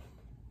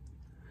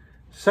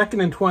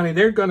 2nd and 20.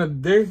 They're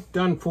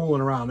done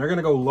fooling around. They're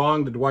gonna go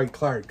long to Dwight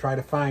Clark, try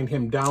to find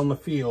him down the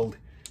field,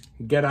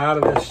 get out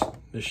of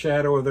the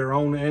shadow of their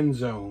own end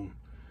zone.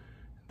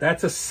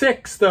 That's a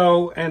 6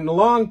 though, and the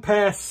long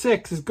pass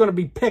 6 is going to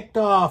be picked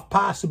off.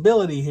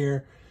 Possibility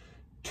here,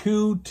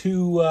 2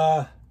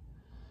 to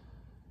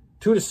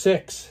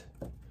 6.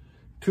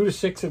 2 to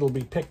 6, it'll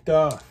be picked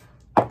off.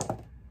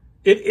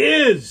 It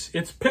is.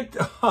 It's picked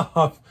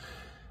off.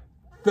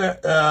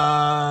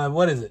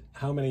 What is it?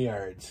 How many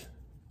yards?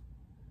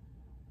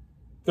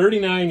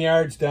 39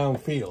 yards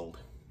downfield.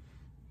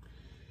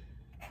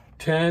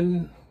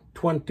 10,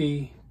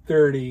 20,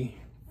 30,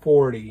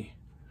 40.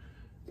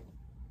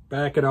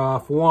 Back it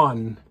off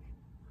 1.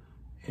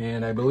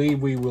 And I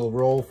believe we will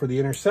roll for the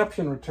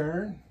interception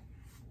return.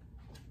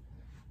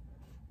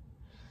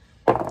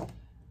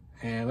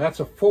 And that's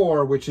a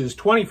 4, which is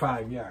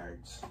 25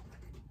 yards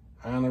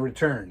on the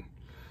return.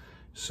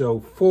 So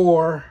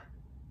 4,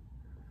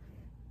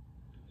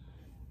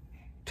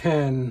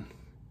 10,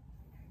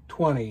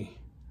 20,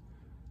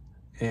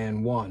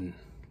 and 1.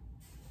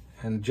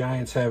 And the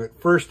Giants have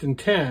it 1st and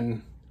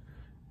 10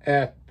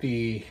 at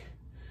the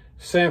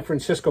San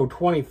Francisco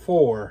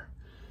 24.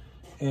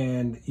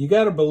 And you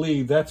got to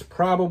believe that's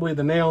probably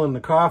the nail in the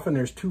coffin.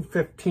 There's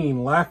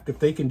 2:15 left. If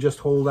they can just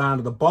hold on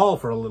to the ball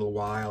for a little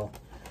while,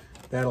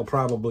 that'll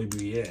probably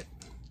be it.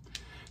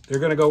 They're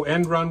going to go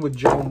end run with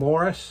Joe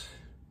Morris.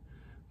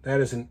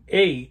 That is an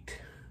 8.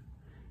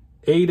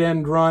 8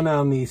 end run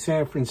on the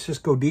San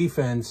Francisco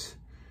defense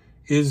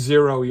is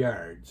 0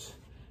 yards.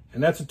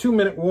 And that's a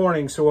 2-minute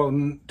warning,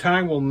 so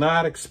time will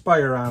not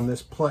expire on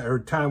this play, or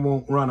time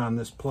won't run on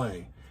this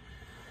play.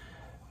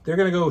 They're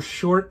going to go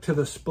short to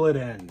the split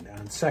end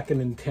on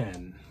 2nd and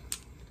 10.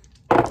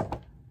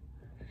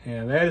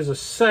 And that is a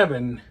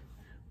 7,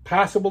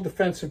 possible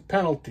defensive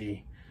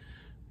penalty,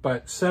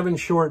 but 7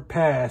 short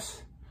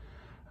pass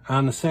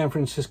on the San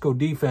Francisco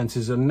defense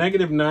is a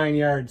 -9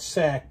 yard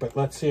sack, but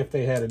let's see if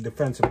they had a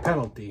defensive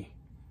penalty.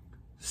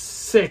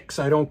 6,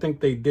 I don't think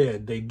they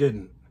did. They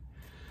didn't.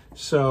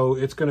 So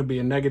it's going to be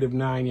a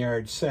 -9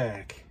 yard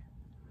sack.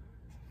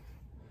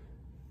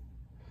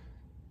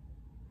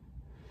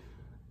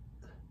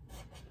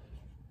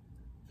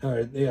 All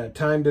right, yeah,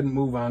 time didn't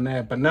move on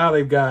that, but now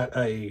they've got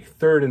a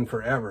 3rd and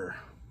forever.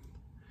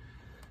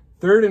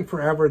 3rd and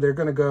forever, they're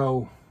going to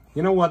go,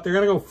 you know what, they're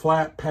going to go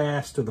flat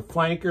pass to the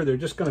flanker. They're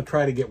just going to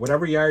try to get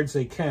whatever yards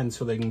they can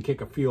so they can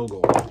kick a field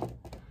goal.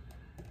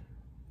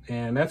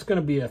 And that's going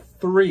to be a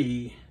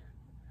 3,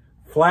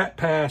 flat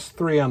pass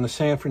 3 on the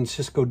San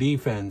Francisco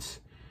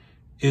defense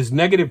is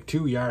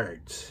 -2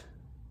 yards.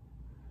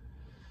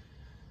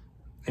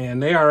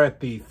 And they are at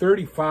the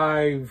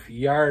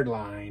 35-yard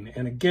line.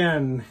 And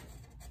again,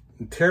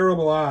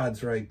 terrible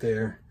odds right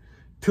there.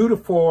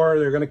 2-4,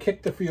 they're going to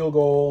kick the field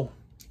goal.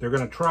 They're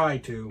going to try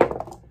to.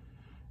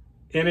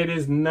 And it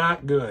is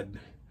not good.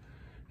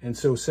 And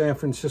so San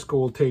Francisco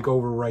will take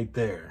over right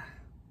there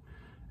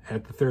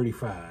at the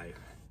 35.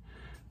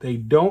 They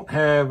don't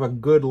have a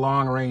good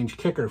long-range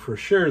kicker for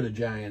sure, the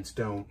Giants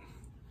don't.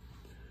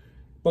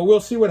 But we'll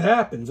see what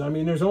happens. I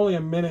mean, there's only a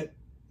minute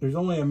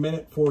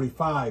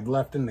 45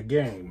 left in the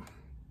game.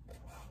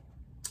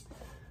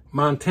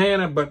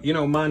 Montana, but you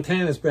know,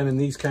 Montana's been in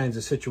these kinds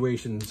of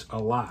situations a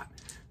lot.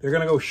 They're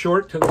going to go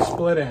short to the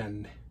split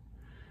end.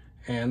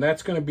 And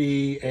that's going to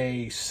be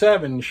a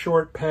 7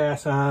 short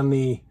pass on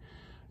the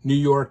New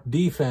York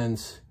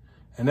defense.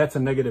 And that's a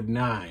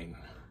 -9.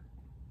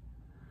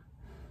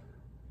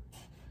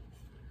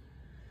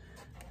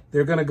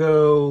 They're going to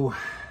go,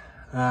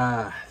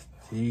 they're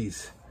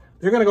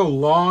going to go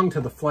long to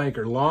the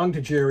flanker, long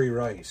to Jerry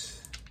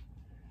Rice.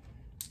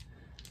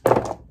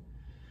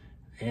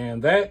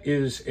 And that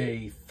is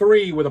a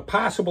 3 with a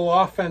possible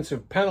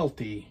offensive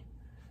penalty.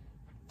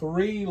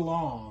 3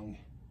 long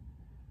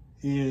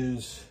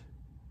is,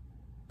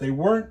 they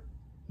weren't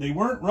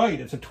right.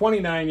 It's a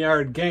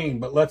 29-yard gain,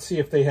 but let's see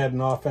if they had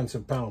an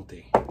offensive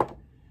penalty.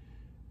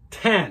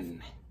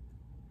 10.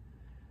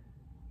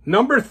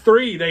 Number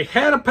 3, they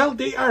had a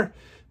penalty.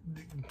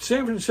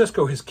 San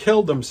Francisco has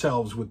killed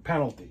themselves with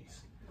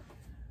penalties.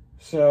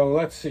 So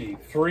let's see.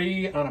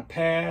 3 on a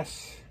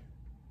pass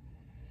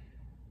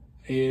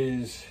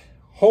is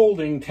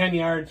holding 10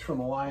 yards from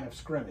the line of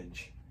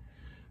scrimmage.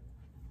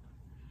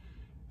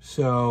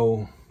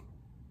 So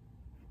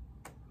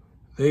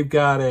they've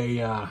got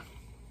a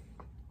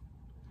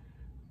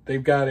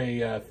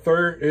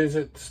third. Is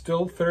it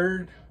still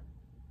 3rd?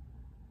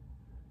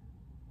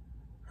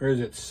 Or is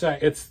it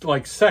it's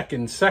like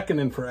second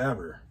and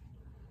forever.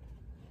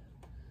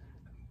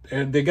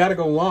 And they got to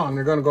go long.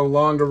 They're going to go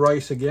long to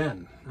Rice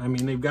again. I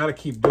mean, they've got to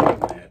keep doing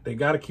that. They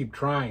got to keep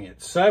trying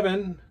it.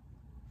 7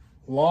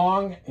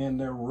 long, and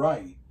they're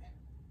right.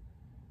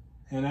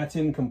 And that's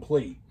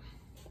incomplete.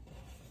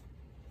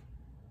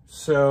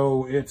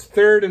 So it's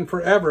 3rd and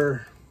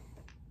forever.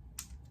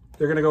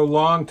 They're going to go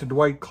long to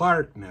Dwight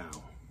Clark now.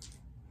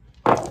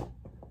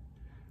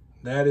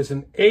 That is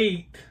an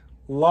 8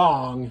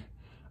 long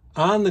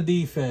on the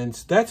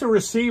defense. That's a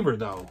receiver,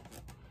 though.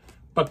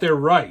 But they're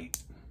right.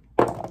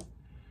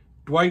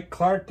 Dwight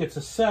Clark gets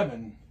a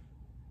 7.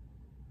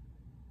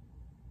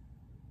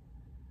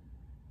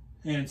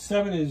 And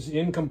 7 is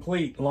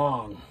incomplete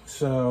long.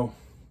 So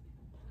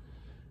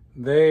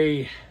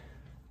they,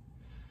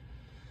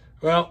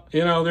 well,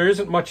 you know, there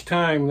isn't much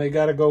time. They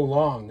got to go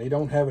long. They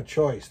don't have a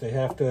choice. They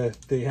have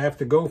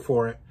to go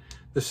for it.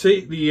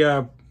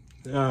 The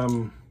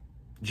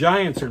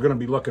Giants are going to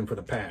be looking for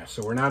the pass.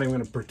 So we're not even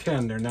going to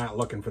pretend they're not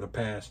looking for the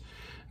pass.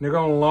 And they're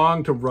going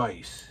long to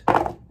Rice.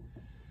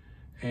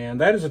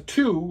 And that is a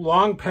 2,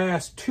 long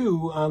pass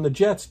 2 on the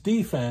Jets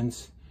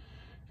defense.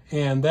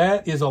 And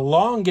that is a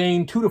long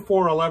gain,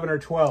 2-4, 11 or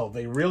 12.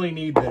 They really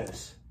need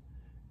this.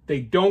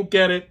 They don't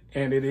get it,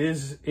 and it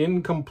is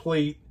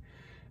incomplete.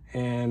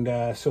 And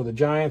so the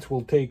Giants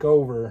will take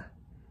over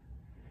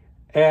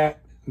at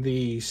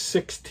the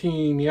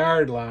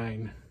 16-yard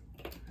line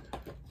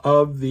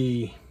of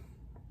the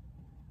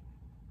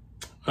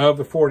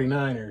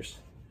 49ers.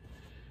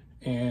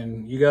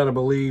 And you got to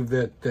believe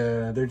that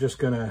they're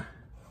going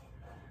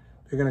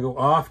to go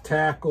off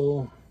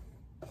tackle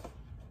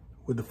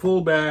with the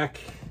fullback,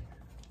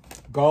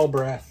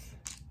 Galbraith.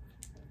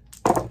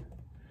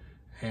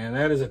 And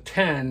that is a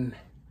 10.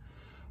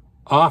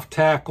 Off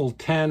tackle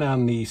 10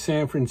 on the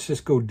San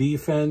Francisco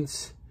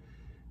defense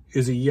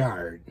is a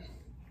yard.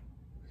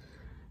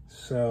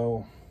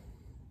 So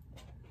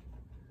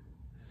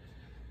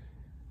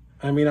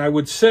I mean, I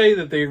would say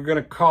that they're going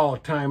to call a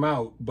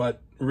timeout,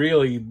 but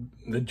really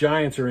the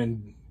Giants are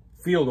in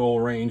field goal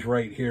range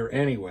right here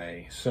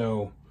anyway.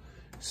 So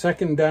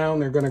second down,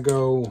 they're going to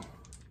go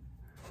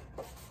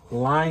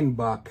line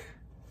buck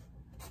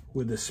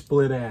with the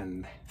split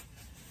end.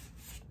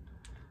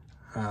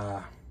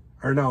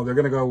 Or no, they're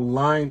going to go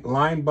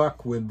line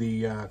buck with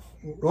the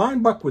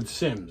line buck with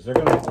Sims. They're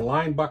going to go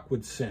line buck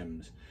with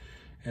Sims.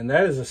 And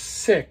that is a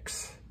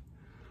 6.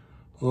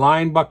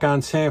 Line buck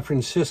on San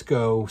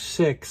Francisco,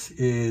 6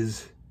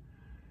 is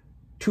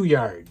 2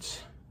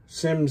 yards.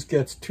 Sims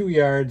gets 2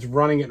 yards,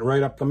 running it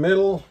right up the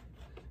middle,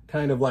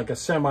 kind of like a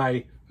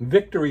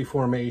semi-victory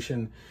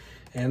formation.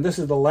 And this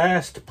is the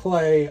last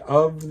play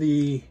of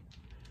the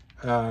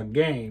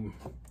game.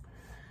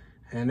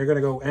 And they're going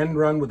to go end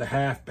run with the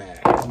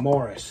halfback,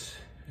 Morris.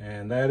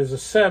 And that is a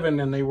 7,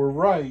 and they were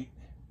right.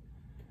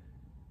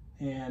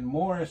 And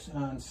Morris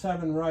on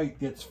 7 right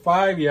gets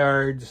 5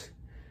 yards.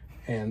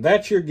 And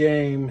that's your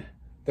game.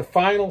 The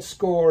final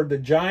score, the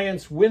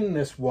Giants win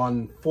this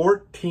one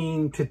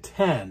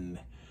 14-10.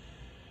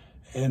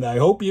 And I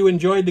hope you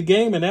enjoyed the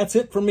game. And that's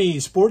it for me,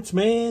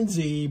 Sportsman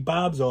Z,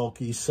 Bob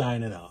Zolke,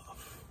 signing off.